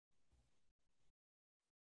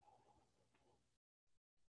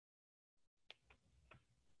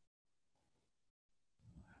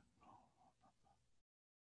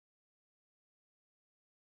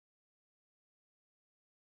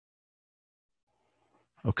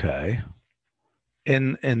 Okay.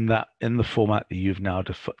 In the format that you've now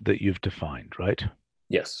defined, right?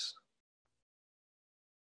 Yes.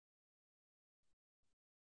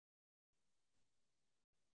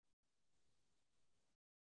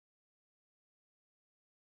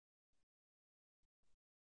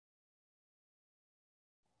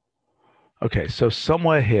 Okay, so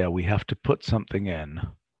somewhere here we have to put something in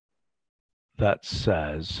that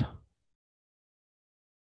says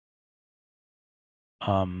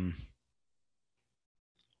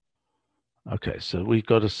okay, so we've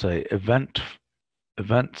got to say event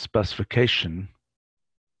specification,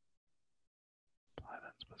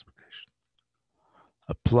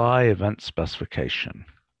 apply event specification.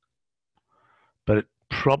 But it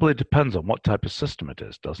probably depends on what type of system it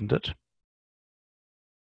is, doesn't it?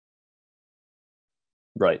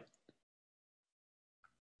 Right.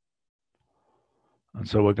 And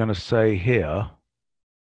so we're going to say here,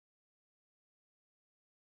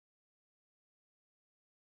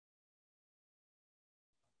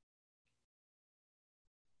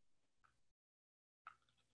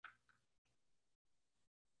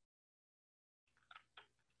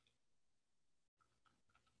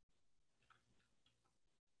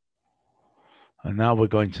 and now we're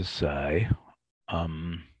going to say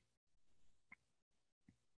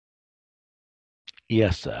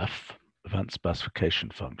ESF, event specification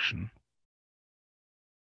function.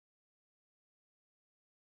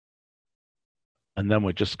 And then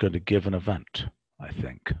we're just going to give an event, I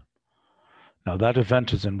think. Now that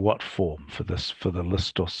event is in what form for the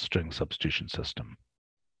list or string substitution system?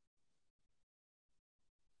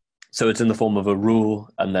 So it's in the form of a rule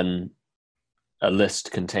and then a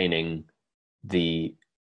list containing the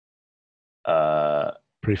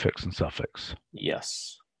prefix and suffix.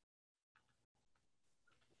 Yes.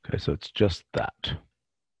 Okay, so it's just that.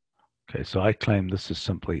 Okay, so I claim this is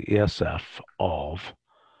simply ESF of,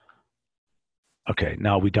 okay,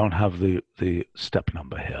 now we don't have the step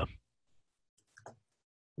number here.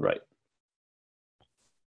 Right.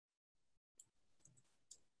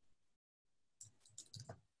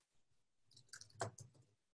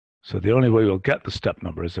 So the only way we'll get the step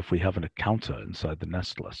number is if we have a counter inside the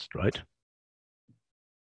nest list, right?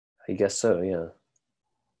 I guess so, yeah.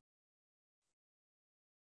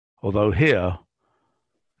 Although here,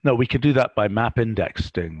 no, we could do that by map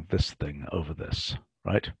indexing this thing over this,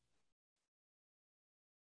 right?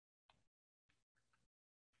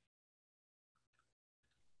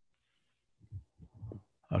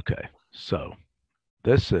 Okay, so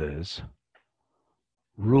this is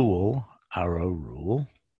rule, arrow rule,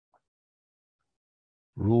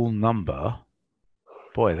 rule number,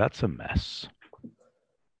 Boy, that's a mess.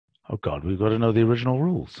 Oh God, we've got to know the original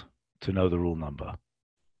rules to know the rule number.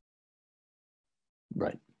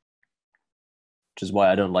 Right. Which is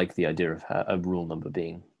why I don't like the idea of a rule number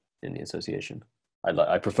being in the association.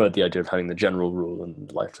 I preferred the idea of having the general rule on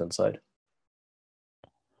the left-hand side.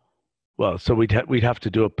 Well, so we'd have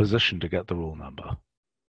to do a position to get the rule number.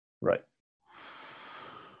 Right.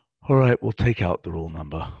 All right, we'll take out the rule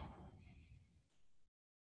number.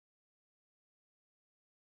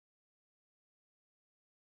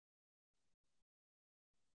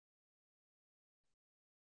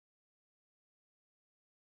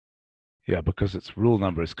 Yeah, because its rule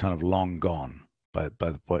number is kind of long gone by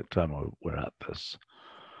the point time we're at this.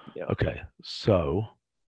 Yeah. Okay, so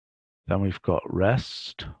then we've got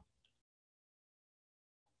rest.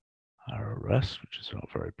 Our rest, which is not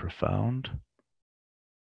very profound.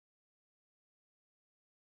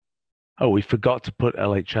 Oh, we forgot to put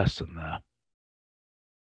LHS in there.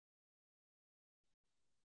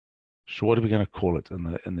 So what are we going to call it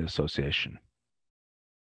in the association?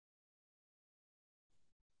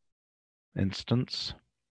 Instance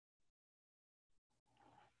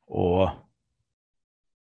or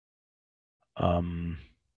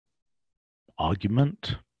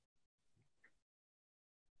argument?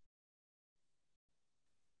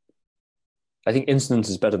 I think instance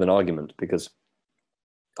is better than argument because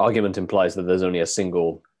argument implies that there's only a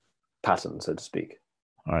single pattern, so to speak.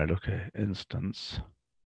 All right, okay, instance.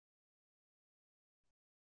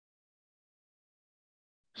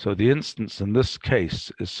 So the instance in this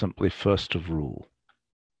case is simply first of rule,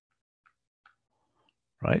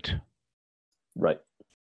 right? Right.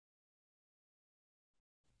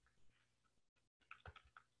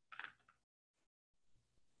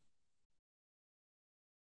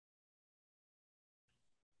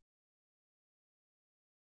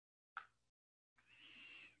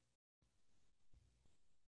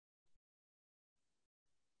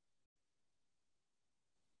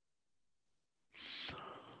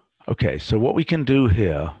 Okay, so what we can do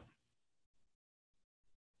here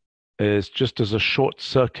is just as a short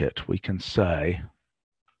circuit, we can say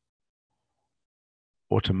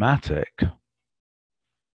automatic.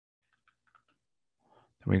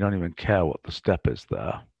 We don't even care what the step is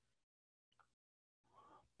there,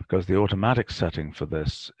 because the automatic setting for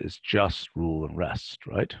this is just rule and rest,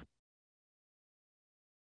 right?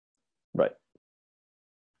 Right.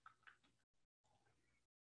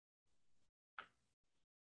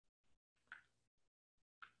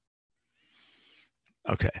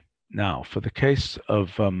 Okay, now for the case of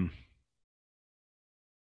let's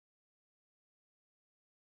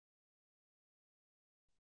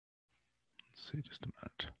see, just a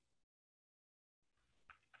minute.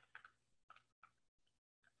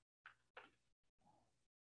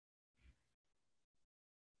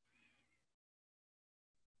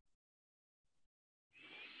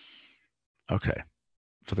 Okay,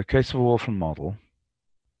 for the case of a Wolfram model,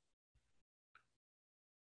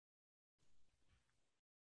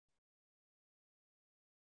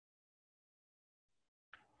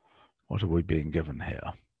 what are we being given here?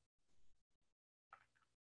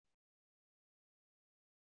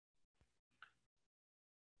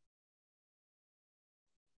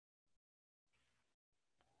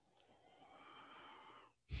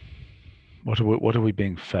 What are we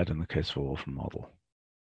being fed in the case of a Wolfram model?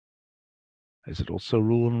 Is it also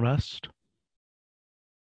rule and rest?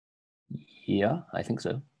 Yeah, I think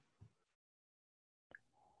so.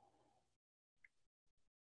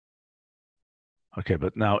 Okay,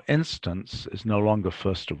 but now instance is no longer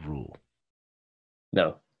first of rule.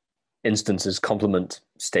 No. Instance is complement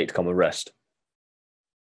state comma rest.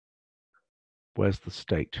 Where's the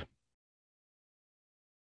state?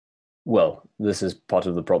 Well, this is part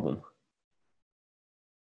of the problem.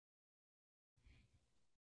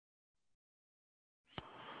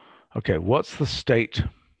 Okay, what's the state?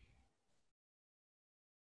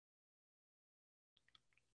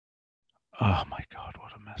 Oh my God,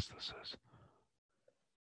 what a mess this is.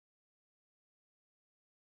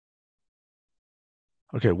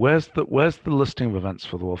 Okay, where's the listing of events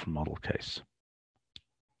for the Wolfram model case?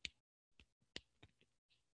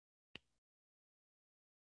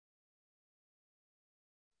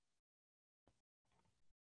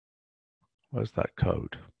 Where's that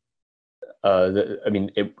code? I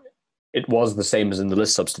mean, it was the same as in the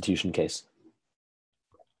list substitution case,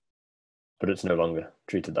 but it's no longer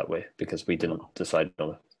treated that way because we didn't decide on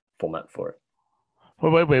a format for it.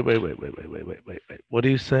 Wait. What are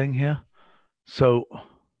you saying here? So,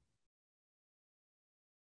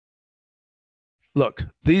 look,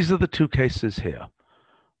 these are the two cases here.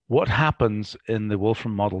 What happens in the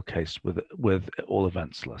Wolfram model case with all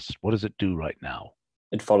events list? What does it do right now?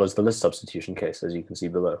 It follows the list substitution case, as you can see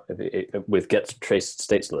below. With get traced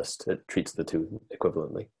states list, it treats the two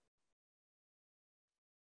equivalently.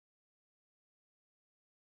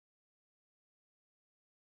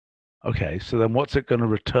 Okay, so then what's it going to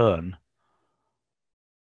return?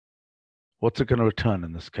 What's it going to return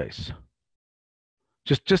in this case?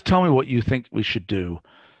 Just tell me what you think we should do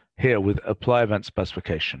here with apply event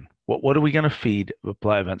specification. What are we going to feed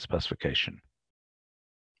apply event specification?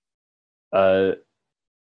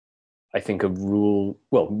 I think a rule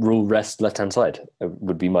rest left-hand side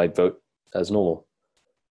would be my vote as normal.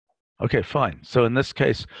 Okay, fine. So in this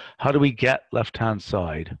case, how do we get left-hand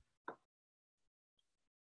side?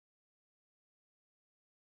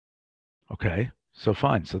 Okay, so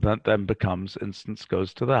fine. So that then becomes instance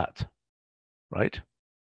goes to that, right?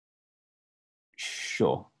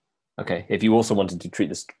 Sure. Okay. If you also wanted to treat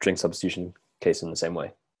the string substitution case in the same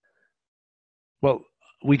way. Well,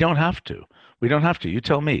 we don't have to. We don't have to. You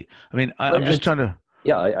tell me. I mean, I'm just trying to.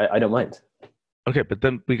 Yeah, I don't mind. Okay, but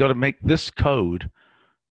then we got to make this code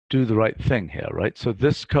do the right thing here, right? So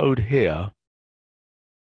this code here,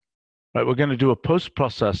 right? We're going to do a post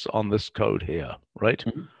process on this code here, right?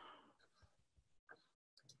 Mm-hmm.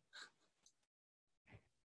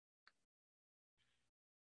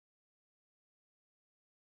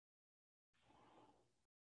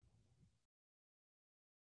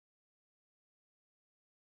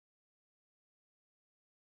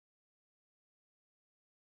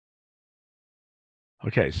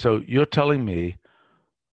 Okay, so you're telling me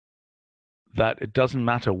that it doesn't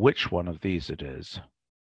matter which one of these it is.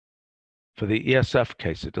 For the ESF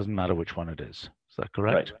case, it doesn't matter which one it is. Is that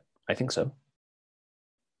correct? Right. I think so.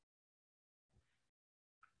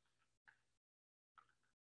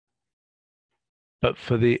 But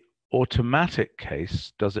for the automatic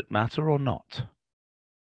case, does it matter or not?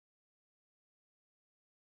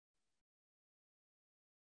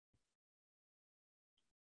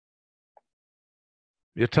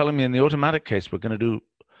 You're telling me in the automatic case, we're going to do,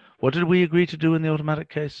 what did we agree to do in the automatic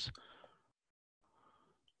case?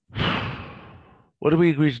 What did we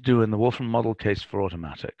agree to do in the Wolfram model case for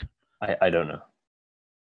automatic? I don't know.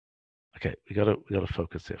 Okay, we gotta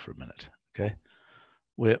focus here for a minute. Okay,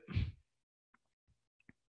 we're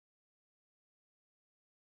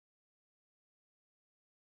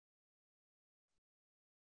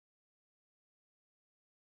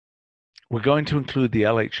going to include the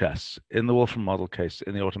LHS in the Wolfram model case,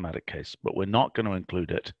 in the automatic case, but we're not going to include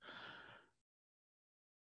it.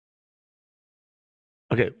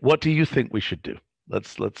 Okay, what do you think we should do?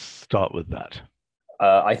 Let's start with that.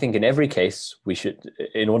 I think in every case, we should,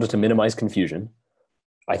 in order to minimize confusion,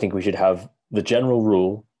 I think we should have the general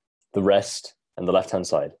rule, the rest, and the left-hand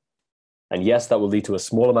side. And yes, that will lead to a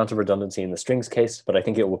small amount of redundancy in the strings case, but I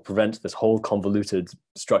think it will prevent this whole convoluted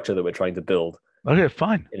structure that we're trying to build. Okay,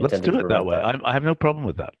 fine. Let's do it that way. I have no problem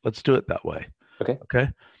with that. Let's do it that way. Okay. Okay.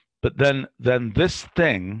 But then this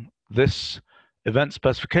thing, this event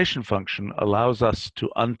specification function allows us to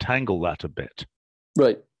untangle that a bit.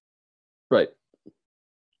 Right. Right.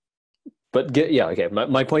 But yeah, okay.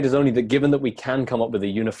 My point is only that given that we can come up with a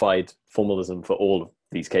unified formalism for all of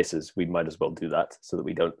these cases, we might as well do that so that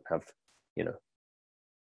we don't have,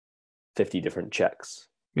 50 different checks.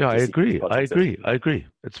 Yeah, I agree. I agree.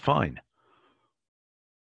 It's fine.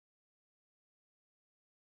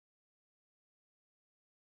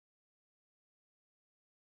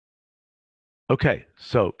 Okay,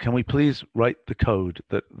 so can we please write the code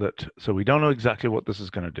that so we don't know exactly what this is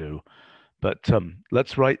going to do, but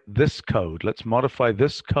let's write this code. Let's modify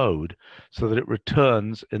this code so that it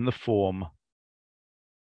returns in the form,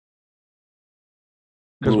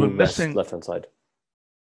 because we're missing left-hand side.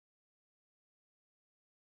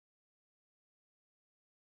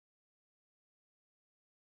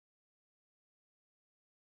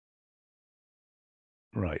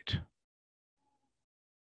 Right.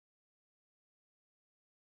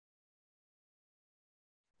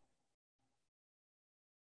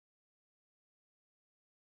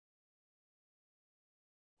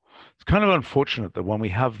 It's kind of unfortunate that when we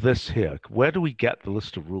have this here, where do we get the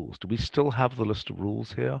list of rules? Do we still have the list of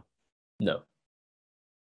rules here? No.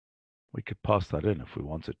 We could pass that in if we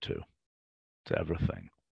wanted to everything.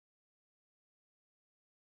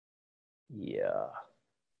 Yeah.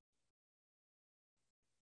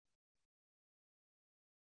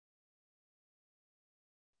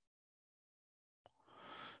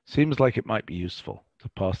 Seems like it might be useful to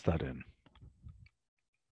pass that in.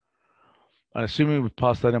 And assuming we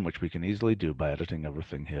pass that in, which we can easily do by editing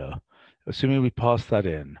everything here, assuming we pass that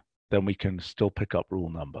in, then we can still pick up rule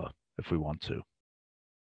number if we want to.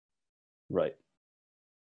 Right.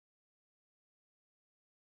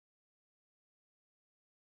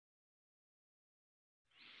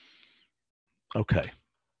 Okay,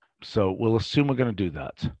 so we'll assume we're going to do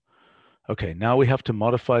that. Okay, now we have to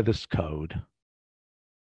modify this code.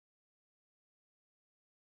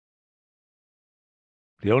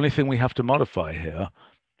 The only thing we have to modify here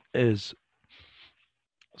is,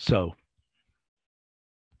 so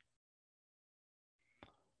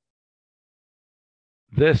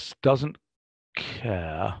this doesn't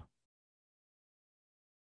care.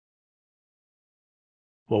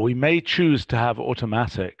 Well, we may choose to have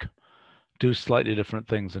automatic do slightly different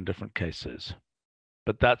things in different cases,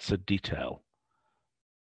 but that's a detail.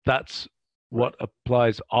 That's what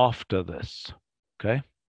applies after this, okay?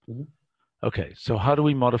 Mm-hmm. Okay, so how do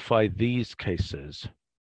we modify these cases? Do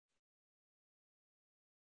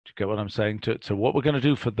you get what I'm saying? So what we're going to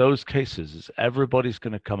do for those cases is everybody's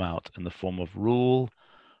going to come out in the form of rule,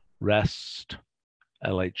 rest,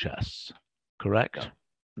 LHS, correct? Yeah.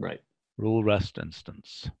 Right. Rule, rest,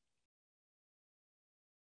 instance.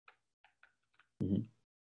 Mm-hmm.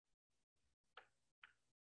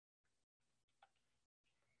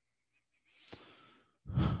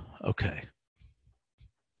 Okay.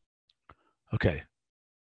 Okay.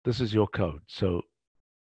 This is your code. So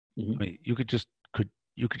Mm-hmm. I mean, you could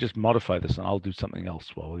just modify this, and I'll do something else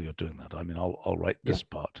while you're doing that. I mean, I'll write this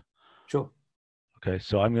part. Sure. Okay.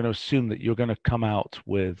 So I'm going to assume that you're going to come out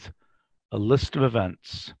with a list of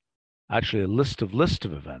events, actually a list of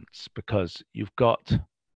events, because you've got,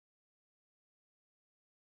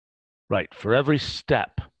 right, for every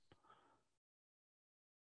step,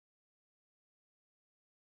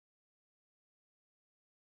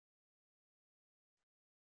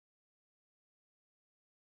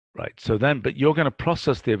 right? So then, but you're going to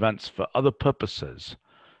process the events for other purposes.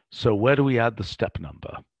 So where do we add the step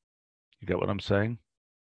number? You get what I'm saying?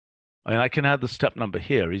 I mean, I can add the step number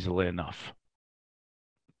here easily enough.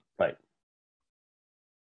 Right.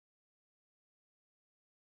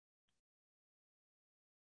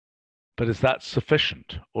 But is that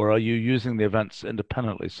sufficient, or are you using the events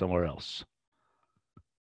independently somewhere else?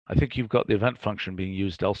 I think you've got the event function being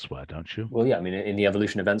used elsewhere, don't you? Well, yeah. I mean, in the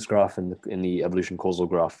evolution events graph and in the evolution causal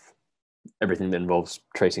graph, everything that involves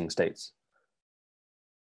tracing states.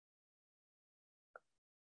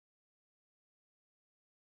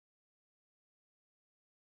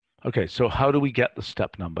 Okay, so how do we get the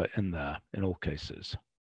step number in there in all cases?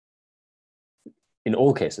 In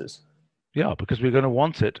all cases. Yeah, because we're going to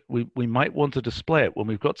want it. We might want to display it when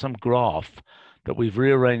we've got some graph that we've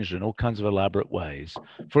rearranged in all kinds of elaborate ways.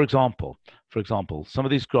 For example, some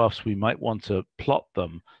of these graphs, we might want to plot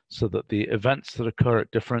them so that the events that occur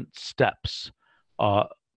at different steps are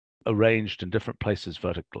arranged in different places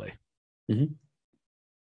vertically. Mm-hmm.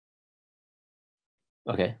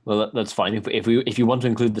 Okay, well that's fine. If you want to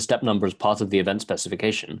include the step number as part of the event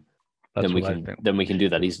specification, then we can do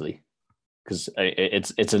that easily, because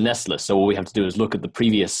it's a nest list. So all we have to do is look at the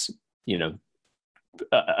previous, an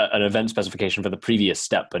event specification for the previous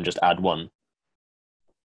step and just add one.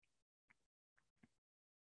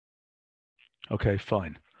 Okay,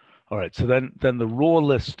 fine. All right. So then the raw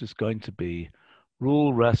list is going to be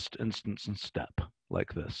rule, rest, instance, and step,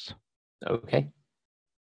 like this. Okay.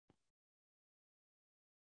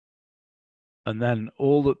 And then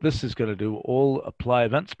all that this is going to do, all apply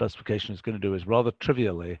event specification is going to do is rather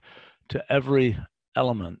trivially to every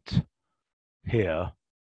element here,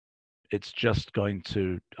 it's just going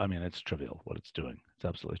to, I mean, it's trivial what it's doing. It's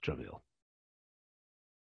absolutely trivial.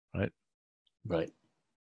 Right? Right.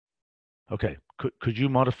 Okay. Could you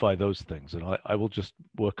modify those things? And I will just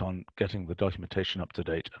work on getting the documentation up to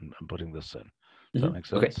date and putting this in. Does that make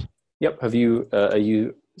sense? Okay. Yep. Have you, are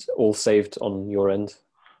you all saved on your end?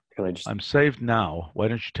 Can I just... I'm saved now. Why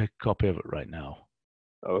don't you take a copy of it right now?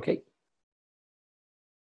 Okay.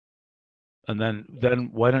 And then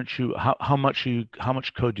why don't you, how much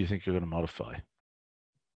code do you think you're going to modify?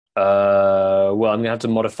 Well, I'm going to have to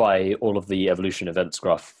modify all of the evolution events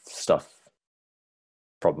graph stuff.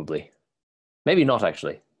 Probably. Maybe not,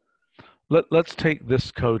 actually. Let's take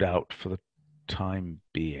this code out for the time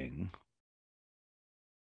being.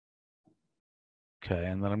 Okay,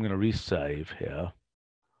 and then I'm going to resave here.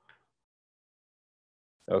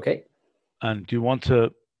 Okay. And do you want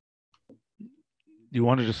to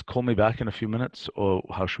just call me back in a few minutes, or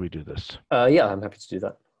how should we do this? Yeah, I'm happy to do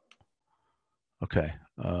that. Okay.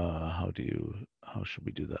 How should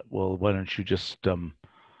we do that? Well, why don't you just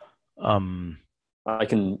I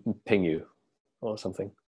can ping you or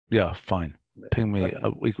something. Yeah, fine. Ping me.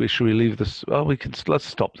 Should we leave this? Well, let's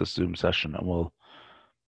stop this Zoom session, and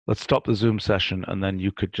let's stop the Zoom session, and then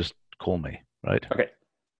you could just call me, right? Okay.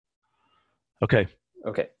 Okay.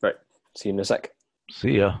 Okay, right. See you in a sec.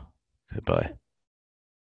 See ya. Okay, bye.